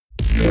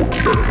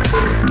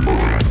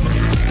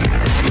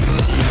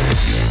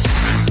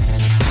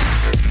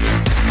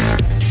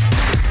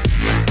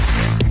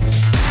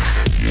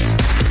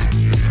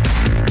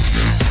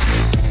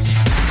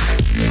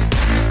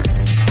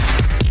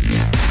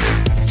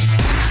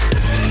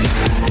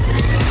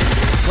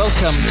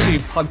welcome to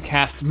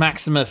Podcast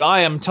Maximus. I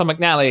am Tom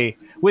McNally.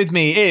 With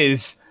me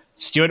is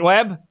Stuart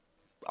Webb.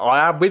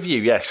 I am with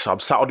you, yes. I'm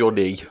sat on your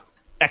knee.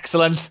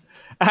 Excellent.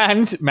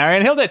 And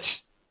Marion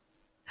Hilditch.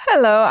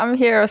 Hello, I'm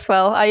here as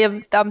well.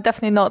 I'm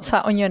definitely not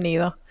sat on your knee,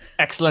 though.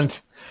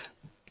 Excellent.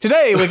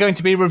 Today we're going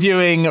to be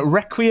reviewing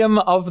Requiem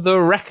of the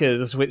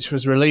Wreckers, which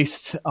was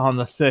released on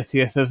the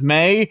 30th of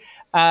May,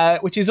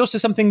 which is also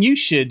something you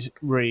should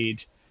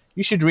read.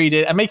 You should read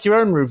it and make your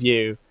own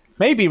review.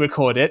 Maybe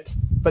record it,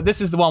 but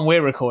this is the one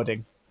we're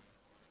recording.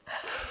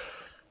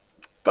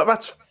 But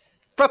that's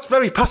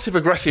very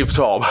passive-aggressive,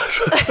 Tom.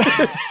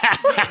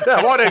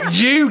 Yeah, why don't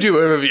you do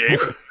a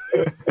review?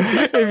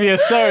 If you're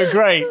so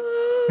great.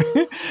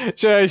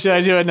 Should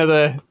I do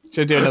another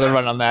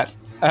run on that?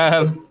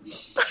 I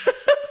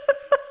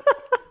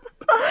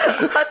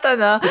don't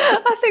know.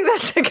 I think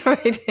that's a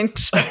great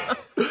intro.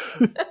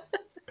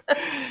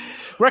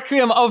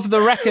 Requiem of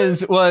the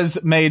Wreckers was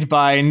made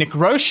by Nick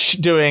Roche,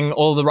 doing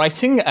all the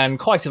writing and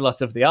quite a lot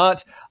of the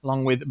art,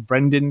 along with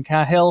Brendan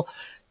Cahill.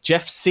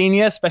 Jeff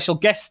Senior, special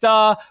guest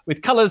star,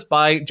 with colours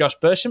by Josh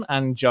Bersham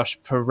and Josh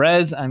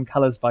Perez, and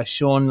colours by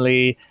Sean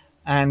Lee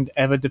and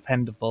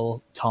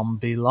ever-dependable Tom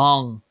B.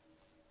 Long.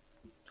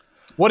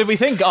 What did we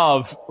think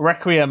of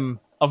Requiem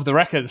of the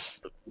Wreckers?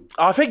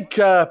 I think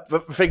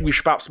the thing we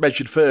should perhaps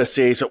mention first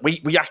is that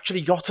we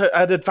actually got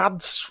an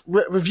advance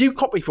review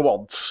copy for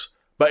once.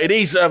 But it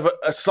is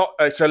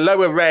it's a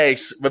lower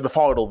res than the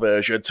final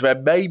version, so there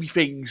may be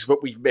things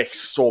that we've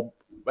missed or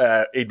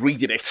in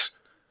reading it.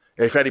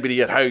 If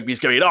anybody at home is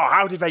going,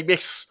 how did they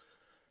miss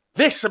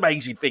this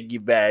amazing thing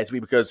in there? It's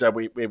because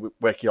we're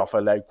working off a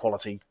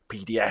low-quality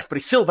PDF, but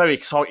it's still very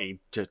exciting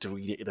to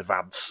read it in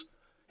advance.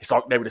 It's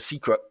like knowing a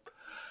secret.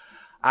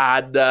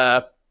 And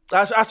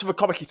as for the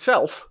comic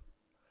itself,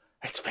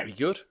 it's very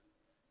good.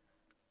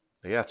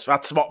 Yeah,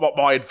 that's what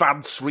my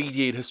advanced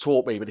reading has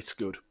taught me, but it's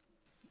good.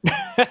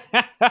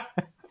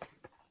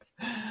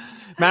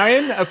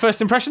 Marion,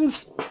 first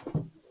impressions?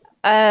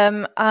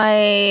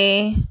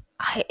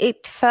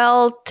 It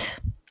felt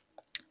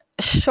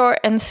short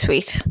and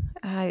sweet.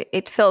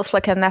 It feels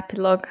like an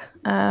epilogue,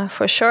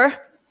 for sure.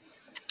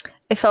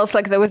 It feels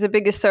like there was a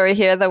bigger story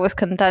here that was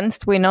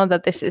condensed. We know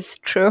that this is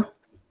true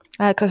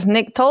because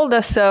Nick told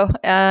us so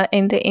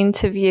in the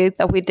interview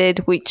that we did,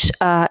 which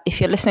if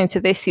you're listening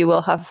to this, you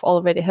will have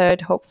already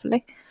heard,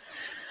 hopefully.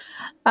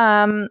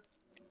 I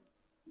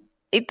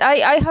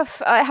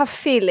have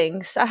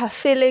feelings. I have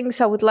feelings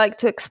I would like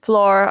to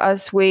explore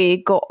as we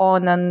go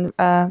on and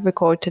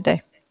record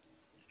today.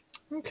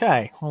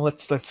 Okay, well,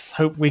 let's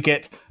hope we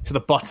get to the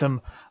bottom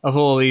of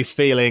all these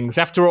feelings.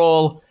 After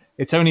all,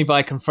 it's only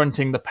by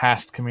confronting the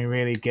past can we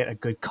really get a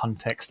good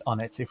context on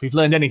it. If we've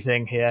learned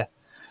anything here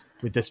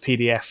with this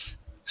PDF,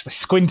 by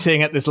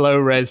squinting at this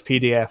low-res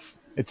PDF,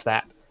 it's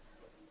that.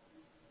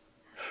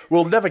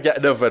 We'll never get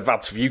another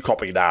advanced review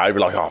copy now. We'll be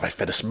like, they've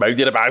been just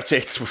moaning about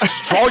it.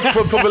 Strike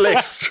them from the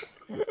list.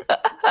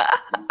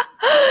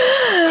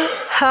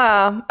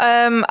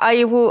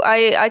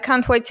 I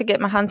can't wait to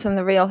get my hands on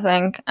the real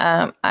thing.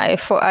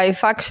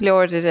 I've actually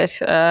ordered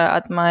it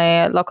at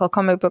my local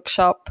comic book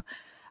shop.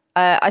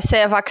 I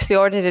say I've actually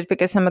ordered it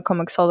because I'm a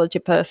Comixology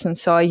person,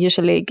 so I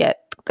usually get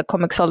the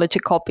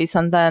Comixology copies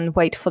and then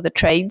wait for the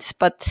trades.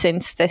 But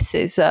since this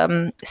is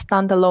a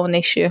standalone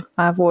issue,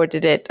 I've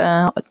ordered it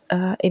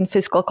in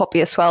physical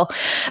copy as well.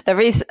 There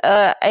is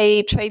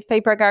a trade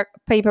paperback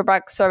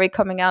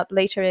coming out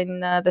later in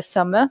the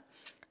summer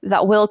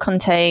that will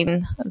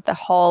contain the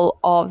whole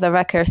of the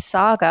Wreckers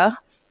saga,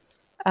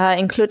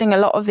 including a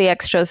lot of the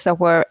extras that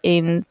were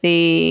in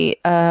the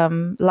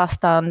Last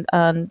Stand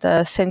and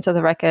the Sins of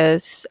the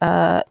Wreckers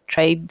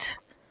trade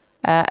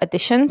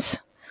editions.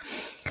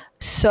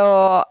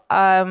 So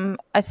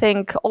I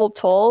think all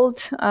told,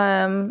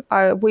 some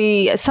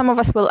of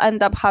us will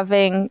end up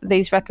having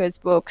these Records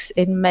books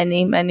in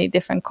many, many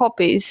different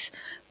copies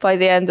by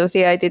the end of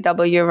the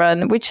IDW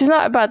run, which is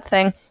not a bad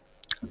thing.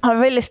 I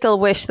really still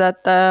wish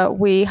that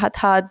we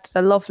had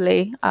the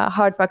lovely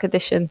hardback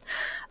edition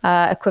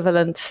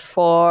equivalent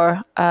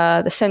for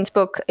the Sins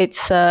book.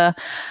 It's I've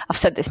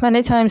said this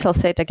many times, I'll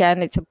say it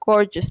again, it's a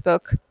gorgeous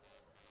book,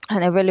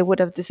 and it really would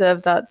have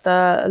deserved that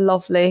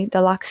lovely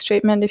deluxe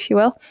treatment, if you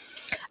will.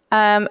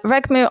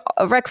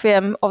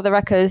 Requiem of the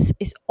Wreckers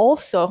is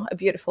also a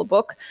beautiful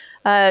book.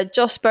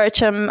 Josh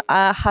Bersham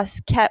has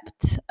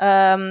kept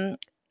a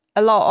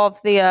lot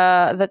of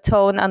the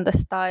tone and the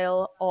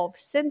style of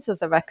Sins of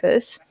the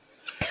Wreckers,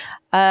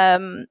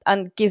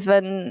 and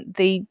given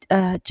the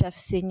Jeff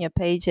Senior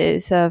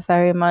pages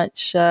very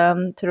much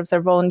sort of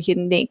their own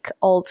unique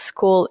old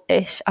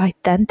school-ish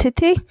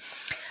identity.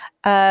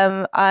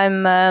 I'm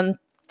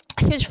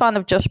huge fan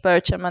of Josh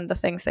Bersham and the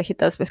things that he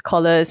does with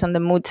colors and the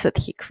moods that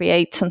he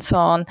creates and so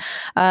on.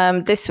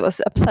 This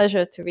was a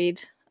pleasure to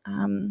read.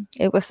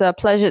 It was a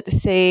pleasure to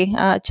see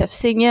Jeff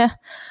Senior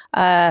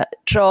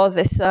draw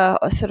this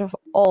sort of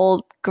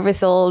old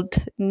grizzled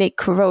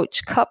Nick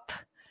Roche cup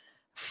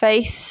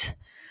face,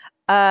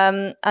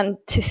 and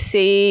to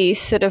see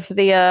sort of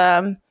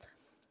the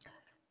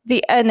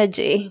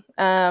energy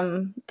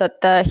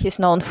that he's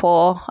known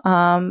for.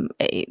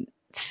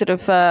 sort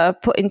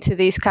of put into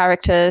these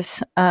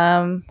characters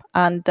and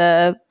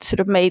sort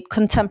of made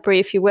contemporary,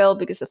 if you will,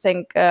 because I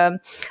think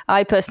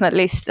I personally at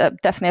least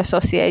definitely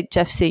associate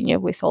Jeff Senior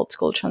with old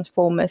school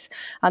Transformers,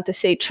 and to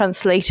see it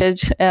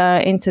translated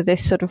into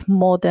this sort of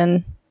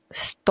modern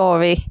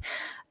story,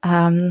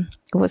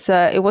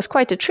 it was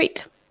quite a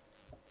treat.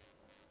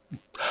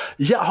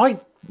 Yeah, I'd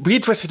be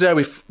interested to know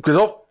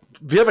because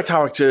the other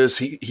characters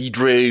he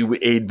drew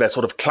in their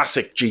sort of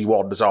classic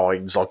G1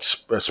 designs, like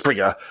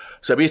Springer.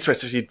 So I'd be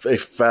interested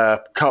if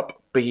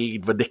Cup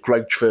being the Nick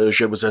Roach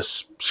version was a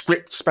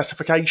script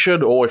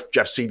specification, or if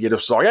Jeff Senior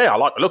just was like, "Hey, I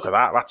like the look of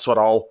that. That's what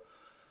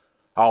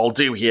I'll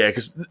do here."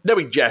 Because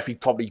knowing Jeff, he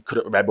probably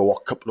couldn't remember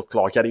what Cup looked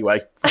like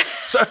anyway.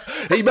 So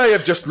he may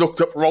have just looked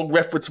up the wrong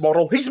reference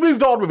model. He's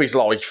moved on with his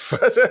life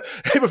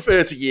over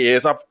 30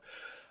 years.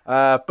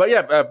 But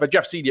yeah, the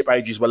Jeff Senior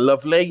pages were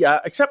lovely,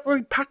 except for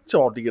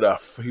Impactor, oddly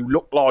enough, who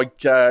looked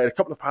like, in a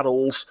couple of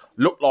panels,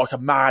 looked like a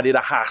man in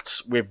a hat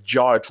with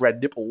giant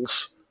red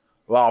nipples,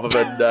 rather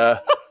than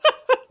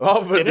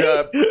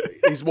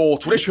his more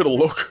traditional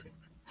look.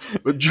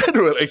 But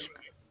generally,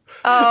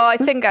 I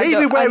think I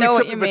know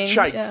what you mean.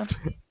 Chafed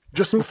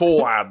just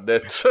beforehand.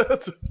 I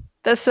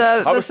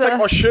was taking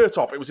my shirt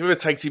off. It was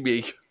irritating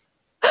me.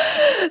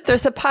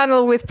 There's a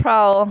panel with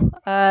Prowl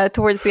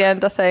towards the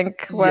end, I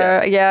think,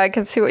 where I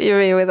can see what you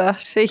mean with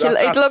that.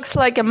 It looks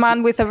like a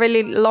man with a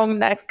really long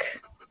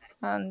neck,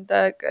 and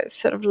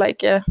sort of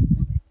like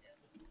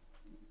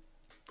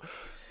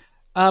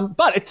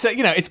but it's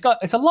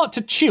it's a lot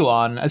to chew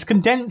on. As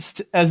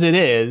condensed as it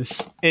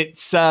is,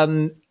 it's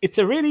a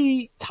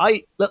really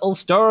tight little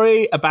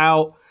story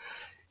about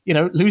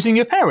losing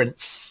your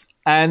parents,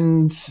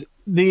 and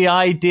the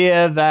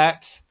idea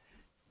that.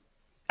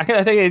 I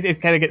think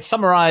it kind of gets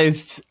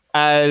summarized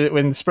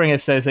when Springer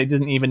says he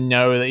didn't even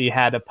know that he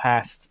had a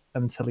past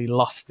until he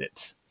lost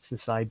it. It's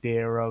this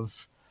idea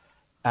of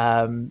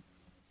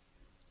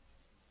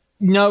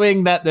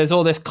knowing that there's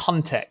all this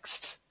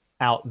context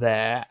out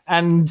there.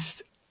 And,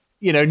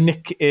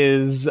 Nick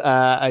is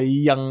a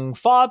young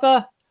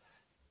father,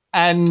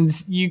 and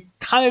you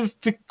kind of,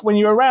 when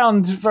you're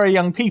around very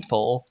young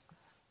people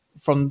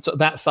from sort of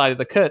that side of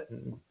the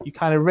curtain, you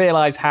kind of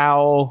realize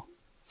how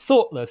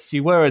thoughtless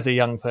you were as a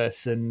young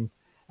person,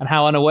 and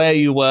how unaware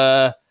you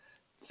were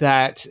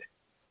that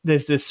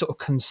there's this sort of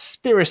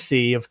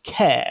conspiracy of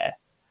care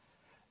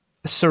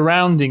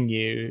surrounding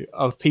you,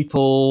 of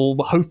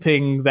people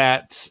hoping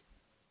that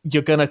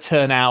you're going to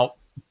turn out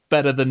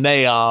better than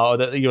they are, or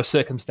that your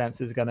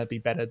circumstances are going to be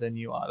better than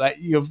you are,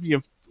 that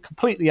you're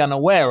completely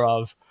unaware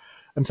of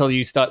until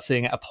you start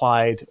seeing it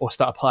applied, or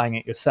start applying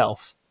it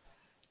yourself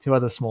to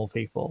other small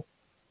people.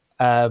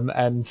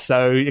 And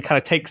so it kind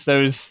of takes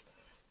those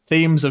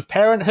themes of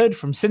parenthood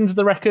from Sins of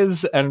the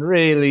Wreckers and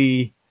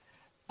really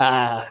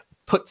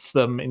puts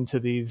them into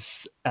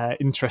these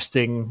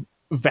interesting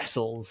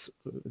vessels,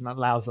 and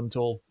allows them to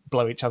all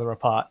blow each other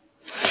apart.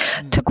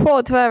 To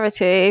quote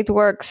Verity, it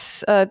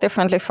works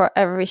differently for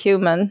every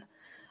human.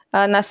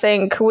 And I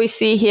think we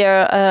see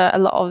here a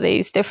lot of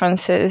these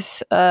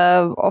differences.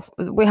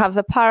 We have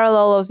the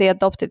parallel of the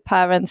adopted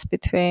parents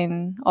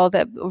between, or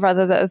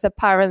the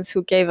parents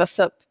who gave us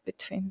up,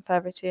 between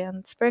Verity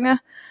and Springer.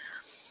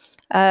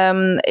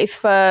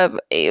 For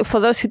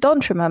those who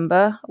don't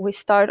remember, we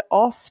start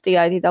off the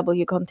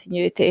IDW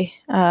continuity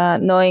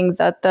knowing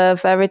that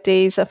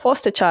Verity is a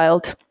foster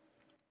child.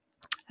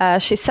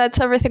 She sets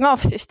everything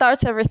off. She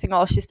starts everything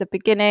off. She's the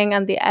beginning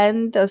and the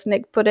end, as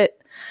Nick put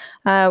it.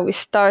 We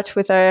start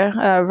with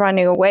her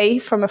running away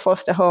from a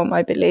foster home,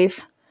 I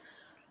believe.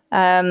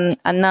 And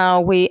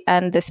now we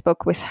end this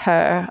book with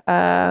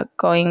her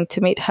going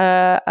to meet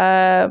her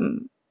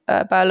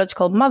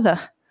biological mother.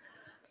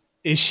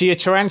 Is she a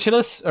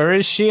Tarantulas, or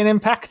is she an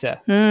Impactor?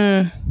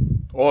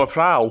 Or a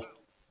Prowl?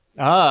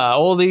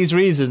 All these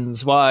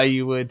reasons why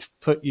you would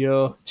put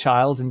your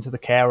child into the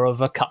care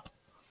of a Cup.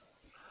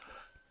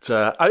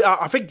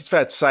 I think it's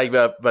fair to say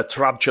that the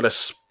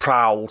Tarantulas,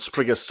 Prowl,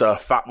 Springer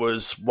stuff, that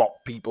was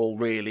what people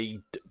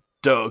really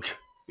dug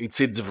in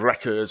Sins of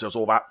Wreckers. There was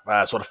all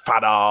that sort of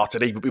fan art,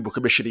 and even people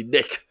commissioning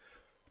Nick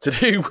to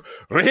do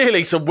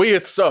really some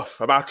weird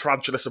stuff about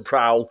Tarantulas and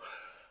Prowl.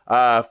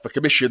 For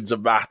commissions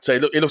of that. So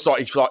it looks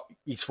like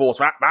he's thought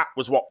that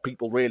was what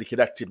people really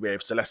connected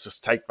with, so let's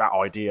just take that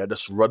idea and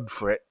just run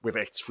with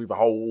it through the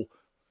whole,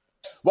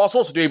 whilst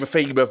also doing the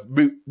theme of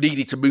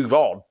needing to move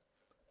on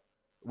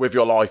with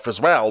your life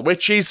as well,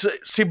 which is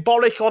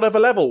symbolic on other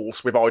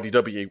levels with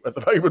IDW at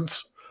the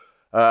moment,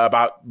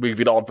 about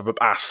moving on from the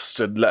past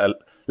and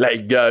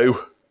letting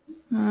go.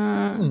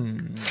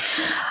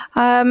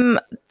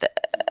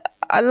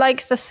 I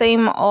like the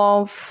theme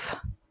of,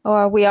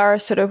 or we are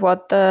sort of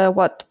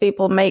what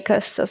people make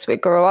us as we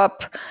grow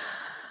up,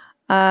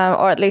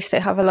 or at least they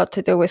have a lot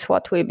to do with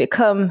what we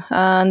become.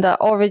 And the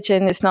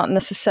origin is not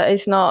necessary.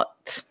 It's not.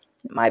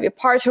 It might be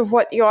part of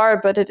what you are,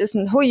 but it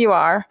isn't who you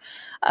are.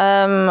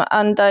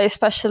 And I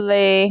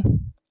especially,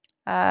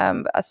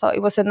 I thought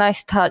it was a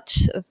nice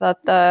touch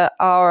that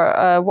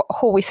our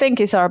who we think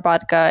is our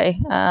bad guy,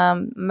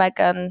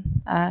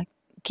 Megan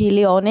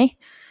Giglioni,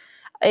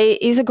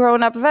 is a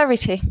grown-up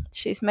Verity.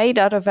 She's made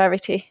out of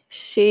Verity.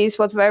 She's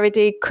what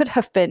Verity could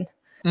have been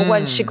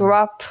when she grew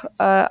up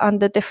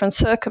under different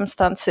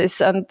circumstances,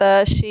 and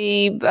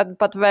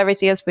but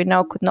Verity, as we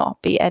know, could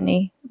not be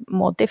any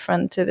more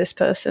different to this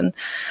person.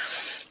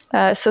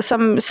 So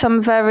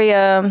some very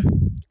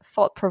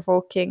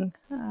thought-provoking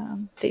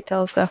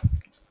details there.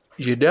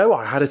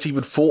 I hadn't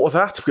even thought of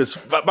that, because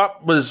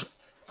that was...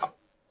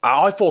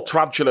 I thought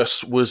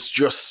Tarantulas was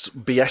just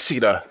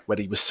BSing her when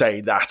he was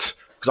saying that,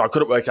 because I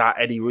couldn't work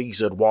out any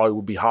reason why it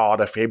would be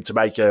harder for him to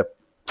make a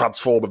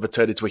transformer that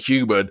turned into a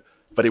human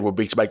than it would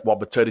be to make one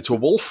that turned into a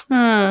wolf.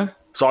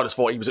 So I just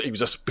thought he was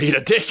just being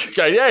a dick,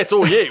 going, yeah, it's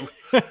all you.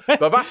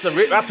 But that's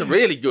a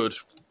really good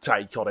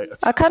take on it.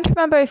 I can't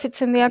remember if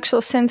it's in the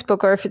actual Sins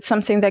book or if it's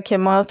something that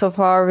came out of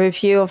our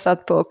review of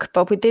that book,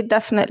 but we did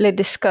definitely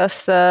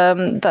discuss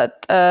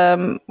that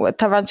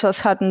Tarantulas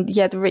hadn't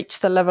yet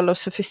reached the level of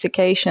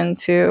sophistication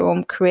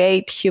to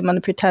create human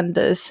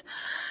pretenders,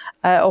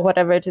 or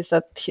whatever it is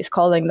that he's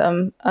calling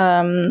them.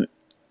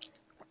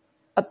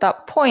 At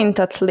that point,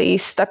 at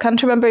least, I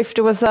can't remember if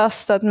it was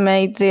us that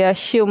made the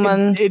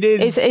human. It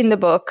is in the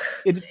book.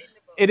 It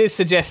is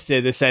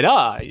suggested. They said,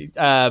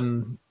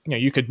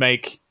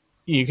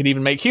 you could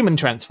even make human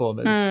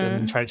transformers.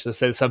 And Tarantula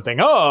says something.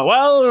 Oh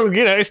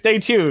well, stay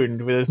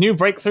tuned. There's new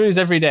breakthroughs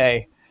every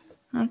day.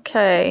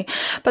 Okay,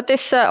 but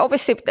this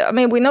obviously, I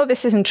mean, we know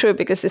this isn't true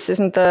because this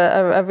isn't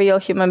a real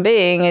human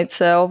being.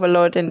 It's an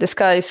overlord in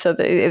disguise. So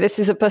this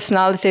is a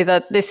personality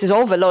this is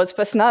Overlord's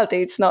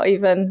personality. It's not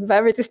even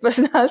Verity's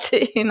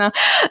personality,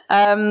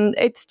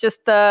 It's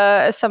just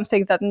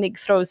something that Nick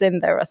throws in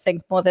there, I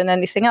think, more than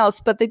anything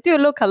else. But they do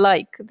look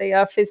alike. They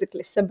are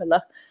physically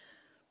similar.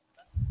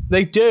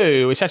 They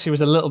do, which actually was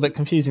a little bit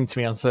confusing to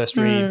me on first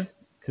read,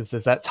 because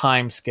there's that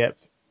time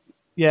skip.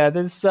 Yeah,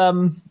 the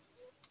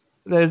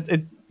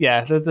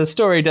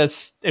story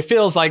does. It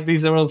feels like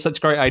these are all such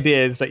great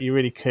ideas that you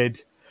really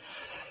could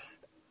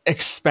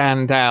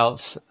expand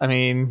out. I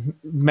mean,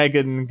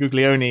 Megan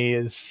Guglielmi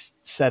is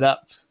set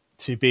up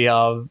to be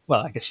I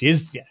guess she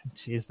is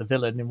the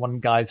villain in one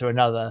guise or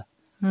another,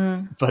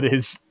 but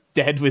is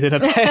dead within a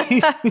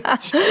page.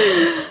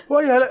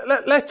 Well, yeah,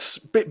 let's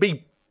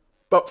be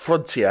up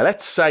front here.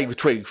 Let's say the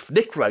truth.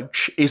 Nick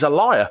Roche is a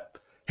liar.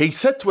 He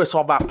said to us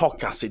on that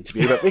podcast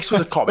interview that this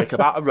was a comic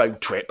about a road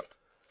trip.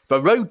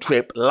 The road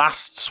trip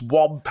lasts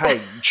one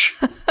page.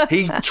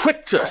 He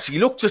tricked us. He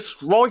looked us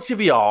right in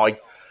the eye,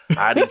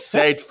 and he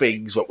said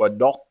things that were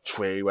not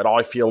true, and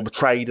I feel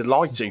betrayed and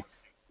lied to.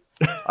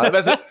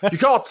 You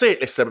can't see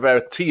it, listener, but there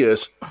are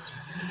tears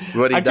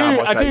running down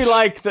my face. I do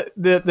like that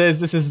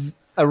this is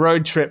a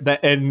road trip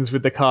that ends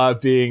with the car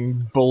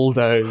being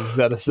bulldozed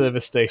at a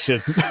service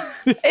station.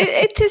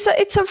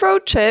 It's a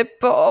road trip,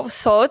 but of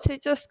sorts,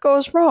 it just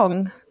goes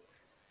wrong.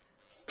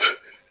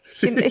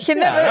 He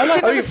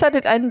never said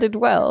it ended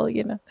well,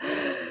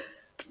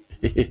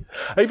 If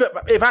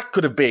that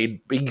could have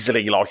been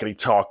easily like an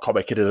entire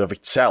comic in and of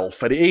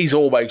itself, and it is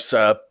almost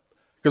because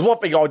one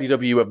thing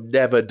IDW have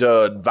never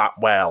done that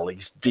well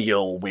is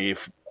deal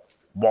with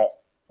what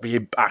the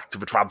impact of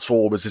the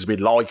Transformers has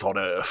been like on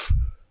Earth.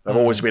 They've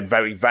always been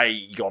very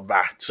vague on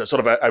that. So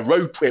sort of a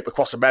road trip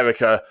across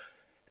America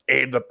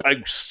in the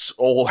post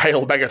all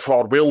hail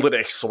Megatron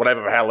wilderness, or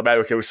whatever the hell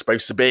America is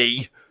supposed to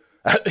be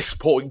at this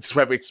point,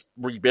 whether it's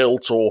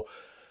rebuilt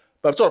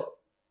but sort of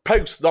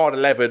post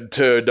 9/11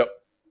 turned up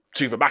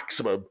to the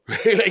maximum,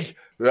 really.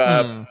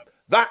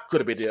 That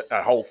could have been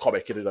a whole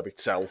comic in and of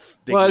itself.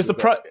 Well,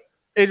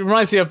 it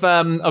reminds me of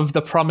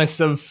the promise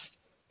of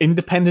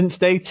Independence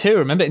Day 2.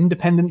 Remember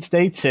Independence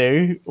Day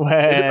 2?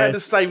 Where...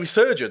 Independence Day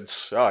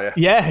Resurgence. Oh, yeah.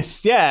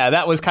 Yes, yeah.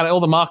 That was kind of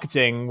all the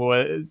marketing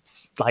was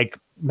like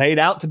made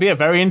out to be a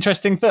very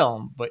interesting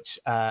film, which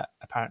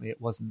apparently it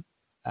wasn't.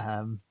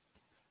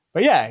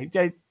 But yeah,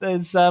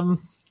 there's a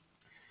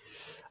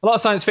lot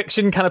of science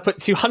fiction kind of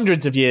put you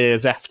hundreds of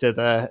years after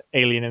the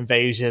alien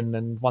invasion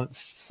and once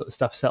sort of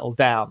stuff settled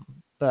down.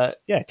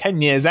 But yeah,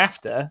 10 years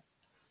after,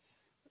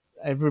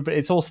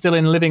 it's all still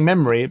in living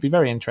memory. It'd be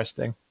very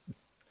interesting.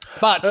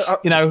 But,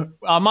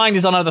 our mind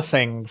is on other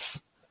things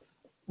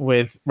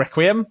with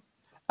Requiem.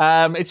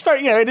 It's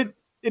very, it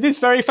is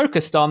very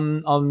focused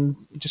on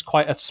just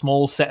quite a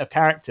small set of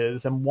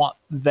characters and what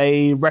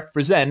they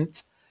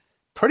represent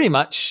pretty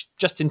much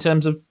just in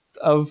terms of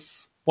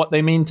what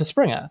they mean to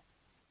Springer.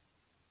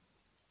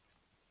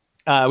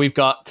 We've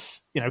got,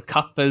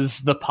 Kup as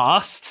the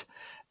past,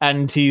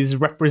 and he's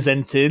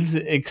represented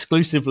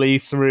exclusively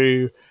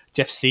through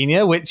Jeff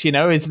Senior, which,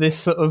 is this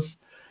sort of,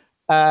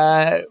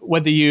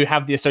 whether you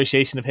have the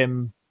association of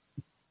him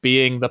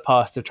being the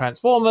past of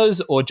Transformers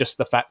or just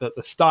the fact that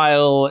the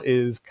style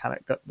is kind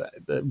of got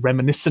the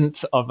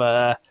reminiscent of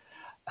a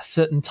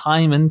certain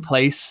time and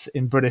place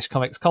in British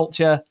comics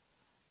culture,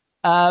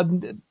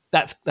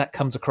 that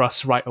comes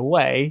across right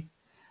away.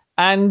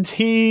 And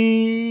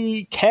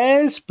he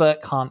cares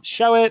but can't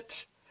show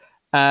it.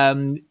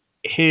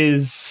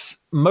 His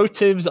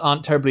motives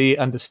aren't terribly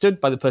understood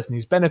by the person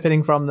who's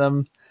benefiting from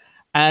them.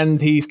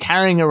 And he's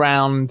carrying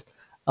around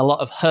a lot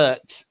of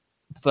hurt,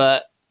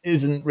 but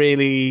isn't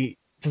really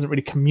doesn't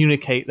really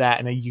communicate that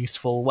in a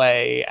useful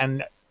way,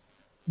 and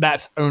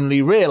that's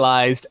only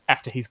realized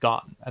after he's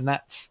gone. And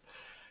that's,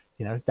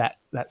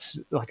 that's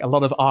like a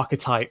lot of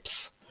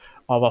archetypes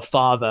of a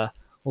father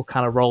all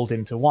kind of rolled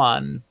into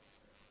one.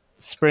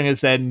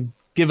 Springer's then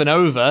given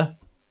over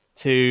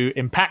to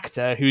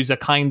Impactor, who's a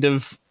kind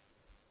of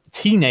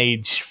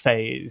teenage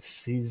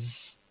phase.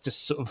 He's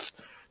just sort of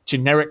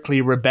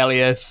generically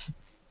rebellious.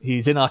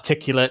 He's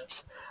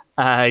inarticulate.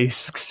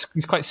 He's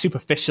quite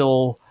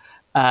superficial.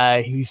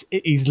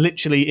 He's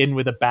literally in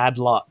with a bad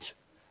lot,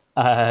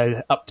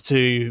 up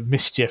to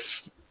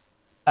mischief,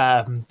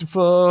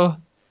 for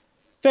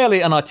fairly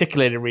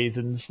unarticulated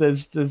reasons.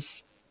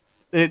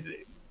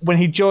 When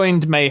he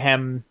joined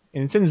Mayhem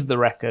in Sins of the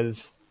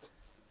Wreckers,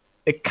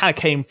 it kind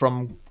of came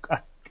from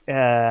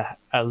a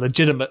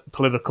legitimate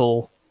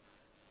political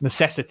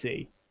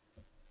necessity,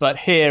 but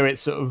here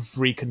it's sort of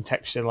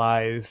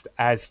recontextualized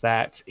as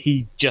that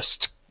he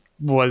just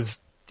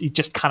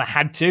kind of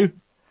had to.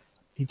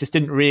 He just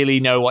didn't really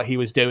know what he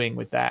was doing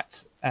with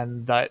that,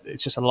 and that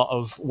it's just a lot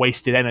of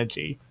wasted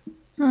energy.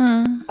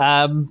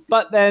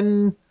 But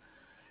then,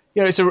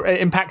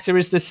 Impactor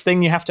is this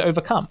thing you have to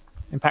overcome.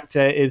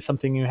 Impactor is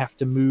something you have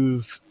to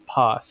move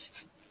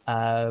past,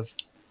 and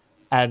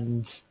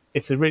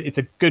it's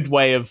a good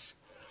way of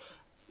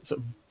sort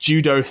of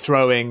judo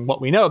throwing what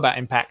we know about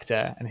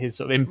Impactor and his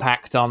sort of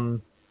impact on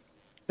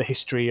the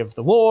history of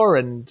the war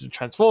and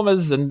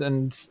Transformers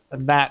and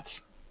that,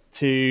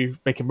 to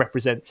make him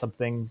represent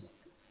something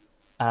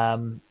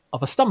of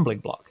a stumbling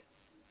block.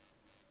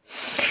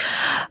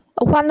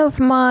 One of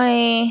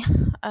my,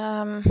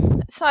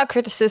 it's not a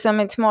criticism,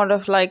 it's more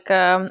of like,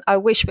 I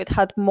wish we'd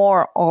had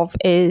more of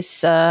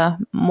is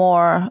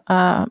more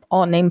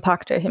on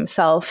Impactor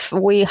himself.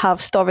 We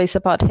have stories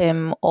about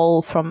him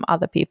all from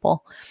other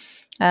people.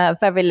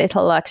 Very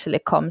little actually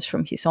comes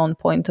from his own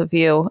point of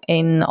view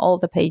in all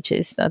the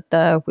pages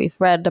that we've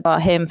read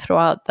about him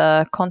throughout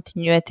the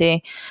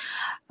continuity.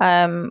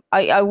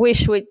 I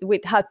wish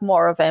we'd had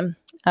more of him,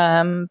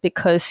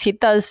 because he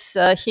does,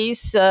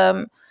 he's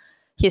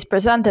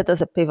presented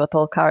as a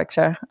pivotal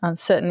character and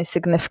certainly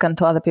significant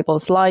to other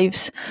people's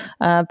lives,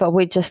 but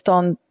we just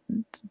don't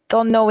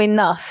know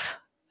enough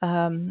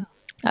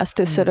as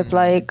to sort of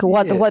like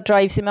what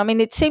drives him. I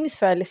mean, it seems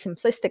fairly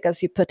simplistic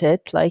as you put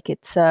it, like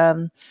it's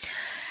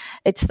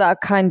that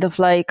kind of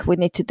like, we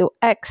need to do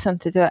X,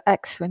 and to do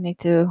X we need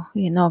to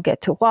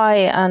get to Y,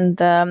 and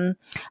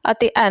at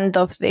the end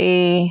of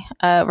the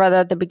rather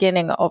at the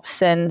beginning of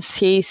Sins,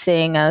 he's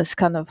seeing as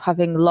kind of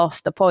having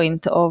lost the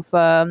point of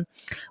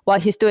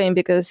what he's doing,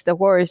 because the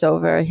war is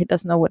over. He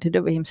doesn't know what to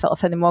do with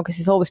himself anymore, because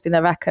he's always been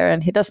a wrecker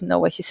and he doesn't know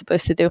what he's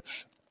supposed to do.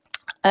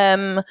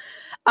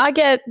 I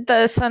get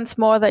the sense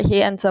more that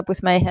he ends up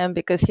with Mayhem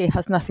because he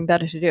has nothing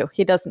better to do.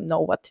 He doesn't know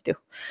what to do.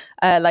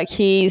 Like,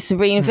 he's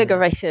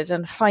reinvigorated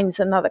and finds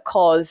another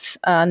cause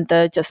and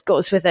just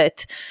goes with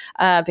it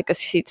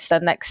because it's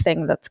the next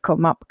thing that's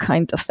come up,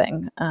 kind of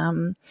thing.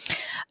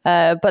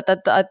 But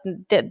I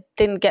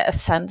didn't get a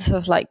sense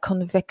of like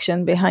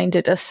conviction behind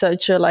it as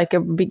such, or like a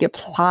bigger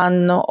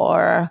plan,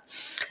 or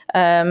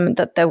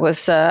that there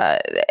was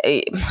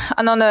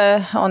and on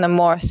a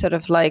more sort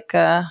of like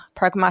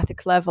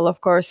pragmatic level, of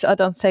course, I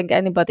don't think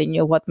anybody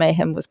knew what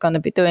Mayhem was going to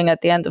be doing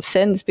at the end of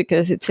Sins,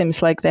 because it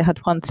seems like they had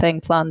one thing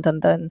planned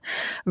and then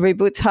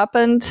reboots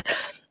happened.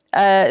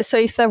 So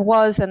if there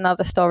was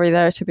another story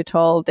there to be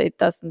told, it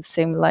doesn't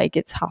seem like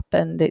it's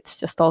happened. It's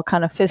just all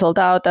kind of fizzled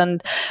out,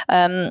 and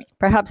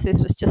perhaps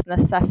this was just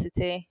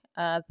necessity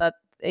that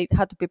it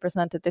had to be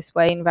presented this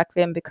way in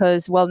Requiem,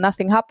 because, well,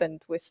 nothing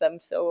happened with them,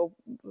 so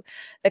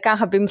they can't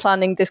have been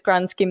planning this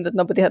grand scheme that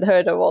nobody had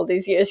heard of all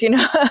these years,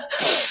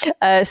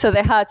 so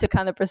they had to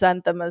kind of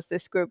present them as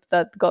this group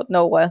that got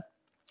nowhere,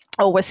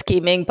 or was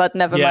scheming but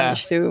never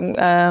managed to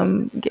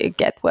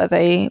get where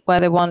they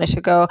wanted to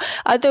go.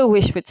 I do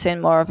wish we'd seen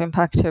more of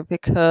Impactor,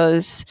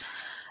 because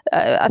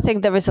I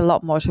think there is a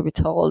lot more to be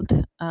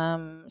told,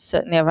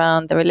 certainly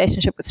around the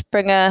relationship with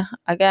Springer,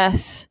 I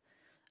guess,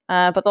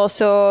 but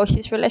also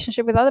his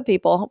relationship with other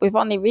people. We've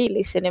only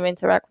really seen him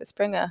interact with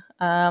Springer.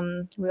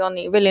 We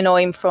only really know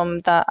him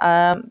from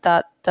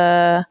that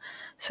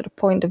sort of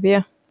point of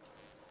view.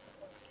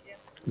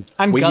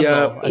 And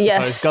Guzzle, I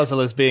suppose.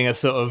 Guzzle as being a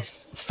sort of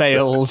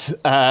failed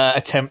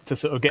attempt to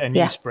sort of get a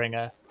new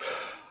Springer.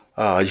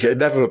 You can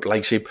never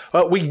replace him.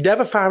 We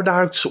never found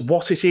out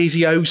what it is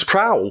he owes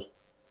Prowl,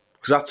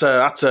 because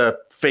that's a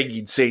thing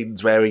in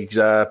Sins where he's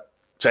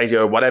says,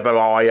 whatever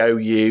I owe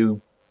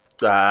you.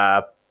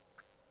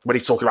 When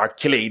he's talking about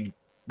killing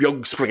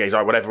young Springer, he's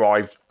like, whatever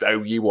I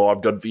owe you or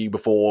I've done for you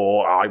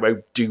before, I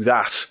won't do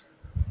that.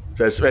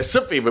 So there's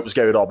something that was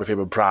going on with him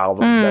and Prowl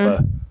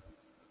that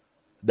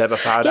never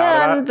found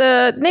out about.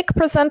 And Nick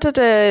presented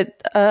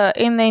it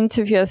in the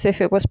interview as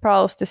if it was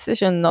Prowl's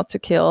decision not to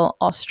kill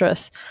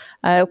Ostrus.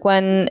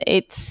 When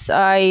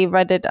I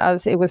read it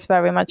as it was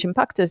very much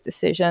Impactor's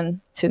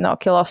decision to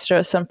not kill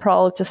Ostrus, and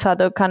Prowl just had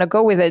to kind of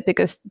go with it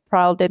because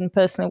Prowl didn't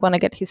personally want to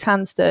get his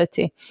hands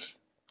dirty.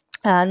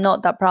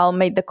 Not that Prowl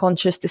made the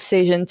conscious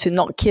decision to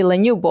not kill a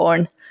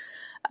newborn.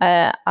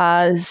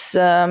 as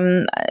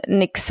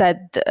Nick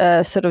said,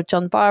 sort of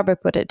John Barber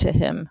put it to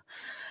him.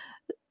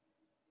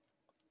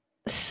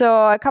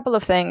 So a couple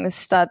of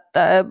things that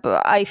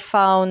I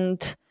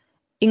found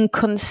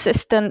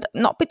inconsistent,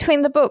 not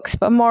between the books,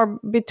 but more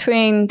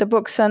between the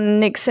books and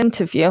Nick's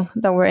interview,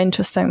 that were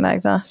interesting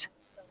like that.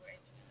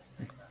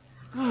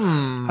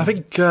 I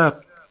think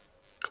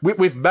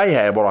with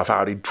Mayhem, what I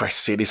found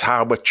interesting is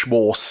how much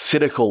more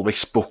cynical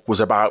this book was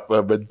about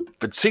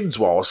than Sins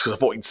was, because I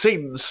thought in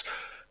Sins,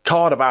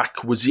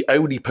 Carnavac was the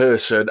only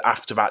person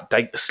after that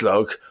data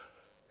slug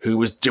who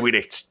was doing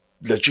it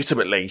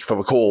legitimately for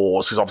the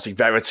cause, because obviously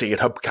Verity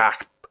and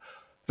Hubcap,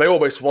 they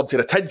almost wanted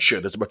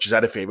attention as much as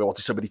anything. They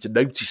wanted somebody to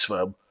notice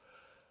them.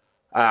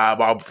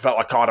 I felt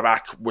like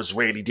Carnavac was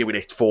really doing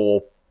it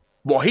for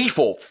what he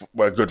thought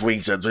were good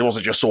reasons. It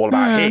wasn't just all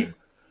about him.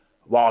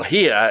 While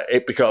here,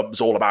 it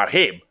becomes all about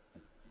him.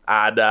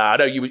 And I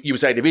know you were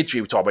saying in the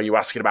interview, Tom, you were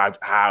asking about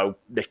how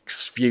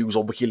Nick's views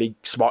on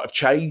WikiLeaks might have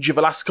changed in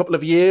the last couple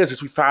of years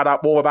as we found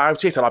out more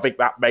about it. And I think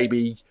that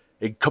maybe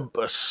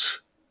encompass,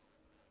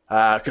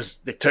 because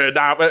it turned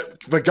out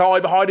that the guy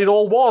behind it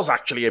all was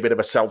actually a bit of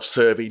a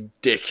self-serving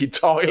dick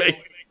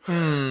entirely,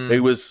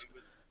 who was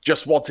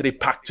just wanted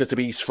Impactor to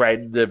be his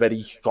friend, and then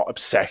he got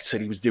upset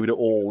and he was doing it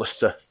all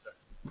just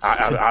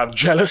out of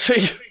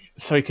jealousy.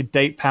 So he could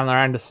date Pamela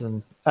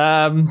Anderson.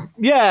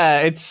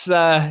 It's...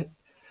 the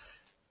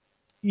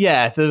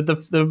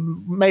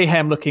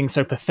Mayhem looking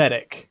so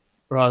pathetic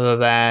rather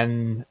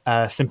than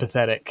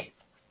sympathetic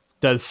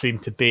does seem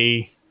to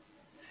be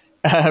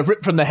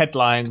ripped from the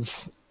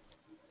headlines.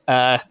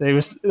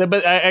 They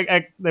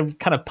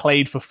kind of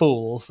played for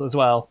fools as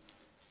well.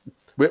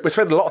 We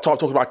spent a lot of time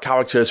talking about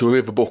characters who were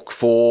in the book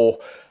for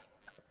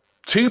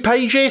 2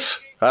 pages.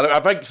 I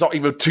think it's not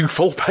even 2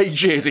 full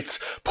pages. It's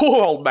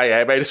poor old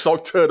Mayhem. They just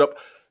like turned up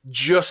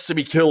just to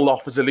be killed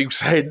off as a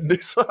loose end.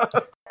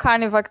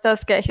 Carnavac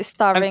does get his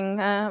starring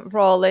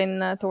role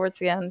in towards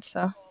the end.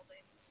 So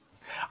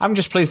I'm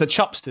just pleased that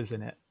Chopster's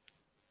in it.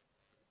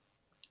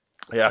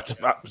 Yeah,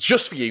 it's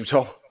just for you,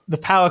 Tom. The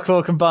Power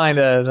Core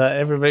Combiner that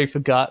everybody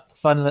forgot.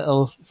 Fun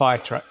little fire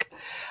truck.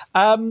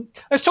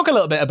 Let's talk a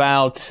little bit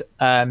about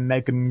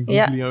Megan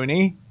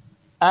Guglielmi.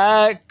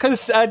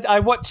 Because I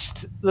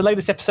watched the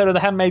latest episode of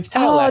The Handmaid's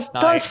Tale last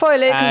night. Don't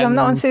spoil it, because I'm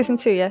not on season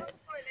 2 yet.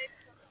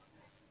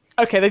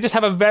 Okay, they just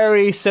have a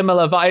very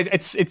similar vibe.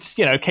 It's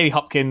Katie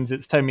Hopkins,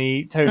 it's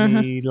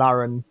Tony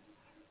Lauren.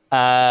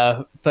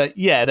 But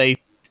yeah,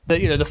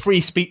 the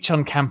free speech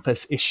on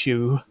campus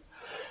issue.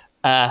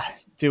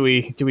 Do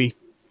we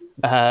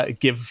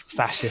give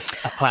fascists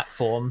a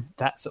platform?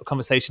 That sort of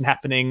conversation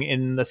happening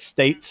in the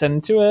States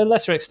and to a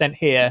lesser extent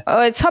here.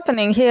 Oh, it's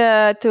happening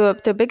here to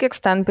a big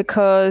extent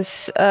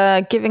because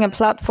giving a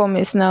platform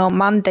is now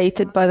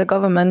mandated by the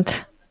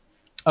government.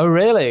 Oh,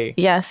 really?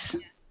 Yes.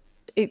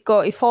 It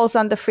falls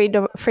under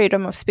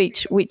freedom of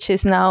speech, which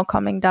is now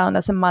coming down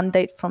as a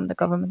mandate from the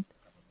government.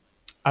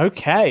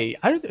 Okay.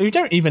 Do we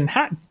even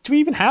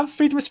have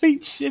freedom of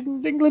speech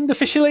in England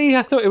officially?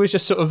 I thought it was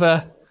just sort of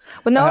a...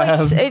 Well, no,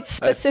 it's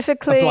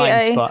specifically a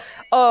blind spot.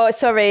 Oh,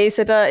 sorry. Is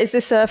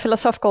this a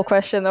philosophical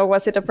question, or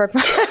was it an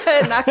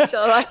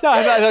actual?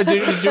 No.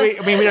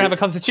 We don't have a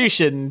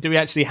constitution. Do we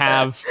actually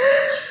have?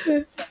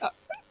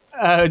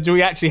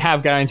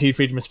 Guaranteed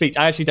freedom of speech?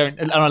 I actually don't.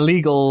 On a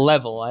legal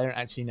level, I don't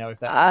actually know if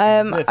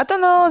that. Exists. I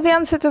don't know the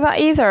answer to that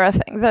either. I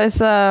think there's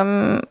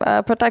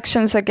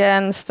protections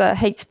against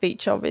hate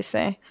speech,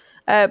 obviously.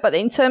 But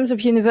in terms of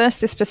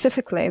universities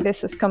specifically,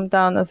 this has come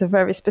down as a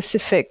very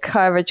specific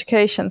higher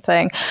education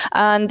thing.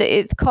 And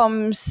it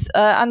comes,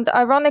 and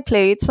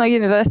ironically, it's not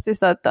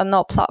universities that are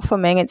not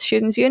platforming, it's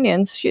students'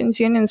 unions. Students'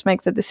 unions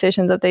make the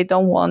decision that they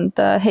don't want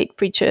hate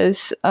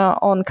preachers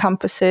on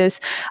campuses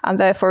and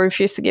therefore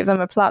refuse to give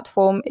them a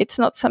platform. It's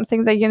not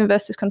something that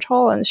universities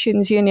control, and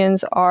students'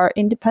 unions are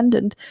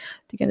independent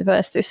to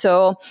universities.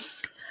 So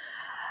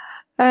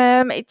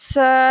it's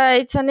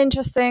an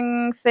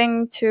interesting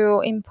thing to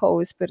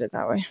impose, put it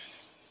that way.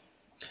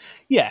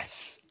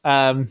 Yes,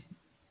 and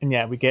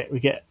yeah, we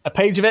get a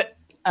page of it,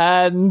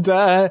 and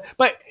but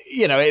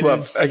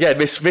again,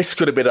 this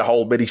could have been a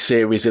whole mini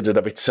series in and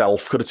of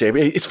itself, couldn't it?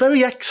 It's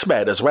very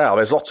X-Men as well.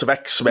 There's lots of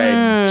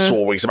X-Men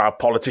stories about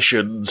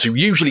politicians who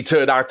usually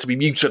turn out to be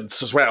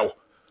mutants as well.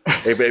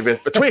 A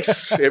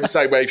twist in the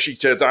same way she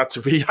turns out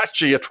to be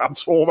actually a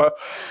transformer.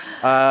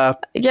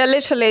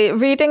 Literally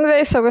reading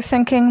this, I was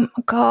thinking,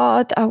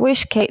 God, I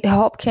wish Katie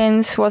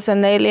Hopkins was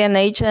an alien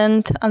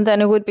agent, and then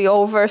it would be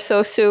over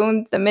so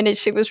soon the minute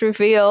she was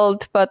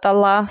revealed. But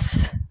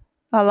alas,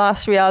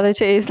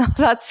 reality is not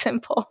that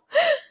simple.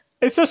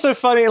 It's also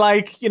funny,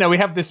 we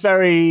have this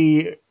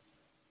very,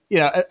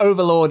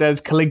 Overlord as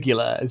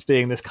Caligula as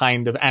being this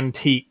kind of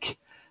antique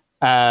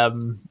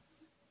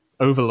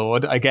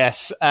overlord, I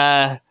guess,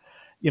 a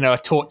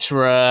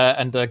torturer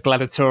and a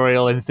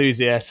gladiatorial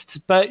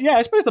enthusiast. But yeah,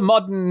 I suppose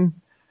the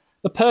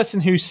person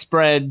who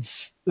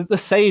spreads, the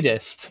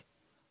sadist,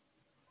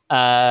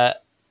 the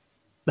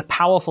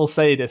powerful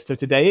sadist of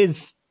today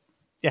is,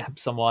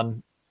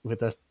 someone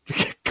with a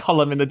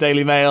column in the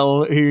Daily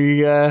Mail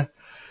who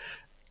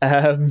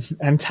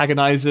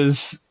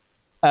antagonizes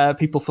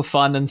people for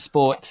fun and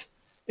sport.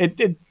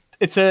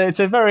 It's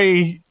a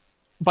very,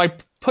 by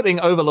putting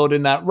Overlord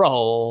in that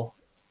role,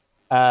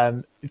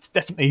 it's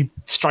definitely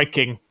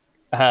striking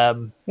a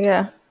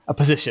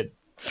position.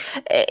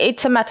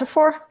 It's a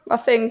metaphor, I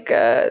think,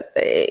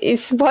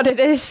 is what it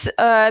is.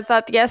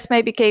 That yes,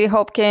 maybe Katie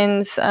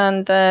Hopkins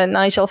and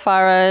Nigel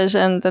Farage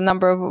and the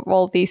number of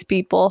all these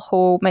people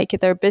who make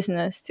it their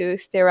business to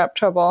stir up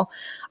trouble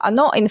are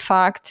not, in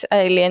fact,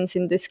 aliens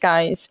in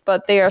disguise,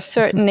 but they are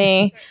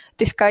certainly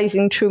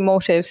disguising true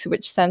motives,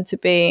 which tend to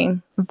be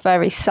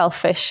very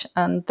selfish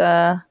and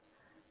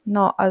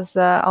not as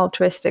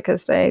altruistic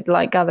as they'd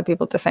like other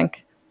people to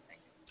think.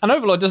 And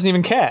Overlord doesn't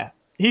even care.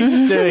 He's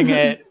just doing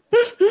it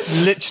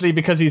literally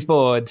because he's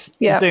bored.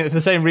 Yeah. He's doing it for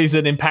the same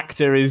reason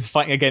Impactor is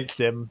fighting against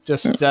him.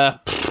 Just, I'm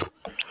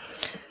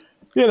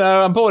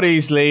bored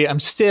easily. I'm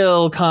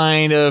still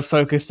kind of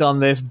focused on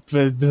this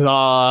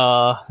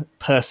bizarre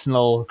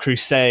personal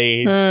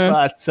crusade.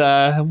 But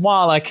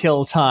while I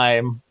kill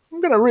time,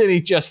 I'm going to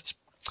really just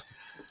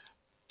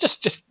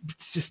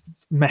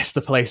mess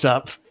the place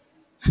up.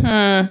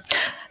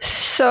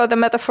 So the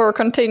metaphor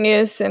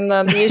continues in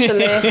that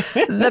usually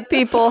the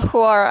people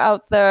who are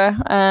out there,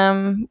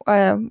 who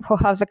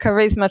have the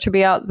charisma to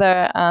be out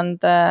there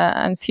and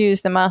enthuse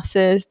the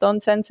masses,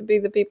 don't tend to be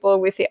the people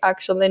with the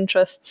actual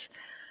interests.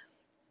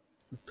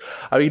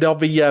 I mean,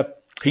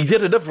 he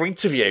did another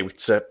interview.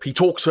 He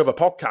talks to other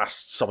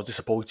podcasts. I was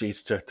disappointed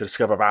to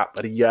discover that,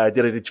 but he did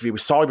an interview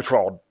with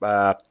Cybertron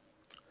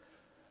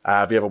the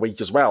other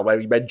week as well, where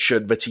he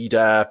mentioned that he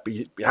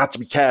had to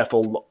be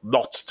careful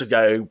not to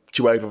go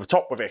too over the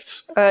top with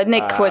it.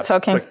 Nick, we're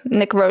talking.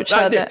 Nick Roach.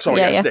 Nick. So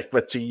he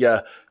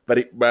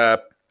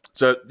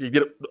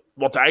didn't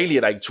want to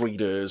alienate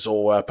readers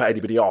or put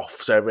anybody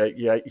off. So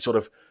he sort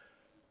of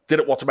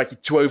didn't want to make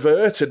it too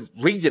overt. And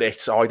reading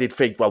it, I did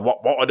think, well, what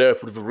on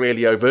earth would a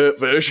really overt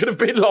version have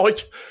been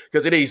like?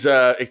 Because it is,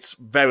 it's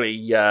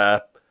very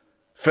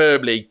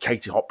firmly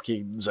Katie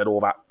Hopkins and all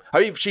that. I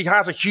mean, she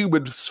has a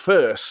humans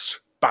first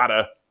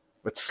banner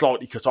that's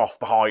slightly cut off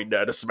behind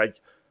her just to make.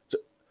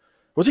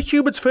 Was it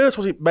humans first?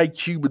 Was it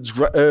make humans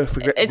Earth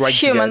great again? It's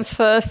humans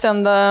first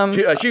and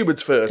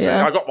humans first.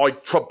 Yeah. I got my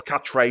Trump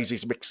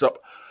catchphrases mixed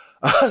up.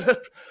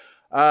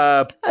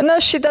 No,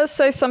 she does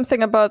say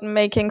something about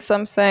making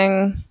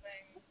something.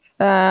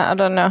 I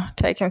don't know,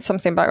 taking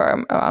something back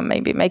or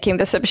maybe making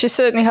this up. She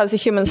certainly has a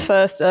humans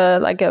first,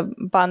 like a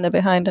banner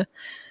behind her.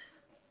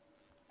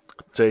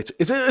 So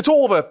it's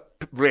all the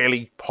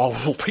really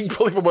powerful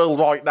people in the world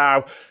right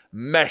now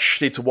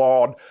meshed into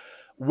one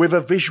with a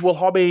visual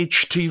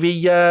homage to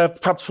the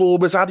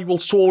Transformers annual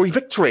story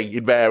Victory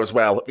in there as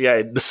well at the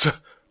end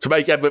to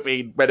make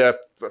everything when a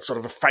sort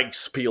of a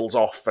face peels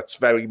off. That's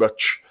very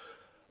much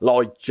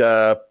like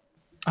Joy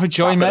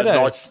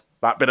Meadows.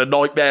 That bit of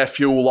nightmare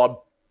fuel. I'm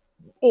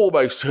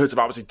almost certain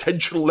that was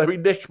intentional, Lemmy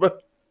Nick,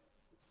 but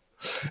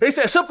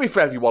there's something for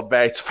everyone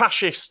there. It's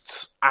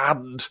fascists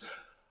and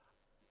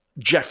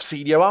Jeff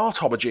Senior art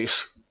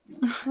homages.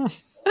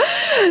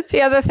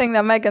 The other thing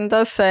that Megan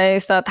does say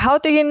is that how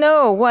do you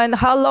know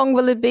how long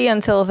will it be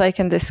until they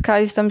can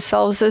disguise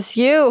themselves as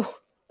you?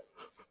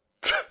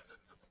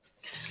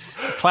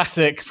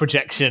 Classic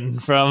projection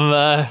from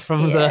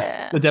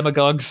the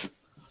demagogues.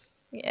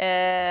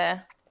 Yeah.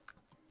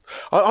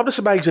 I'm just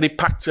amazed that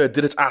Impactor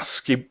didn't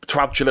ask him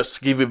Tarantulas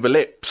to give him the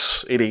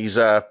lips in his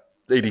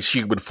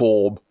human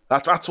form.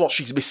 That's what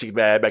she's missing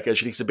there, Megan.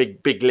 She needs the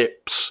big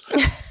lips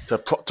to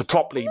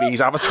properly be his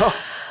avatar.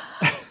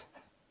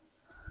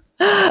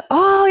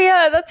 Oh,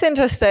 yeah, that's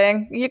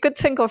interesting. You could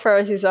think of her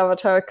as his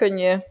avatar, couldn't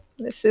you?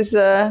 This is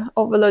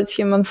Overlord's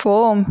human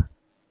form.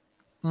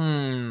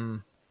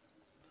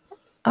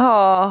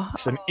 Oh.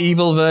 It's an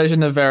evil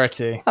version of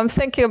Verity. I'm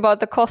thinking about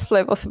the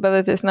cosplay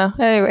possibilities now.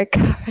 Anyway,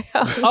 carry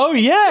on. Oh,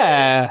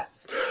 yeah.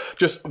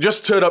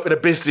 Just turn up in a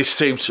business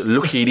suit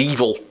looking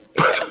evil.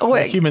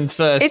 Wait, humans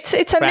first.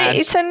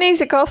 It's an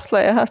easy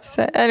cosplay, I have to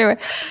say. Anyway.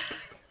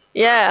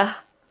 Yeah.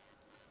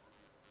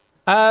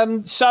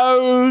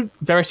 So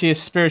Verity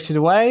is spirited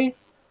away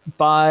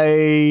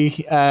by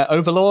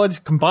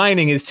Overlord,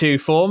 combining his two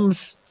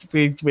forms.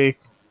 We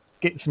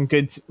get some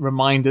good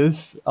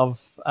reminders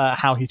of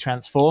how he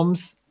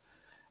transforms,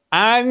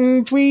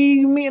 and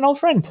we meet an old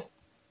friend,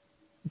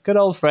 a good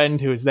old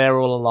friend who was there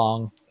all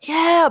along.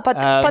 Yeah,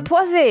 but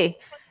was he?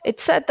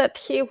 It said that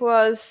he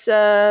was.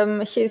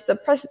 He's the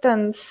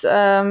president's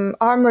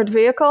armored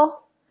vehicle.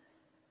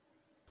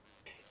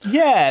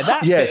 Yeah,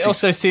 that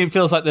also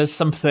feels like there's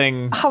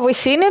something. Have we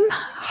seen him?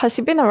 Has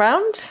he been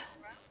around?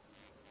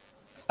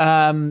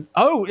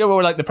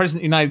 Like the President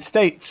of the United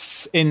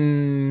States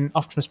in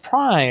Optimus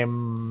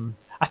Prime.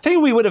 I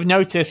think we would have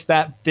noticed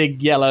that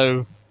big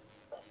yellow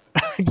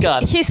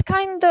gun. He's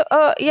kind of,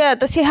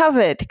 does he have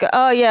it?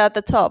 Oh, yeah, at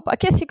the top. I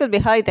guess he could be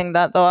hiding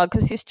that, though,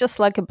 because he's just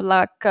like a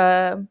black,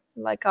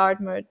 like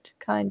armored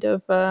kind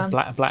of...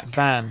 Black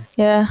van.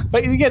 Yeah.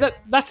 But yeah,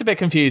 that's a bit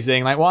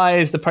confusing. Like, why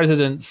is the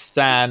President's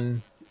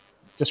van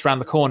just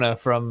round the corner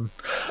from...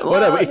 Well,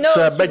 no, it's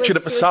mentioned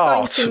at the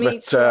start.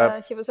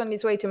 He was on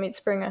his way to meet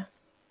Springer.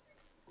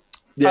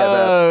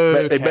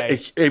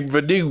 In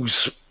the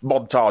news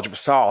montage of the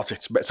start,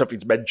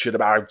 something's mentioned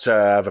about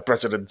the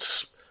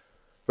president's.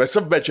 There's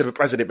some mention of the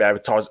president there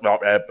with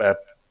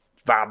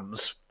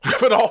vans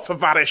driven off and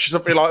vanish,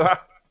 something like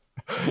that.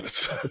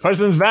 The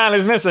president's van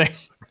is missing.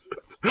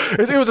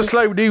 It was a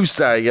slow news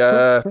day.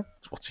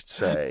 What's it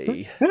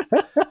say?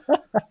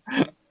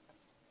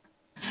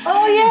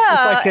 Oh yeah,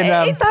 It's like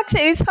it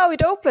actually is how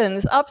it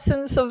opens.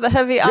 Absence of the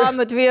heavy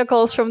armored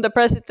vehicles from the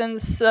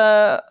president's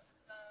motorcade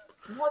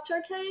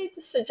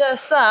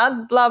suggests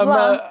that. Blah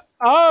blah.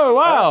 Oh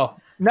wow!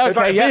 No, In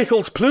fact,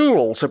 vehicles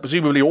plural, so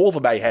presumably all the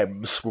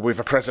mayhems were with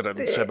the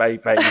president. So they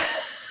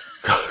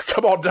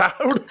come on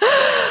down.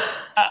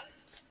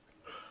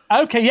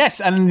 Okay,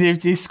 yes, and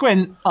if you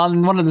squint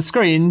on one of the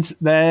screens,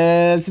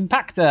 there's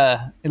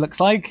Impactor. It looks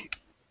like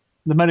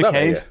the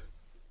motorcade.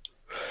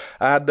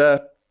 And in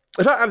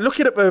fact, I'm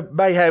looking at the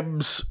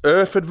Mayhem's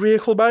earthen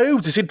vehicle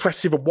modes. It's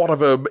interesting that one of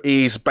them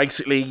is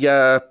basically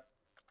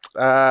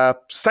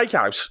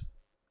Steakhouse,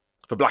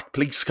 the black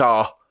police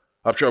car.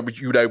 I'm sure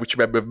you know which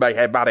member of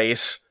Mayhem that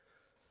is.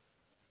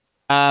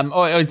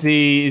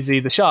 Is he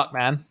the Shark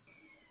Man?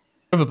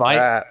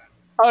 Overbite.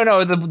 Oh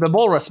no, the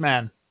Walrus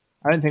Man.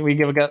 I don't think we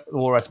give a go the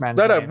Walrus Man.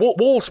 No,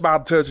 Walrus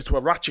Man turns into a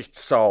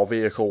Ratchet-style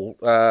vehicle.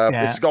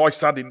 It's the guy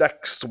standing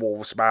next to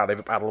Walrus Man in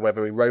the panel,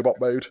 whether in robot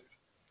mode.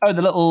 Oh,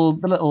 the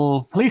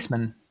little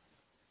policeman.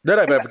 No,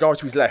 the guy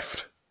to his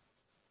left.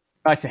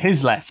 Right to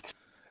his left.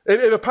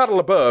 In the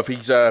panel above,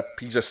 he's a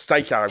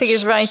Steakhouse to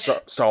his right.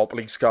 Style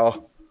police car.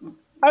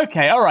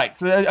 Okay, all right.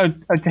 So,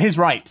 to his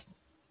right.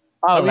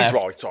 He's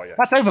right, are you?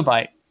 That's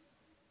Overbite.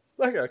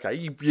 Okay,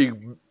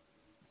 you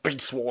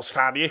Beast Wars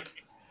fan, you.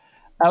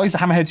 Oh, he's a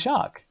hammerhead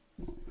shark.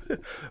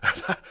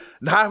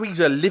 Now he's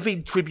a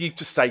living tribute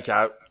to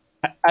Stakeout.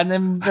 And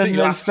then he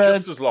lasts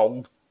just as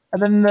long.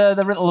 And then the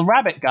little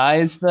rabbit guy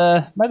is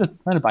the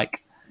motorbike.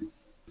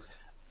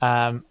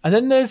 And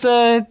then there's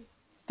the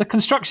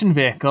construction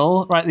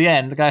vehicle right at the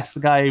end. The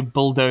guy who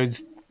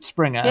bulldozed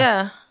Springer.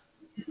 Yeah.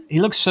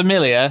 He looks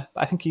familiar.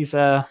 I think he's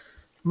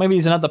maybe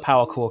he's another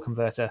power core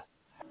converter.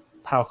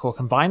 Power core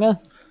combiner.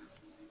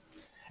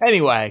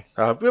 Anyway.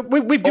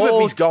 We've given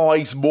these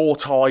guys more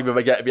time than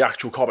they get in the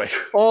actual comic.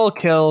 All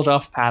killed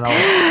off panel.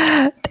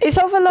 Is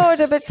Overlord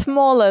a bit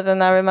smaller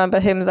than I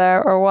remember him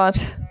there, or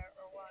what?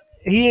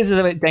 He is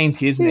a bit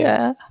dainty, isn't he?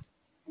 Yeah.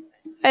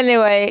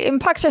 Anyway,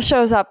 Impactor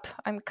shows up.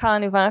 I'm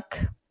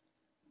Carnivac.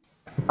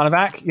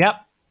 Carnivac, yep.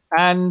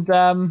 And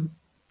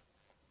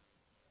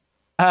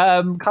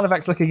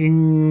Carnivac's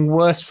looking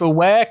worse for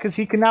wear because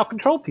he can now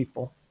control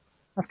people.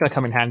 That's going to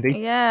come in handy.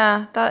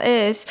 Yeah, that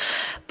is.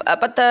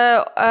 But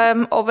the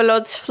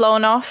Overlord's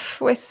flown off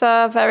with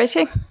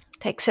Verity.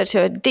 Takes her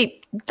to a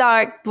deep,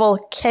 dark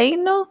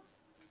volcano.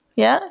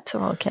 Yeah, it's a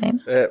volcano.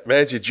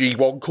 There's your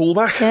G1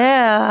 callback.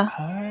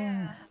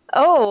 Yeah.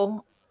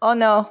 Oh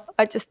no!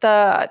 I just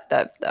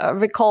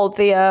recalled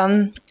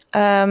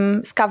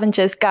the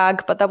Scavengers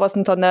gag, but that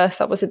wasn't on Earth.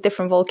 That was a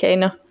different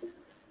volcano.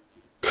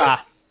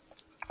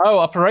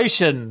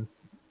 Operation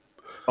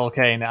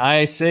Volcano.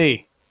 I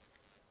see.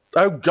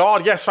 Oh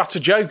God, yes, that's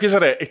a joke,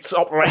 isn't it? It's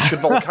Operation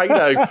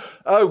Volcano.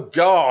 Oh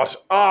God.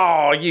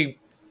 Oh, you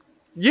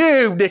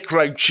Nick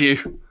Roach,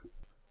 you.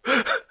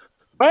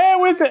 Where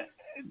with it?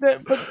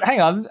 But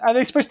hang on, are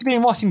they supposed to be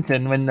in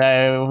Washington when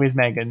they're with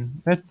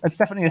Megan? It's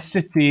definitely a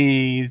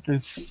city.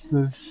 There's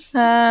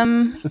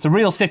a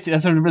real city.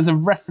 There's a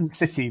reference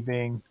city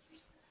being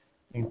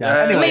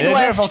done. Anyway,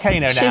 there's a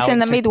volcano now. She's in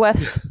the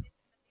Midwest.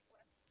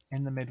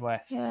 In the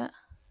Midwest. Yeah.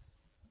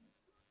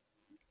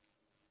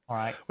 All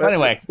right. Well,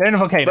 anyway, they're in a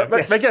volcano.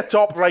 They get to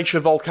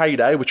Operation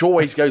Volcano, which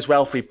always goes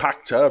well for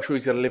Impactor. I'm sure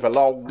he's going to live a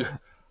long,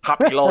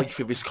 happy life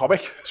in this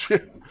comic.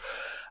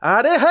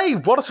 And hey,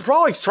 what a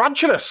surprise!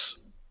 Tarantulas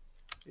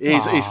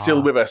is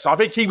still with us. I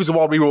think he was the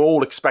one we were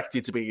all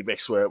expecting to be in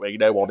this, weren't we?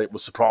 No one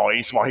was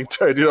surprised by him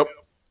turning up.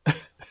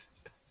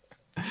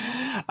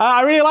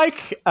 I really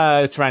like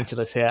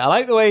Tarantulas here. I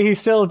like the way he's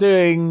still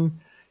doing,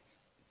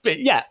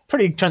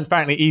 pretty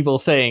transparently evil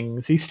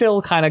things. He's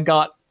still kind of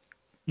got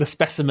the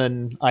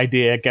specimen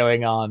idea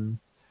going on.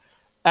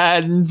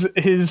 And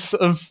his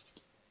sort of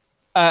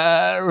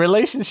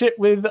relationship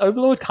with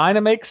Overlord kind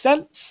of makes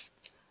sense.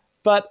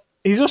 But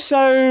he's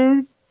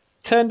also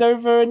turned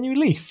over a new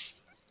leaf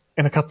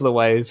in a couple of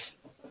ways.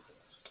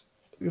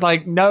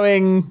 Like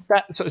knowing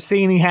that sort of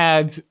scene he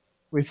had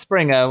with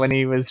Springer when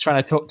he was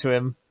trying to talk to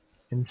him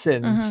in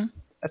Sins. Mm-hmm.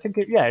 I think,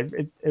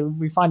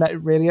 we find out it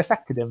really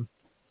affected him.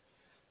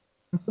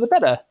 And for the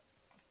better.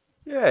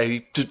 Yeah,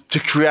 to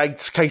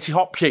create Katie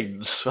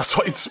Hopkins. That's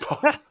what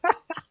inspired.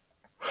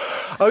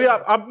 Oh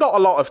yeah, I'm not a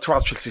lot of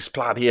Tarantulas'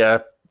 plan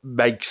here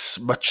makes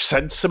much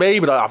sense to me,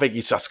 but I think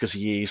it's just because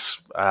he is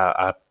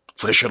a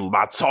traditional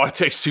mad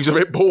scientist who's a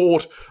bit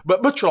bored,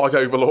 but much like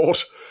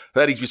Overlord.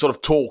 Then he's been sort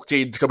of talked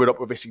into coming up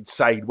with this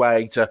insane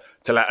way to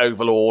let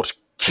Overlord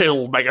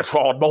kill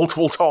Megatron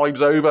multiple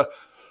times over,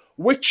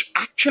 which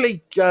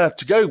actually,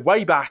 to go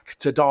way back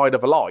to Dying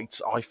of a Light,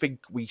 I think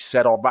we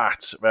said on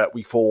that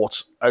we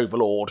thought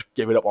Overlord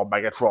giving up on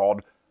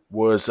Megatron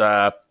was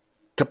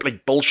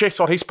complete bullshit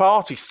on his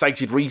part. His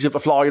stated reason for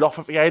flying off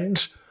at the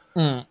end.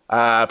 Because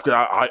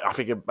I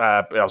think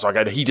I was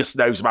like, he just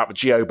knows about the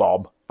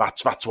geobomb.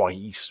 That's why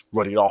he's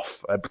running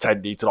off and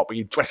pretending to not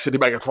be interested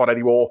in Megatron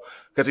anymore.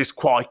 Because it's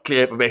quite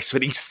clear from this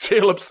that he's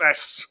still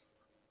obsessed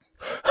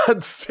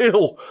and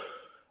still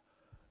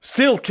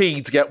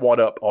keen to get one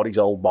up on his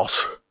old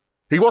boss.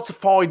 He wants to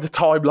find the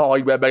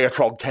timeline where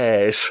Megatron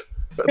cares.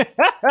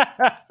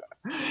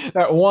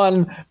 That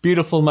one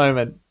beautiful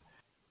moment.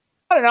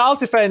 I don't know, I'll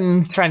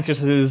defend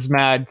Tarantulas'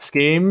 mad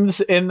schemes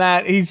in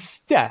that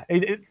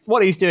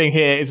what he's doing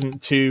here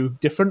isn't too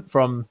different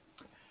from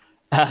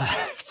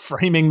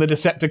framing the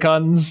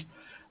Decepticons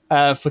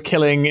for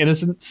killing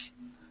innocents.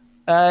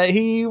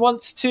 He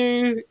wants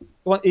to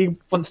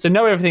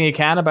know everything he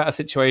can about a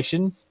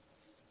situation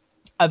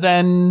and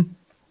then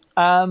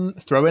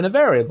throw in a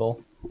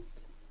variable.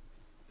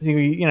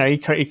 He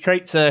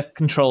creates a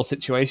control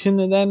situation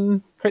and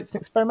then creates an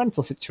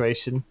experimental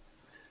situation.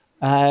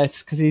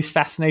 It's because he's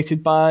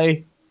fascinated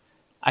by,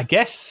 I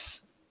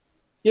guess,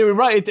 you're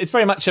right. It's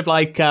very much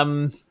like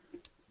the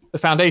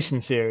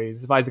Foundation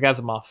series of Isaac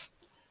Asimov.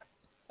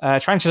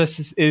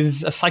 Tarantulas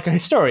is a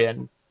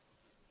psychohistorian.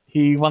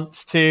 He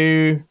wants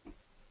to.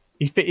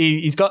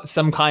 He's got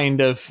some kind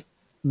of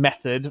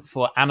method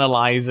for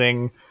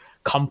analyzing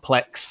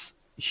complex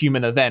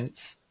human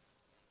events,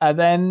 and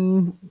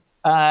then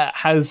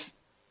has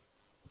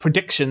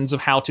predictions of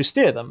how to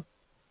steer them.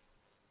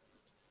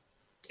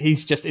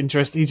 He's just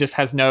interested. He just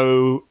has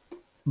no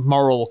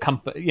moral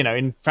compass.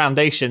 In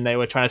Foundation, they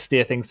were trying to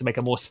steer things to make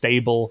a more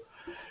stable,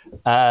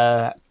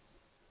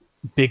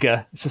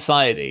 bigger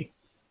society.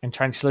 And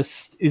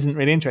Tarantulas isn't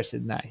really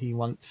interested in that. He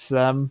wants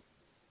something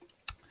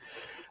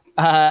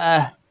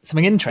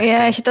interesting.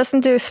 Yeah, he doesn't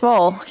do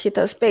small. He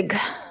does big.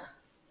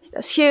 He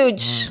does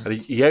huge. And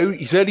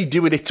he's only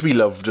doing it to be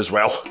loved as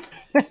well.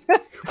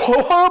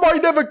 Why am I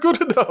never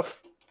good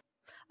enough?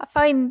 I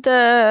find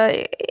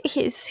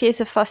he's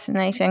a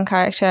fascinating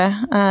character,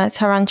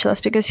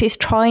 Tarantulas, because he's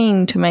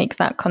trying to make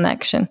that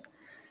connection.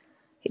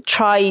 He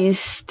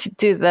tries to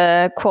do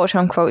the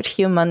quote-unquote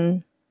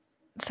human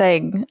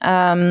thing.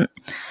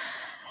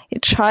 He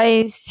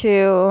tries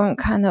to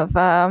kind of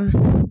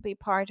be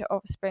part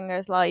of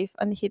Springer's life,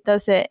 and he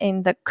does it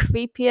in the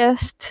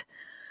creepiest,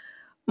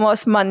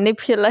 most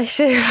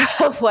manipulative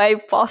way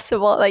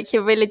possible. Like, he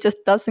really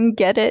just doesn't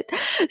get it.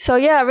 So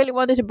yeah, I really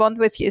wanted to bond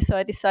with you, so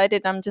I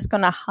decided I'm just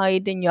gonna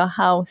hide in your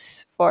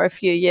house for a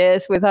few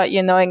years without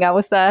you knowing I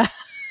was there.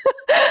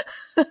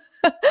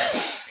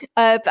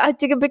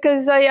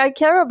 Because I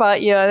care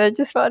about you, and I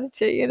just wanted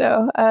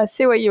to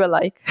see what you were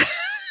like.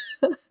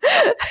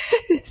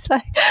 It's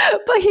like,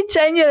 but he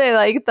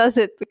genuinely does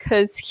it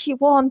because he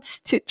wants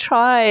to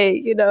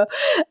try.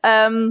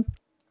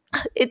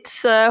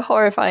 It's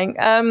horrifying.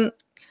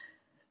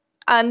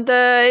 And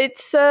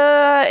it's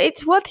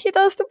what he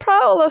does to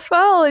Prowl as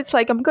well. It's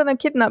like, I'm gonna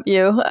kidnap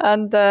you,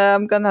 and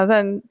I'm gonna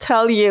then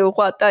tell you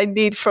what I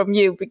need from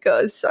you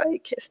because I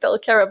still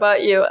care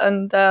about you,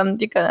 and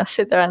you're gonna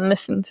sit there and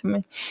listen to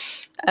me.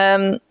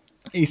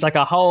 He's like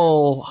a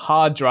whole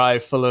hard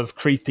drive full of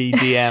creepy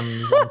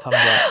DMs on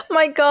Tumblr.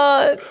 My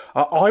God,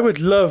 I'd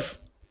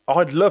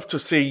love to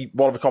see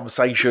one of the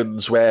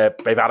conversations where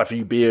they've had a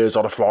few beers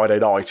on a Friday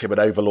night, him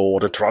and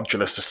Overlord, and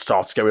Tarantulas just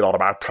starts going on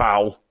about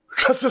Prowl.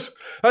 As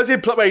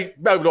in,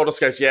 Overlord just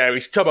goes, yeah,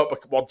 he's come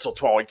up once or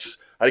twice,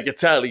 and you can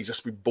tell he's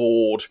just been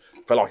bored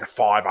for like a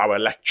 5-hour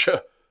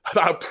lecture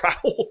about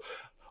Prowl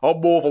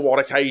on more than one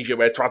occasion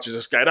where Tarantulas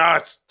just going,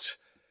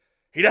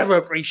 he never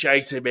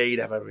appreciated me, he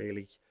never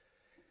really,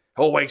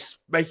 always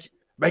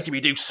making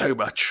me do so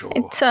much.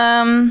 It's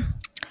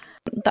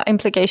the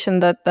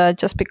implication that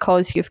just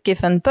because you've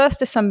given birth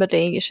to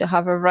somebody, you should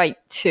have a right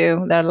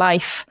to their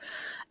life,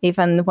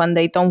 even when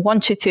they don't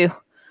want you to.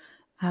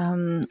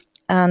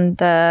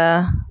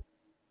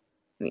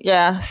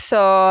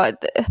 So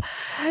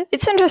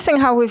it's interesting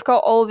how we've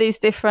got all these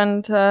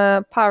different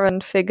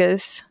parent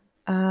figures,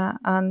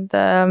 and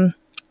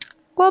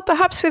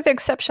perhaps with the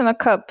exception of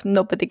Cub,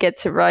 nobody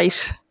gets it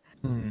right.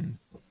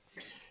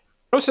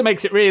 It also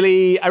makes it I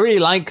really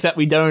like that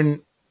we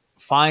don't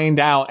find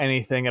out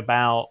anything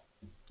about,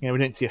 we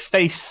don't see a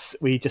face,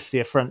 we just see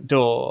a front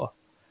door.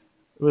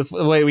 With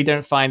the way we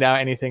don't find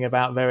out anything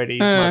about Verity's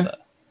mother.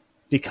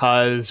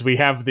 Because we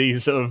have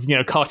these sort of,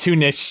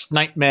 cartoonish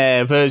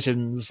nightmare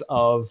versions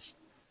of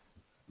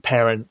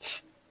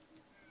parents.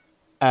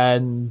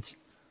 And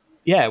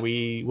yeah,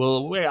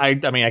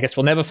 I guess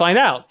we'll never find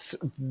out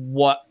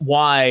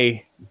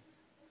why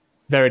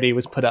Verity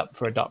was put up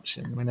for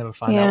adoption. We never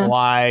find out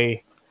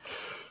why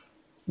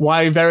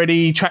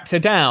Verity tracked her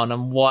down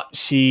and what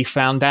she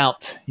found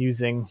out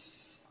using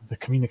the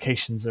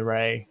communications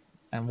array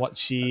and what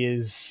she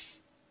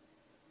is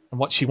and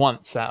what she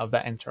wants out of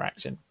that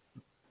interaction.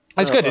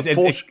 It's good.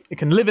 It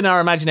can live in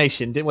our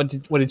imagination. What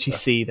did she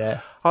see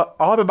there?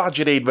 I'm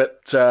imagining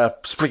that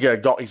Springer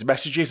got his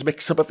messages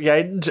mixed up at the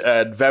end,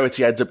 and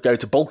Verity ends up going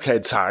to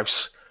Bulkhead's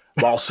house,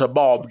 whilst her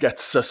mom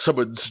gets a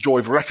summons to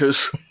join the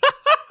Wreckers.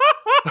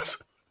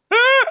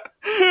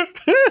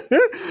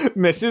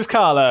 Mrs.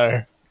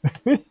 Carlo.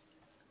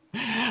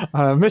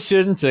 On a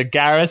mission to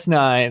Garrus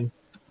 9.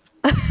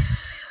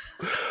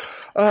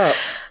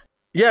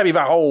 Yeah, I mean,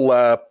 that whole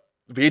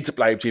the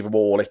interplay between them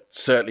all, it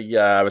certainly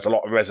there's a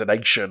lot of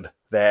resonation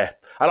there.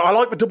 And I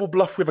like the double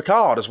bluff with a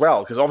card as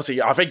well, because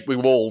obviously I think we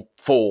all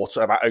thought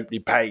about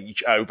opening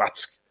page,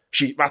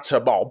 that's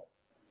her mom,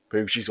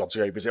 who she's got to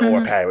go visit all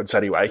her parents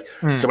anyway.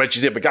 So when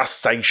she's in the gas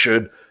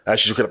station,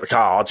 she's looking at the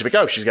cards, you think,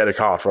 oh, she's getting a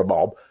card for her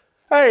mom.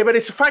 Hey, but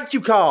it's a thank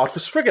you card for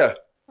Springer.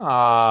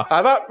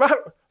 And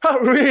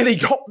that really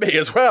got me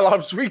as well. I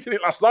was reading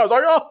it last night, I was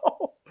like,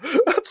 oh,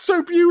 that's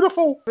so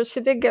beautiful. But she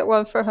did get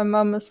one for her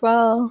mum as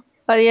well.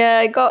 But yeah,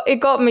 it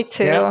got me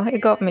too. Yeah. It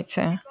got me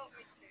too.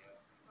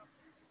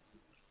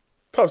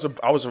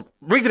 I was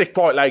reading it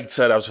quite late,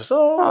 so I was just,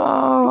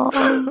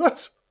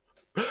 that's...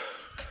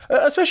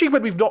 Especially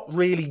when we've not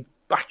really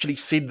actually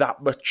seen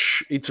that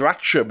much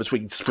interaction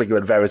between Springer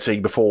and Verity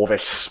before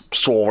this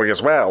story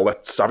as well. I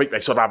think they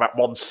sort of have that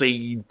one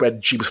scene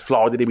when she was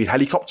flying him in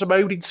helicopter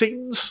mode in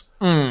scenes.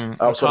 That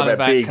was sort of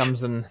their big...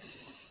 comes and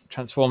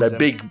transforms him.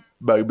 big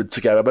moment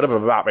together, but other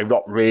than that, they've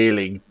not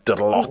really done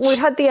a lot. We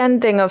had the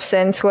ending of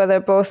Sins where they're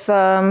both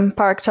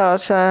parked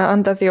out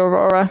under the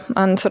Aurora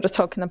and sort of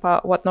talking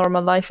about what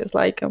normal life is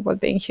like and what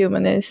being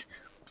human is.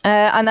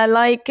 And I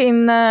like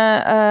in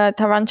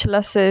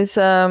Tarantulas'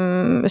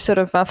 sort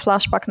of a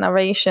flashback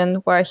narration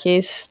where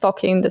he's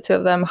stalking the two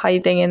of them,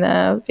 hiding in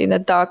a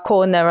dark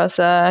corner as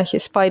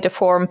his spider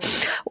form,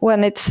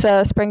 when it's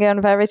Springer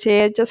and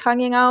Verity just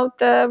hanging out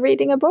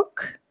reading a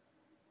book.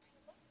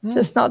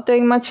 Just not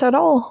doing much at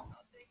all.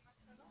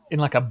 In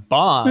like a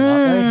barn,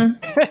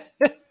 aren't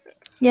they?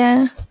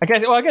 Yeah. I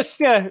guess,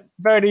 yeah,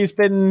 Verity's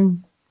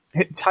been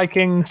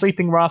hitchhiking,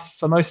 sleeping rough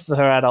for most of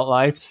her adult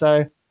life,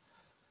 so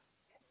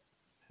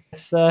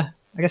I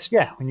guess,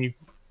 yeah, when you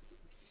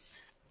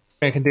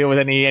can deal with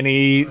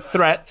any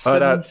threats,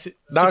 and she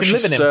can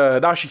live in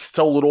him. Now she's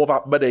stolen all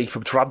that money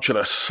from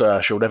Tarantulas.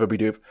 She'll never be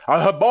doing.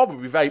 Her mom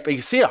would be very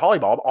pleased to see her. Hi,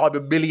 Mom. I'm a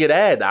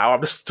millionaire now.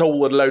 I've just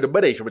stolen a load of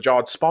money from a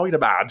giant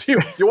Spider-Man. You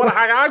want to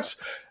hang out?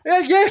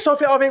 Yes, I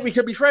think we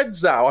can be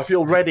friends now. I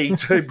feel ready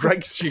to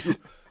embrace you.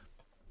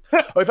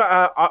 In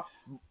fact,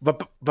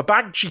 the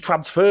bank she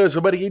transfers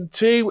the money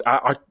into,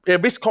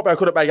 in this copy I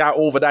couldn't make out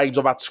all the names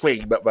on that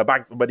screen, but the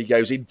bank the money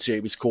goes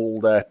into is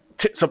called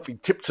something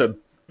Tipton.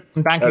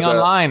 Banking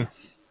online.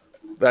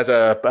 There's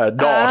a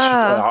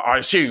nod, I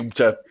assume,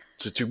 to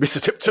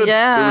Mr. Tipton.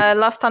 Yeah,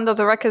 Last Stand of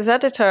the Wreckers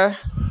editor.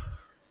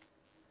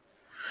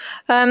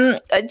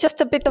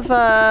 Just a bit of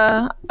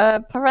a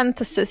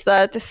parenthesis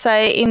there to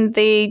say, in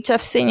the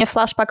Jeff Senior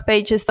flashback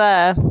pages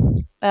there,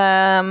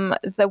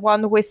 the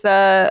one with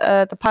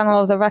the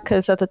panel of the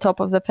Wreckers at the top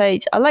of the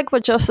page, I like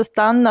what Joss has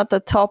done at the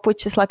top,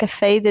 which is like a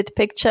faded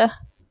picture.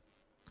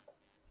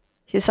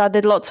 He's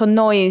added lots of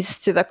noise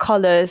to the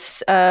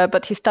colors,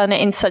 but he's done it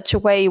in such a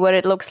way where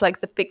it looks like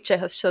the picture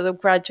has sort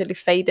of gradually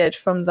faded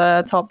from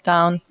the top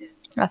down.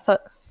 I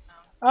thought...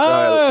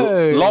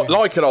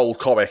 like an old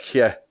comic,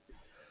 yeah.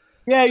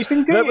 Yeah, he's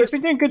been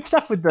doing good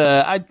stuff with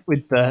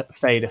the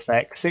fade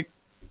effects. It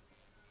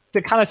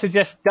kind of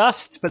suggests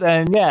dust, but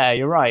then, yeah,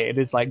 you're right. It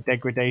is like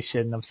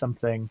degradation of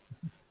something.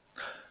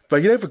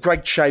 But you know the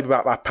great shame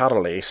about that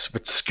panel is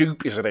that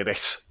Scoop isn't in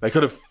it. They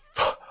could have...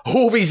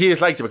 All these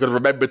years later, we could have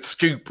remembered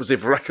Scoop was in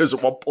Wreckers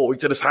at one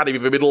point and just had him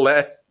in the middle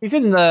there. He's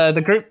in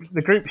the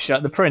group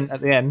shot, the print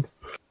at the end.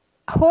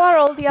 Who are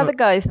all the other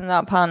guys in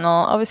that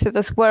panel? Obviously,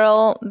 there's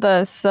Whirl,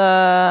 there's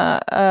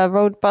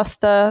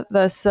Roadbuster,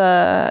 there's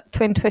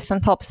Twin Twist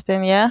and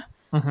Topspin, yeah?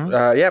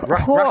 Mm-hmm.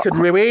 Rack and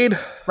Ruin.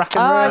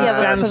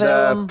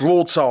 And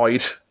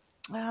Broadside.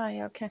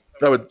 Yeah, okay.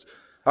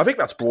 I think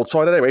that's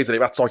Broadside anyway, isn't it?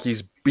 That's like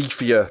his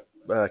beefier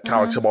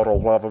character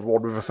model rather than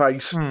one with a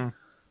face.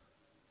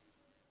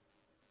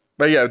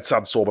 But yeah,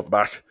 Sandstorm at the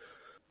back.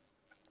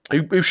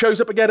 Who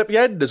shows up again at the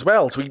end as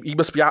well, so he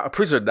must be out of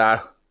prison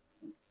now.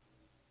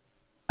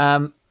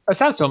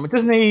 Sandstorm,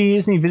 isn't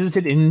he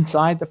visited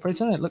inside the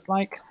prison, it looked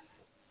like?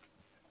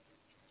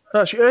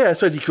 Actually, yeah, I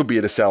suppose he could be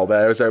in a cell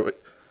there. So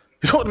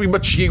he's not going to be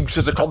much use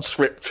as a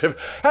conscript.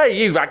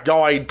 Hey, you, that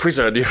guy in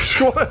prison.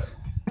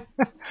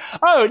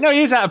 Oh, no,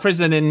 he is out of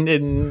prison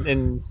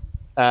in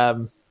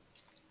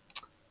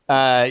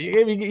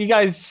you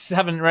guys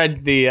haven't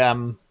read the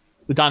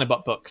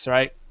Dinobot books,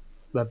 right?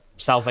 The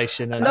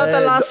Salvation and... Not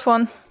the last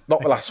one.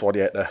 Not the last one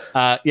yet, no.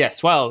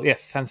 Yes,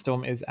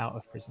 Sandstorm is out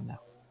of prison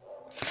now.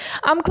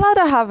 I'm glad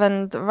I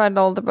haven't read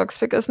all the books,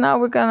 because now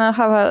we're going to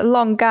have a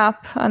long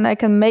gap and I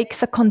can make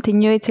the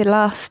continuity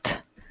last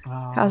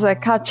as I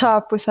catch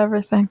up with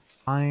everything.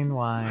 Fine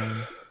wine.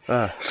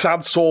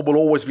 Sandstorm will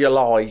always be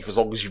alive as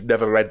long as you've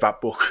never read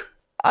that book.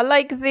 I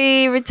like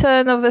the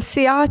return of the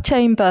CR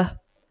chamber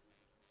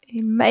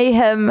in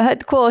Mayhem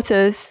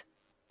headquarters.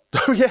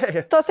 Oh,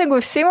 yeah. Don't think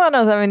we've seen one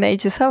of them in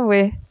ages, have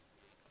we?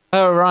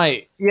 Oh,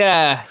 right.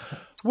 Yeah.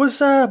 Was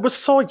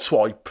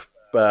Sideswipe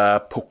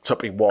hooked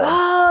up in one?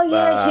 Oh,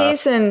 yeah, he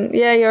isn't.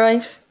 Yeah, you're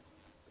right.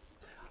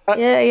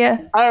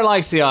 Yeah. I don't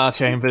like CR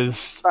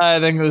chambers. I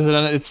think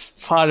it's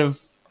part of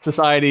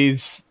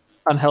society's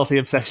unhealthy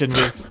obsession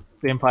with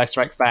The Empire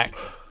Strikes Back.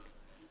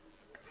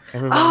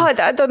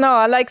 I don't know.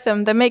 I like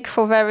them. They make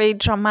for very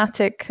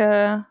dramatic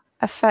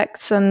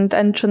effects and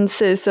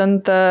entrances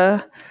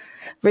and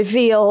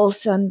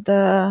reveals and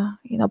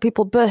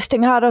people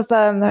bursting out of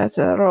them.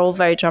 They're all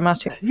very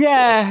dramatic.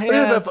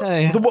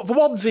 The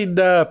ones in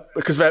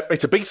because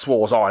it's a Beast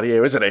Wars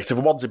idea, isn't it? The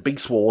ones in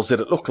Beast Wars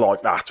didn't look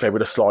like that. They were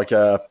just like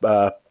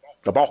a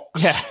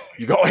box. Yeah,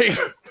 you got it.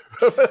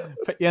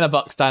 Put you in a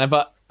box, Diner.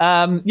 But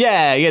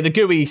the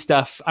GUI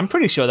stuff. I'm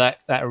pretty sure that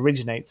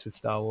originates with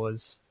Star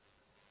Wars.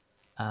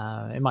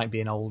 It might be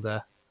an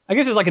older. I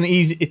guess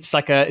it's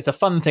like it's a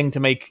fun thing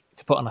to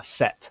put on a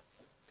set,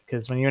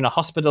 because when you're in a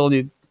hospital,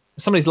 if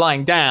somebody's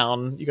lying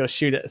down, you got to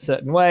shoot it a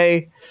certain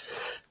way.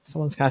 If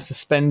someone's kind of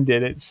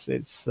suspended, it's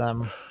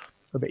a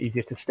bit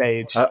easier to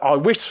stage. I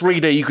wish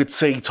 3D you could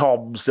see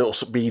Tom's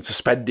little being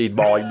suspended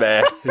mind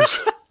there.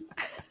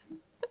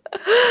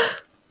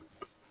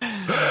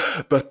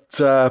 But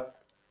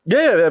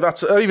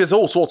there's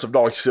all sorts of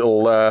nice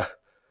little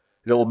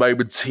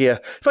moments here.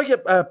 If I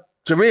get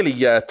to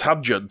really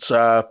tangent,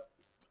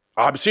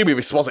 I'm assuming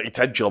this wasn't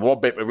intentional, but one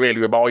bit that really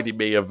reminded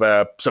me of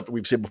something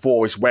we've seen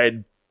before is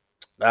when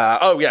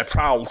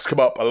Prowls come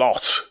up a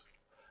lot,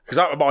 because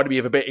that reminded me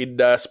of a bit in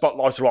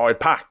Spotlight Orion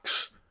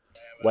Pax,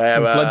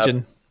 where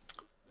Bludgeon.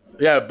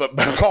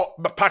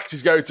 But Pax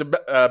is going to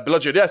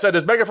Bludgeon. Yeah, so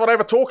does Megaphone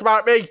ever talk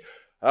about me?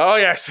 Oh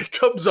yes, it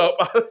comes up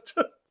with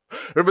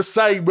the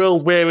same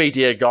Will Weary,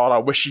 dear God, I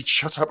wish he'd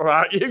shut up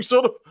about you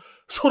sort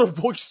of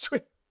voice to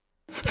it.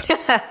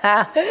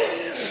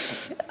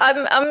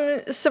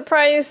 I'm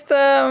surprised.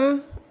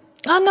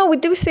 No, we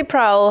do see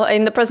Prowl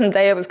in the present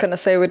day. I was going to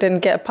say we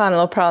didn't get a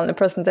panel of Prowl in the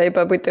present day,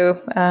 but we do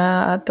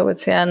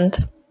towards the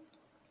end.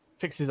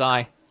 Fix his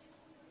eye.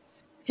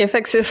 He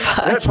fixes his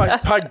eye. Yeah,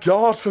 thank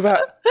God for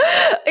that.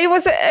 It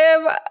was.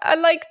 I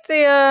liked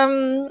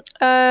the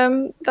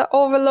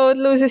Overlord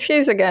loses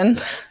his again.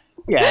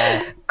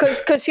 Yeah,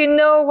 because you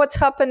know what's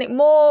happening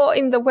more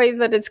in the way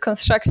that it's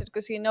constructed,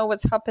 because you know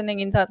what's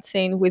happening in that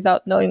scene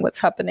without knowing what's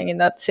happening in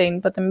that scene.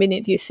 But the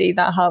minute you see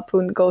that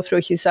harpoon go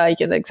through his eye,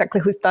 you know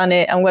exactly who's done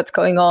it and what's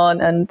going on.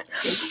 And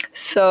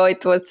so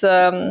it was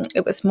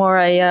more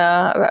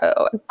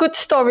a good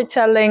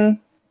storytelling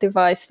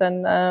device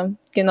than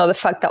the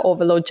fact that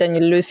Overlord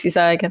genuinely loses his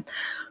eye again.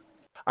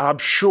 And I'm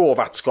sure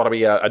that's got to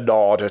be a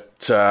nod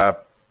at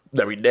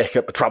Nick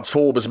at the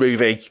Transformers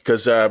movie,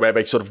 because where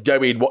they sort of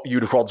go in what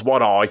Unicron's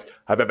one eye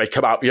and then they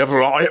come out the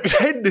other eye at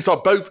the end. It's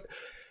on both.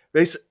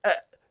 There's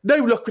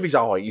no luck with his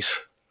eyes.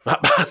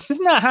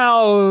 Isn't that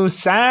how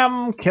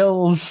Sam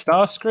kills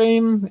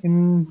Starscream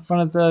in one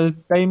of the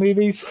Bay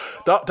movies?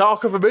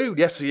 Dark of the Moon,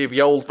 yes,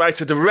 the old. It's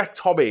a direct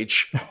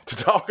homage to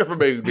Dark of the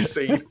Moon, this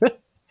scene.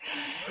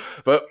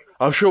 But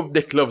I'm sure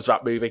Nick loves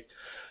that movie.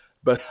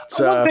 But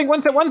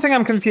one thing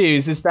I'm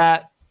confused is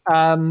that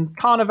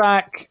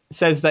Karnavac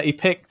says that he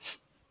picked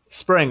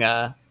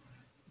Springer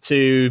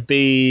to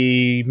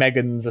be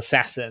Megan's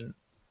assassin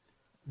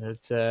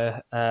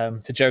to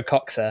Joe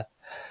Coxer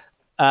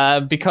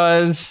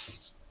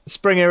because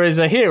Springer is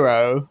a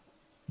hero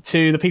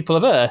to the people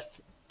of Earth,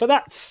 but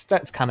that's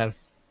kind of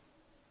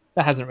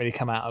that hasn't really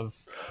come out of.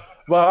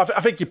 Well,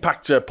 I think your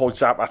Pactor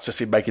points out that's just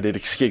him making an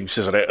excuse,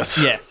 isn't it?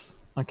 Yes.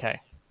 Okay.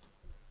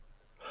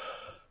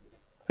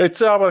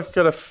 It's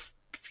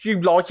you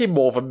like him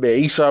more than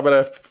me, so I'm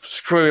going to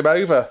screw him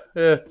over.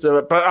 Yeah,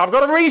 but I've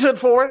got a reason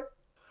for it.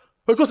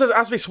 Of course,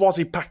 as this was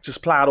in Pactor's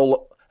plan,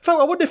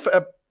 I wonder if,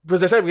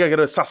 was they saying we were going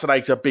to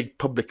assassinate a big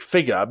public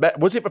figure?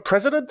 Was it the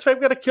president they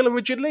were going to kill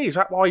originally? Is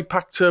that why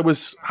Pactor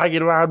was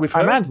hanging around with her?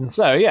 I imagine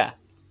so, yeah.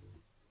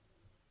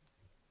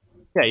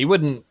 Yeah, you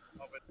wouldn't...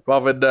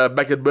 Rather than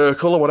Meghan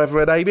Merkel or whatever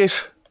her name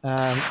is?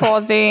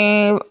 For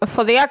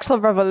the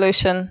actual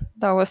revolution,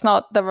 that was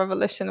not the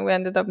revolution we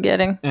ended up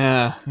getting.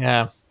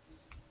 Yeah.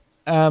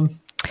 I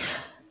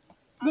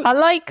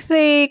like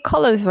the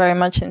colors very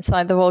much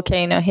inside the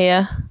volcano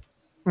here.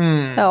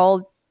 They're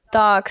all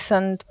darks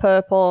and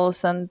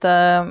purples, and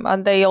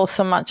they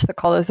also match the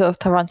colors of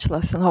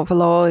Tarantulas and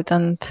Overlord,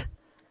 and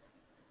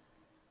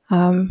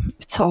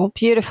it's all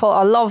beautiful.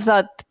 I love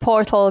that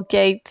portal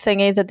gate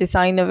thingy. The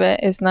design of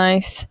it is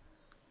nice.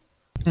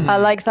 I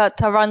like that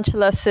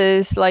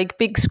Tarantulas' like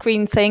big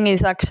screen thing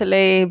is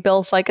actually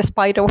built like a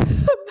spider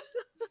web.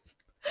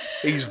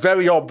 He's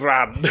very on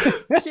brand.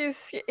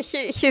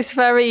 he's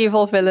very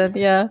evil villain,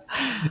 yeah.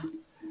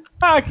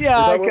 I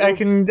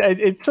can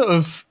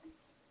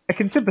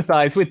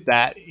sympathise with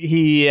that.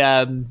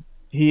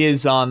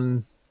 He's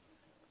on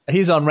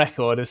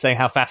record of saying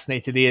how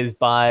fascinated he is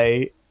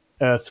by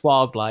Earth's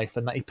wildlife,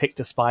 and that he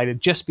picked a spider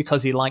just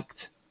because he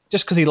liked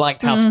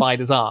how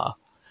spiders are.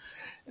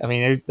 I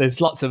mean,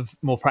 there's lots of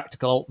more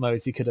practical alt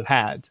modes he could have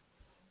had,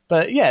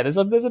 but yeah, there's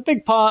a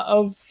big part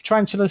of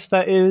Tarantulas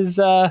that is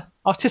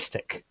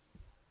artistic,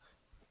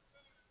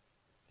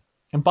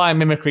 and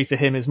biomimicry to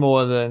him is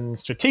more than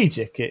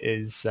strategic. It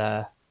is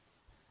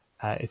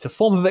it's a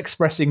form of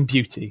expressing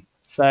beauty.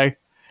 So,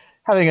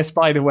 having a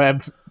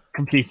spiderweb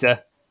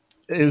computer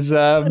is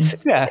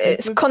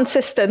it's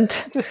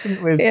consistent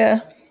with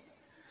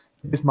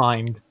his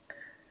mind.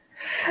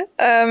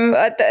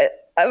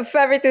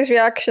 Verity's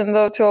reaction,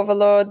 though, to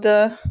Overlord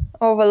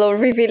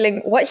revealing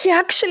what he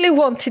actually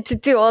wanted to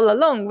do all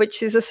along,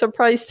 which is a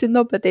surprise to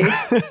nobody.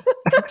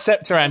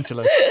 Except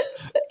Tarantulas.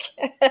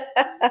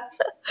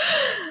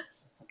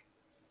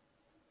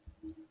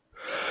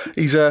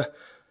 He's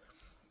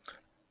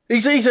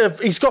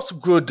got some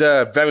good,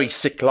 very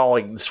sick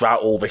lines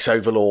throughout all this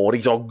Overlord.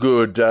 He's on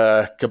good,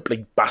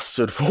 complete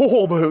bastard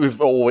form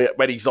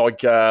when he's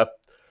like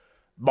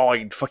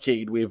mind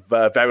fucking with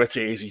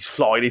Verity as he's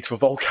flying into a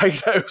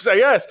volcano. So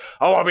yes,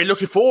 I've been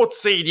looking forward to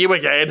seeing you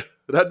again.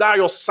 Now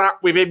you're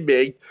sat within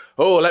me.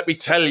 Oh, let me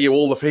tell you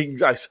all the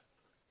things.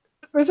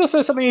 There's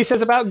also something he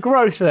says about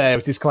growth there,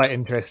 which is quite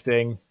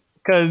interesting.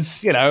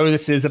 Because,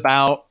 this is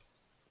about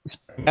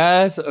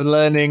Springer sort of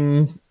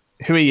learning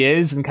who he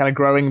is and kind of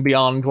growing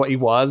beyond what he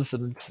was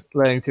and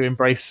learning to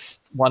embrace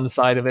one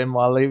side of him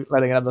while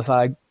letting another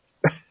side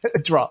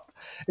drop.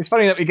 It's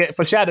funny that we get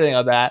foreshadowing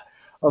of that,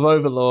 of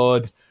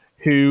Overlord,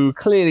 who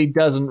clearly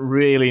doesn't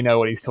really know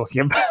what he's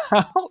talking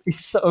about.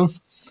 He's sort of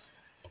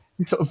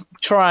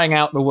trying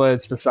out the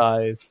words for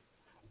size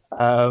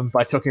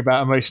by talking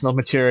about emotional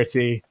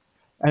maturity.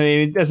 I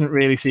mean, it doesn't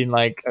really seem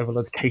like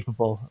Overlord's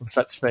capable of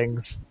such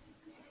things.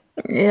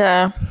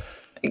 Yeah.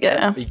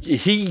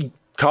 He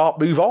can't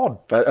move on,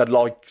 and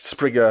like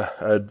Springer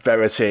and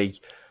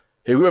Verity,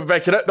 who they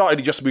can not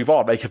only just move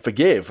on, they can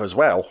forgive as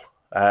well.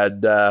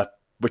 And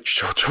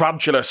which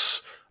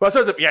Tarantulas, well, I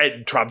suppose at the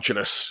end,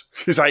 Tarantulas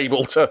is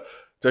able to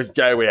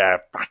go, yeah,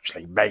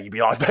 actually,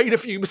 maybe I've made a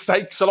few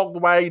mistakes along the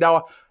way.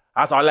 Now,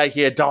 as I lay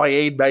here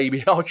dying,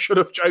 maybe I should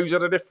have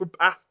chosen a different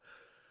path.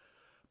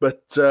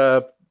 But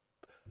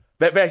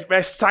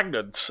they're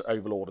stagnant,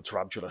 Overlord and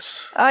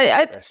Tarantulas.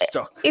 They're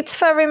stuck. It's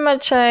very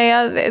much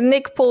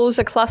Nick pulls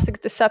a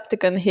classic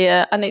Decepticon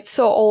here, and it's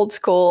so old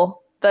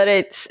school that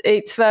it's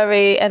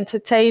very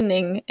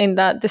entertaining in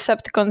that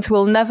Decepticons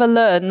will never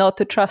learn not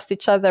to trust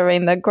each other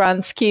in the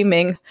grand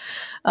scheming,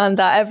 and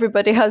that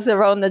everybody has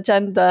their own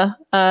agenda,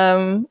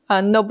 and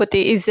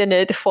nobody is in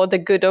it for the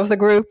good of the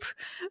group.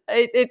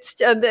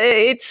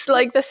 It's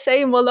like the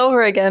same all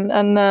over again,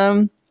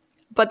 and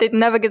but it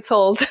never gets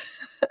old.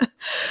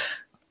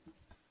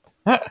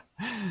 I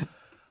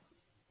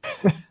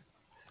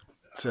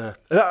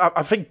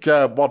think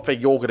one thing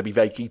you're going to be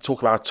very keen to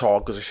talk about, Tom,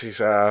 because this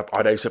is, I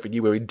know, something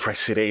you were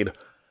interested in,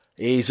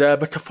 is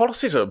the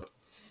Catholicism,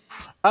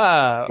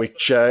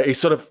 which is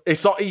sort of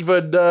it's not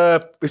even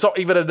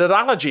an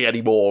analogy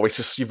anymore. It's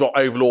just you've got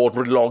Overlord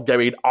running along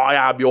going, "I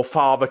am your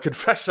father,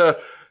 confessor.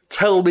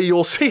 Tell me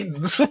your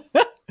sins."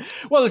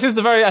 Well, I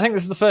think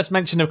this is the first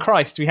mention of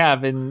Christ we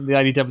have in the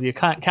IDW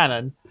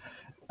canon,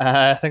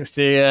 thanks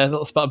to a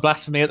little spot of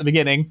blasphemy at the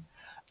beginning.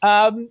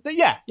 But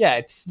yeah,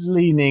 it's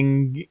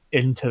leaning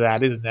into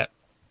that, isn't it?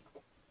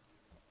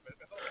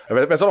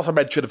 There's a lot of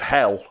mention of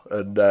hell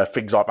and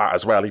things like that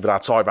as well, even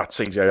outside that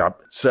scene. I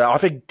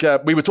think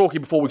we were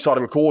talking before we started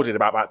recording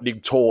about that new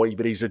toy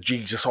that is a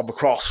Jesus on the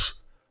cross,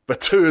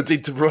 but turns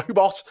into a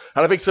robot.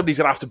 And I think somebody's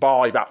going to have to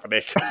buy that for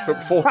Nick from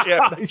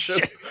 40th Nation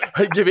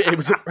and give it him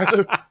as a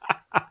present.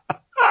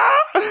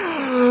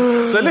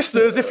 So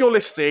listeners, if you're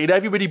listening,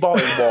 everybody buy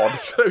one.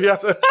 So you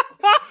have to...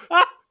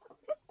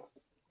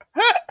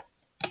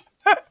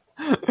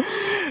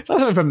 It's like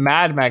something from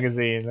Mad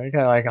Magazine, kind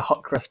of like a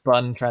hot cross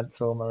bun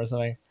transformer or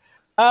something.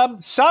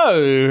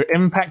 So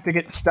Impactor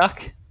gets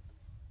stuck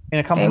in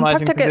a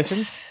compromising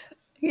position.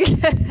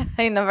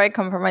 In a very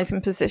compromising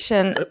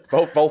position.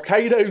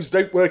 Volcanoes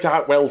don't work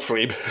out well for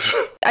him.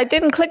 It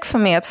didn't click for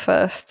me at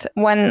first.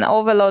 When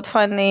Overlord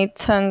finally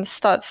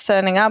starts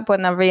turning up,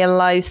 when I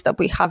realized that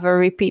we have a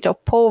repeat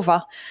of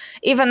Pova.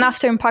 Even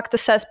after Impactor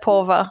says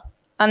Pova.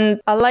 And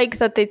I like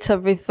that it's a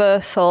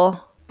reversal,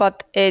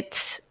 but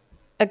it's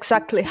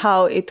exactly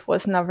how it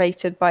was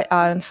narrated by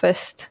Iron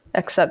Fist,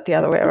 except the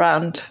other way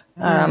around.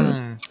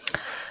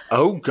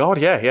 Oh, God,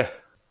 yeah.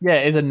 Yeah,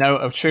 it is a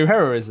note of true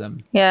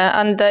heroism. Yeah,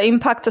 and the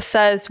Impactor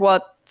says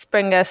what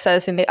Springer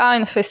says in the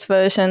Iron Fist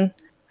version.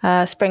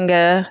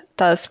 Springer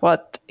does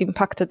what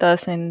Impactor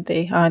does in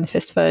the Iron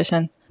Fist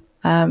version.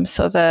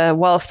 So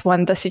whilst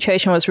when the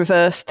situation was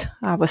reversed,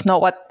 was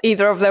not what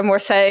either of them were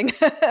saying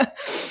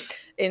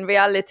in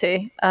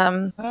reality.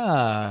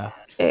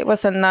 It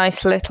was a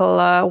nice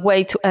little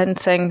way to end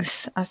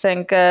things, I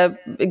think,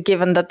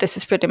 given that this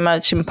is pretty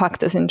much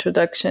Impactor's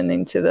introduction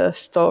into the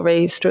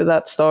stories through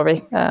that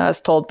story, as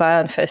told by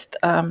Iron Fist.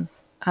 And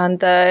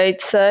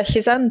it's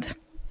his end.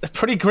 A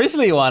pretty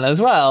grisly one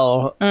as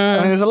well. I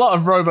mean, there's a lot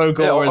of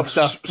Robo-Gore and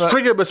stuff.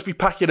 Springer must be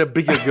packing a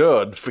bigger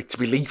gun for it to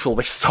be lethal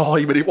this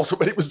time, and it wasn't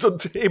when it was done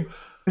to him.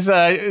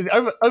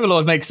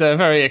 Overlord makes a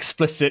very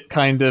explicit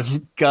kind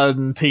of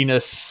gun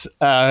penis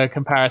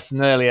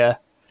comparison earlier.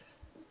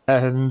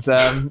 And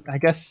I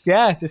guess,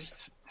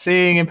 just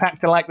seeing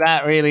Impactor like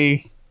that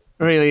really,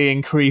 really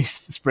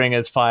increased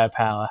Springer's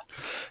firepower.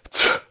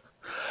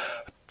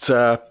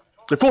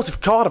 Of course, if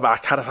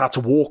Carnavac hadn't had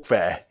to walk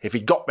there, if he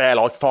got there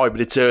like 5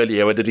 minutes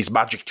earlier and did his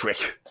magic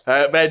trick,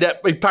 then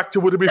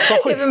Impactor would have been fine.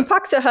 If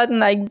Impactor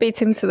hadn't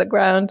beat him to the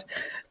ground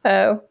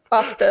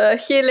after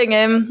healing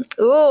him,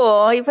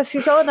 it was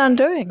his own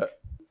undoing.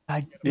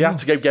 He had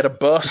to go get a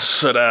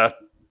bus and a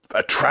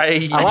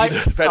train. I like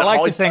then to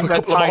hike think for a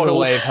that couple of Tidal miles.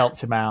 Wave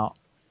helped him out.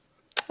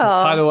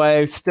 Oh, Tidal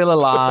Wave, still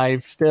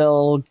alive,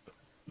 still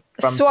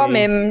grumpy. swam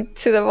him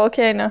to the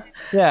volcano.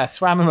 Yeah,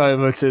 swam him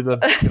over to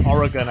the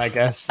Oregon, I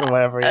guess, or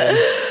wherever he is.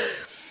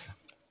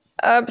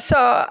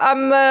 So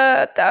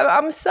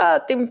I'm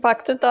sad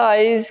Impactor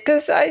dies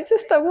because I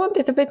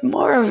wanted a bit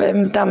more of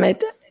him. Damn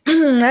it!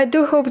 I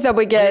do hope that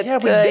we get.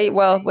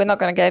 Well, we're not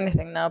going to get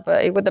anything now,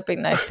 but it would have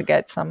been nice to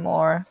get some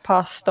more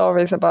past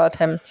stories about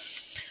him.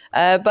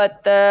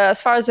 But as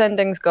far as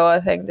endings go, I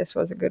think this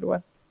was a good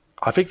one.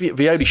 I think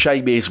the only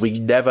shame is we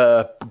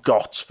never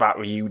got that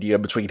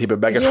reunion between him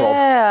and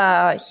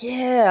Megatron.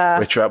 Yeah.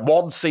 Which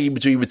one scene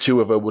between the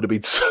two of them would have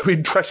been so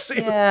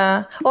interesting.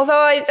 Yeah.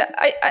 Although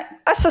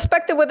I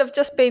suspect it would have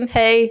just been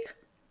hey,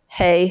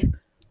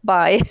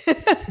 bye,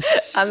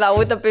 and that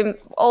would have been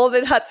all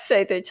they had to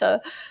say to each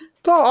other.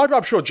 No,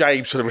 I'm sure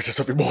James would have written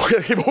something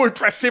more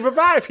impressive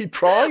about if he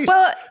tried.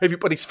 Well, if he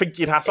put his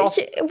thinking hat on.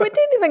 we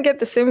didn't even get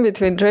the scene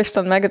between Drift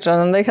and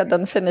Megatron, and they had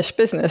unfinished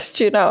business.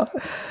 Do you know?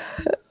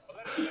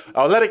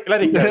 Oh, let it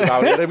go,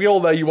 Mario. We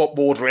all know you want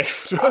more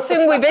Drift. I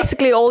think we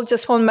basically all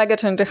just want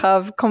Megatron to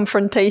have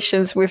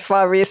confrontations with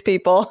various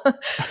people.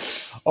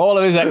 All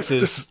of his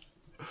exes.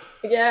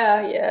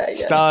 Yeah.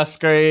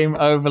 Starscream,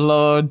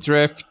 Overlord,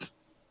 Drift.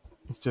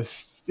 It's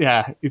just,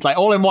 it's like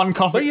all in one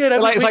coffee. But,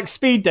 yeah, it's like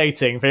speed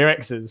dating for your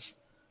exes.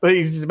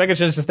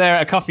 Megatron's just there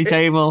at a coffee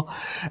table,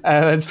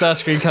 and then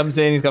Starscream comes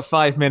in. He's got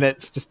 5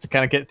 minutes just to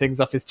kind of get things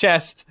off his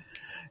chest.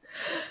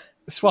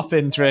 Swap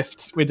in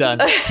Drift. We're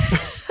done.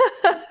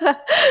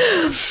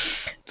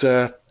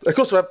 Of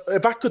course,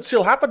 that could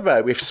still happen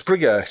though if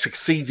Springer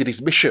succeeds in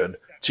his mission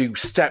to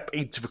step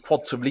into the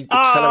quantum leap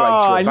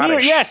accelerator and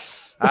vanish.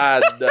 Yes.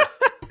 And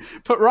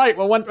put right.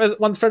 Well,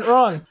 one front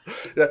wrong.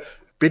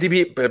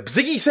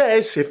 Ziggy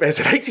says if there's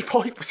an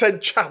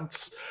 85%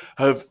 chance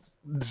of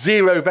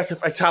 0 Vector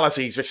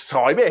fatalities this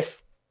time,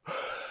 as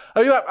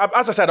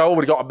I said, I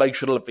already got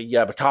emotional at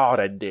the card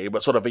ending,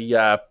 but sort of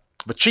the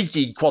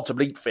cheeky quantum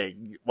leap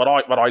thing. What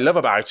I love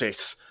about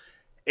it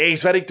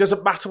is that it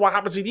doesn't matter what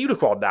happens in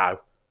Unicron now.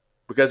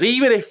 Because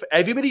even if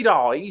everybody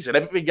dies and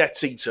everything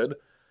gets eaten,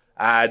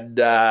 and,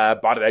 I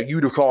don't know,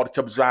 Unicron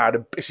comes round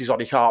and pisses on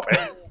your carpet,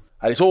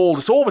 and it's all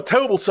the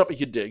terrible stuff you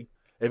can do,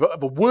 if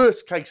the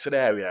worst case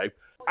scenario,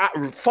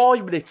 at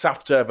 5 minutes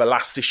after the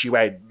last issue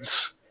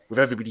ends, with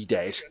everybody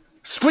dead,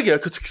 Springer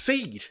could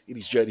succeed in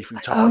his journey through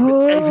time,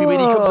 and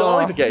everybody comes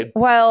alive again.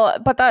 Well,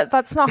 but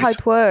that's not how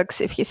it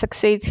works. If he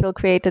succeeds, he'll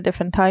create a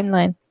different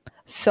timeline.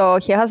 So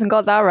he hasn't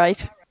got that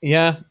right.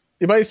 Yeah.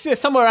 But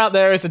somewhere out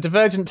there is a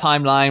divergent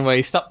timeline where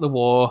he stopped the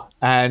war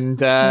and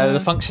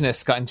the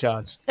Functionists got in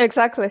charge.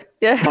 Exactly.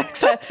 Yeah.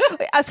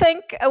 I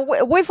think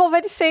we've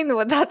already seen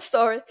that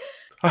story.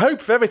 I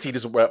hope Verity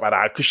doesn't work that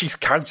out because she's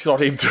counted on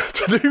him to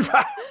do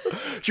that.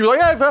 She was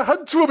like, the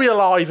Hunter will be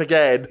alive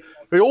again.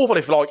 But awful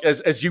if,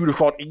 as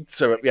Unicron eats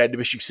her at the end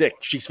of issue 6,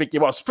 she's thinking,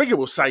 well, Springer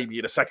will save me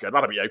in a second.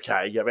 That'll be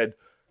okay. I mean,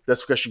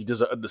 that's because she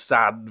doesn't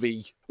understand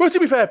the... Well, to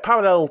be fair,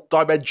 parallel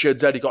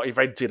dimensions only got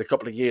invented a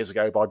couple of years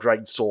ago by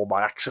Brainstorm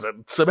by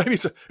accident. So maybe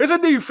it's a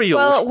new field.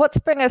 Well, what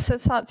Springer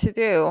sets out to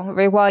do,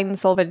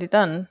 Rewind's already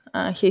done.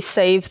 He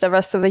saved the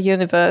rest of the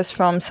universe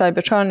from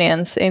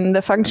Cybertronians in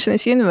the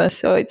Functionist universe,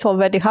 so it's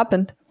already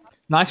happened.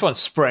 Nice one,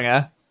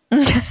 Springer.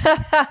 You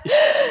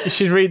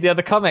should read the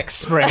other comics,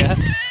 Springer.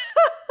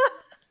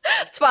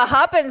 That's what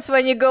happens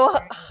when you go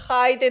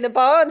hide in a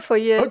barn for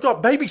years. Oh,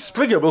 God, maybe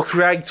Springer will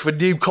create the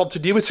new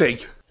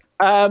continuity.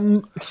 So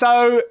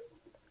I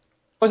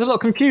was a little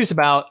confused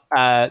about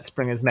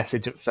Springer's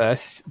message at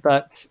first,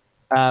 but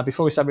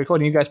before we started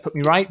recording, you guys put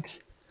me right.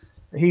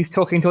 He's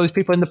talking to all these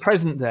people in the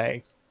present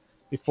day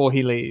before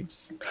he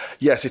leaves.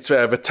 Yes, it's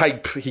the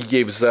tape he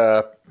gives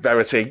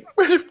Verity.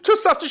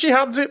 Just after she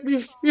hands it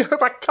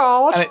that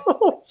card.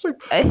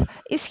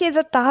 Is he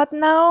the dad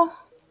now?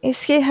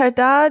 Is he her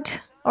dad?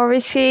 Or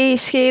is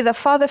he the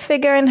father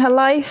figure in her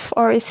life?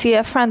 Or is he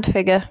a friend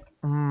figure?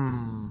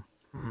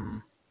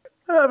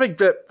 I think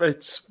that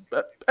it's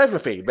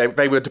everything.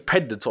 They were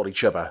dependent on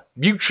each other.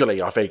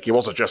 Mutually, I think. It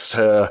wasn't just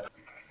her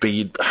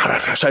being,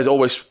 I suppose,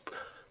 almost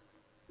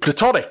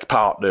platonic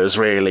partners,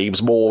 really. It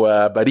was more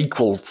an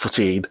equal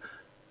footing.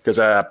 Because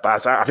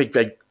as I think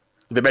they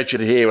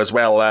mentioned here as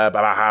well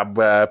about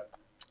how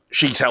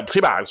she's helped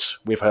him out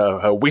with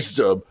her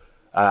wisdom,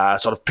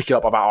 sort of picking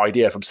up on that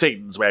idea from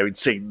Sins, where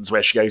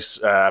she goes,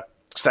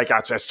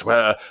 Stakeout says to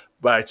her,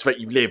 well, it's that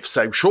you live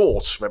so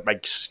short that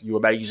makes you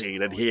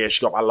amazing. And here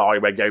she got that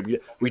line where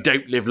we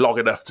don't live long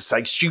enough to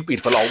stay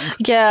stupid for long.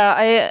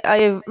 Yeah,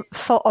 I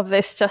thought of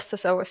this just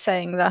as I was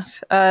saying that.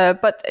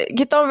 But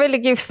you don't really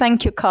give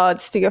thank you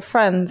cards to your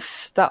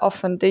friends that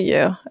often, do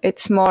you?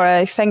 It's more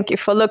a thank you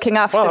for looking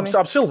after me.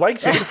 I'm still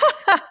waiting.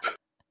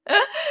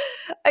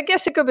 I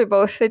guess it could be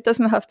both. It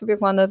doesn't have to be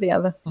one or the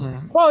other.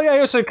 Well, yeah,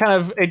 also kind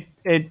of,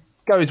 it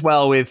goes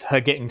well with her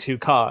getting 2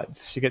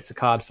 cards. She gets a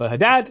card for her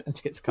dad, and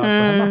she gets a card for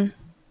her mum.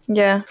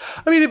 Yeah.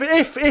 I mean,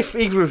 if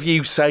either of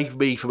you saved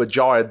me from a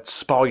giant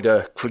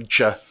spider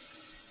creature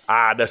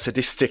and a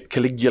sadistic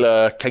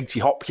Caligula Katie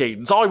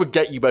Hopkins, I would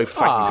get you both a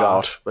thank you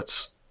card.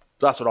 That's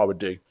what I would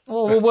do.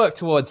 Well, we'll work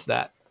towards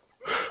that.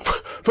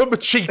 From the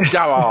cheap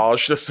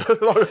garage.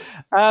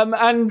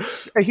 And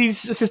this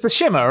is the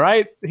Shimmer,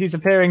 right? He's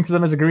appearing to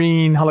them as a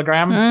green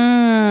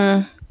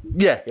hologram.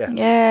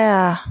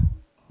 Yeah.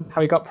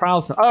 How he got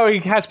Prowl's number? Oh, he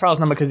has Prowl's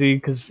number because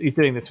he's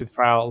doing this with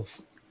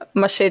Prowl's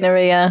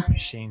machinery. Yeah,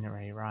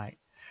 machinery, right?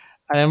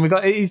 And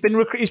then he's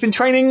been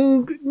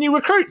training new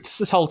recruits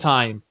this whole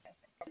time.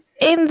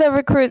 In the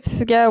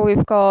recruits,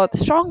 we've got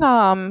Strong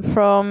Arm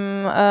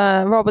from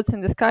Robots in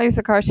Disguise,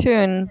 the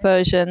cartoon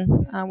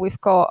version, and we've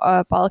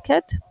got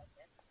Bulkhead.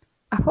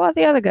 Who are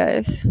the other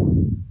guys?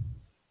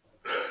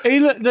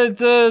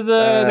 The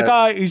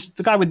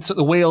guy with sort of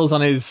the wheels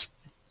on his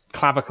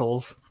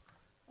clavicles,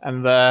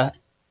 and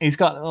he's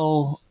got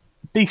little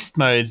beast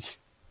mode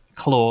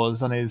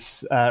claws on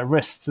his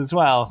wrists as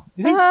well.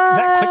 Is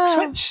that Quick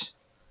Switch?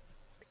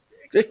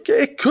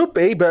 It could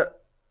be,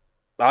 but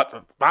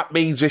that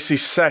means this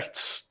is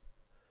set.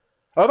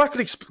 Oh, that could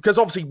because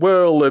obviously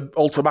Whirl and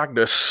Ultra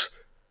Magnus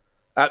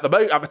at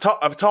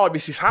the time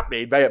this is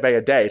happening, they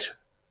are dead.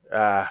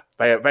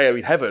 They are